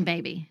dumpling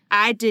baby.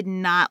 I did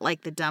not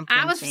like the dumpling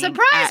I was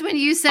surprised when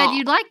you said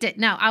you liked it.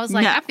 No, I was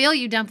like, No. I feel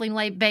you, dumpling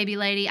baby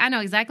lady. I know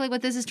exactly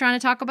what this is trying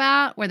to talk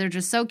about, where they're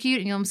just so cute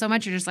and you love them so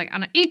much, you're just like, I'm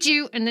going to eat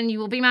you and then you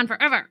will be mine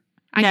forever.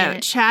 I get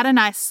it. Chad and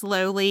I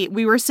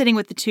we were sitting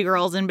with the two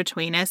girls in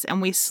between us,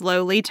 and we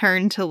slowly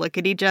turned to look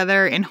at each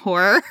other in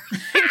horror.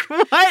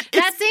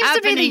 That seems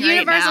to be the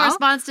universal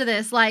response to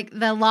this. Like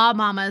the Law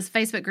Mamas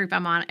Facebook group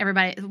I'm on,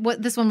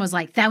 this one was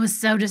like, that was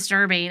so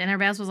disturbing. And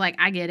everybody else was like,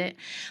 I get it.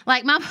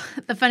 Like,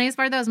 the funniest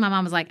part though is my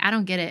mom was like, I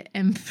don't get it.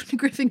 And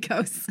Griffin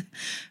goes,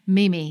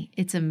 Mimi,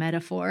 it's a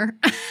metaphor.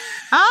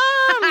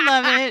 Oh, I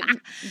love it.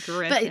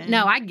 Griffin. But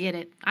no, I get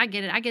it. I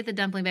get the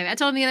dumpling baby. I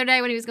told him the other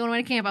day when he was going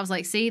away to camp, I was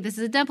like, see, this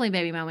is a dumpling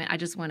baby moment. I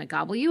just want to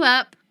gobble you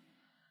up.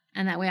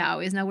 And that way I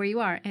always know where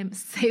you are and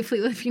safely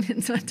living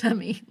into my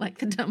tummy like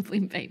the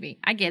dumpling baby.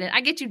 I get it.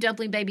 I get you,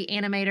 dumpling baby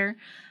animator.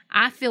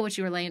 I feel what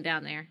you were laying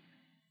down there.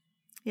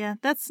 Yeah,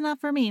 that's not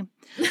for me.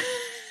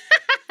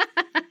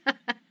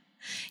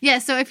 Yeah,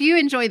 so if you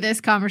enjoy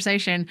this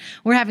conversation,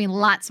 we're having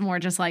lots more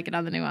just like it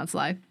on The Nuanced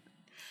Life.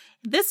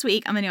 This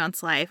week on The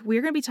Nuanced Life,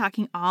 we're going to be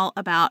talking all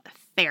about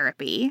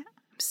therapy.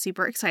 I'm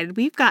super excited.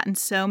 We've gotten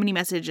so many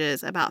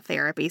messages about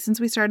therapy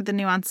since we started The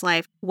Nuanced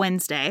Life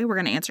Wednesday. We're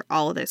going to answer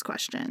all of those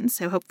questions.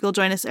 So hope you'll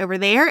join us over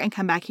there and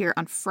come back here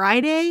on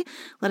Friday.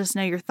 Let us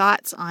know your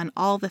thoughts on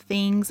all the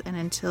things. And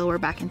until we're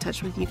back in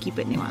touch with you, keep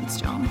it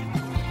nuanced, y'all.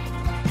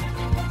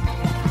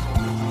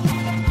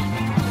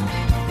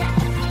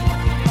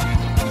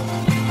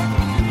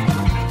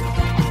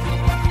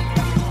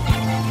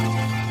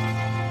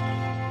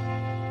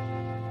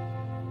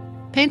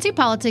 Pantsuit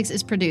Politics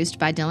is produced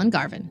by Dylan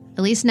Garvin.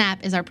 Elise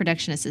Knapp is our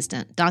production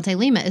assistant. Dante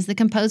Lima is the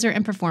composer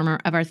and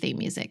performer of our theme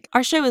music.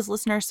 Our show is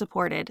listener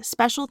supported.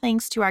 Special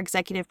thanks to our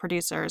executive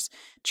producers,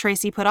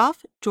 Tracy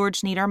Putoff,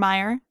 George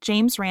Niedermeyer,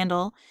 James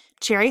Randall,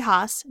 Cherry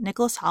Haas,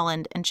 Nicholas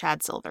Holland, and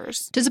Chad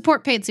Silvers. To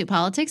support Pantsuit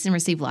Politics and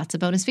receive lots of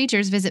bonus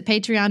features, visit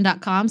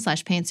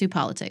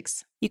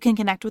patreon.com/pantsuitpolitics. You can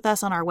connect with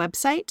us on our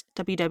website,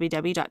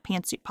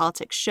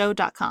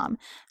 www.pantsuitpoliticsshow.com.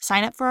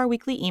 Sign up for our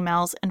weekly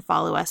emails and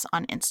follow us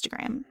on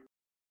Instagram.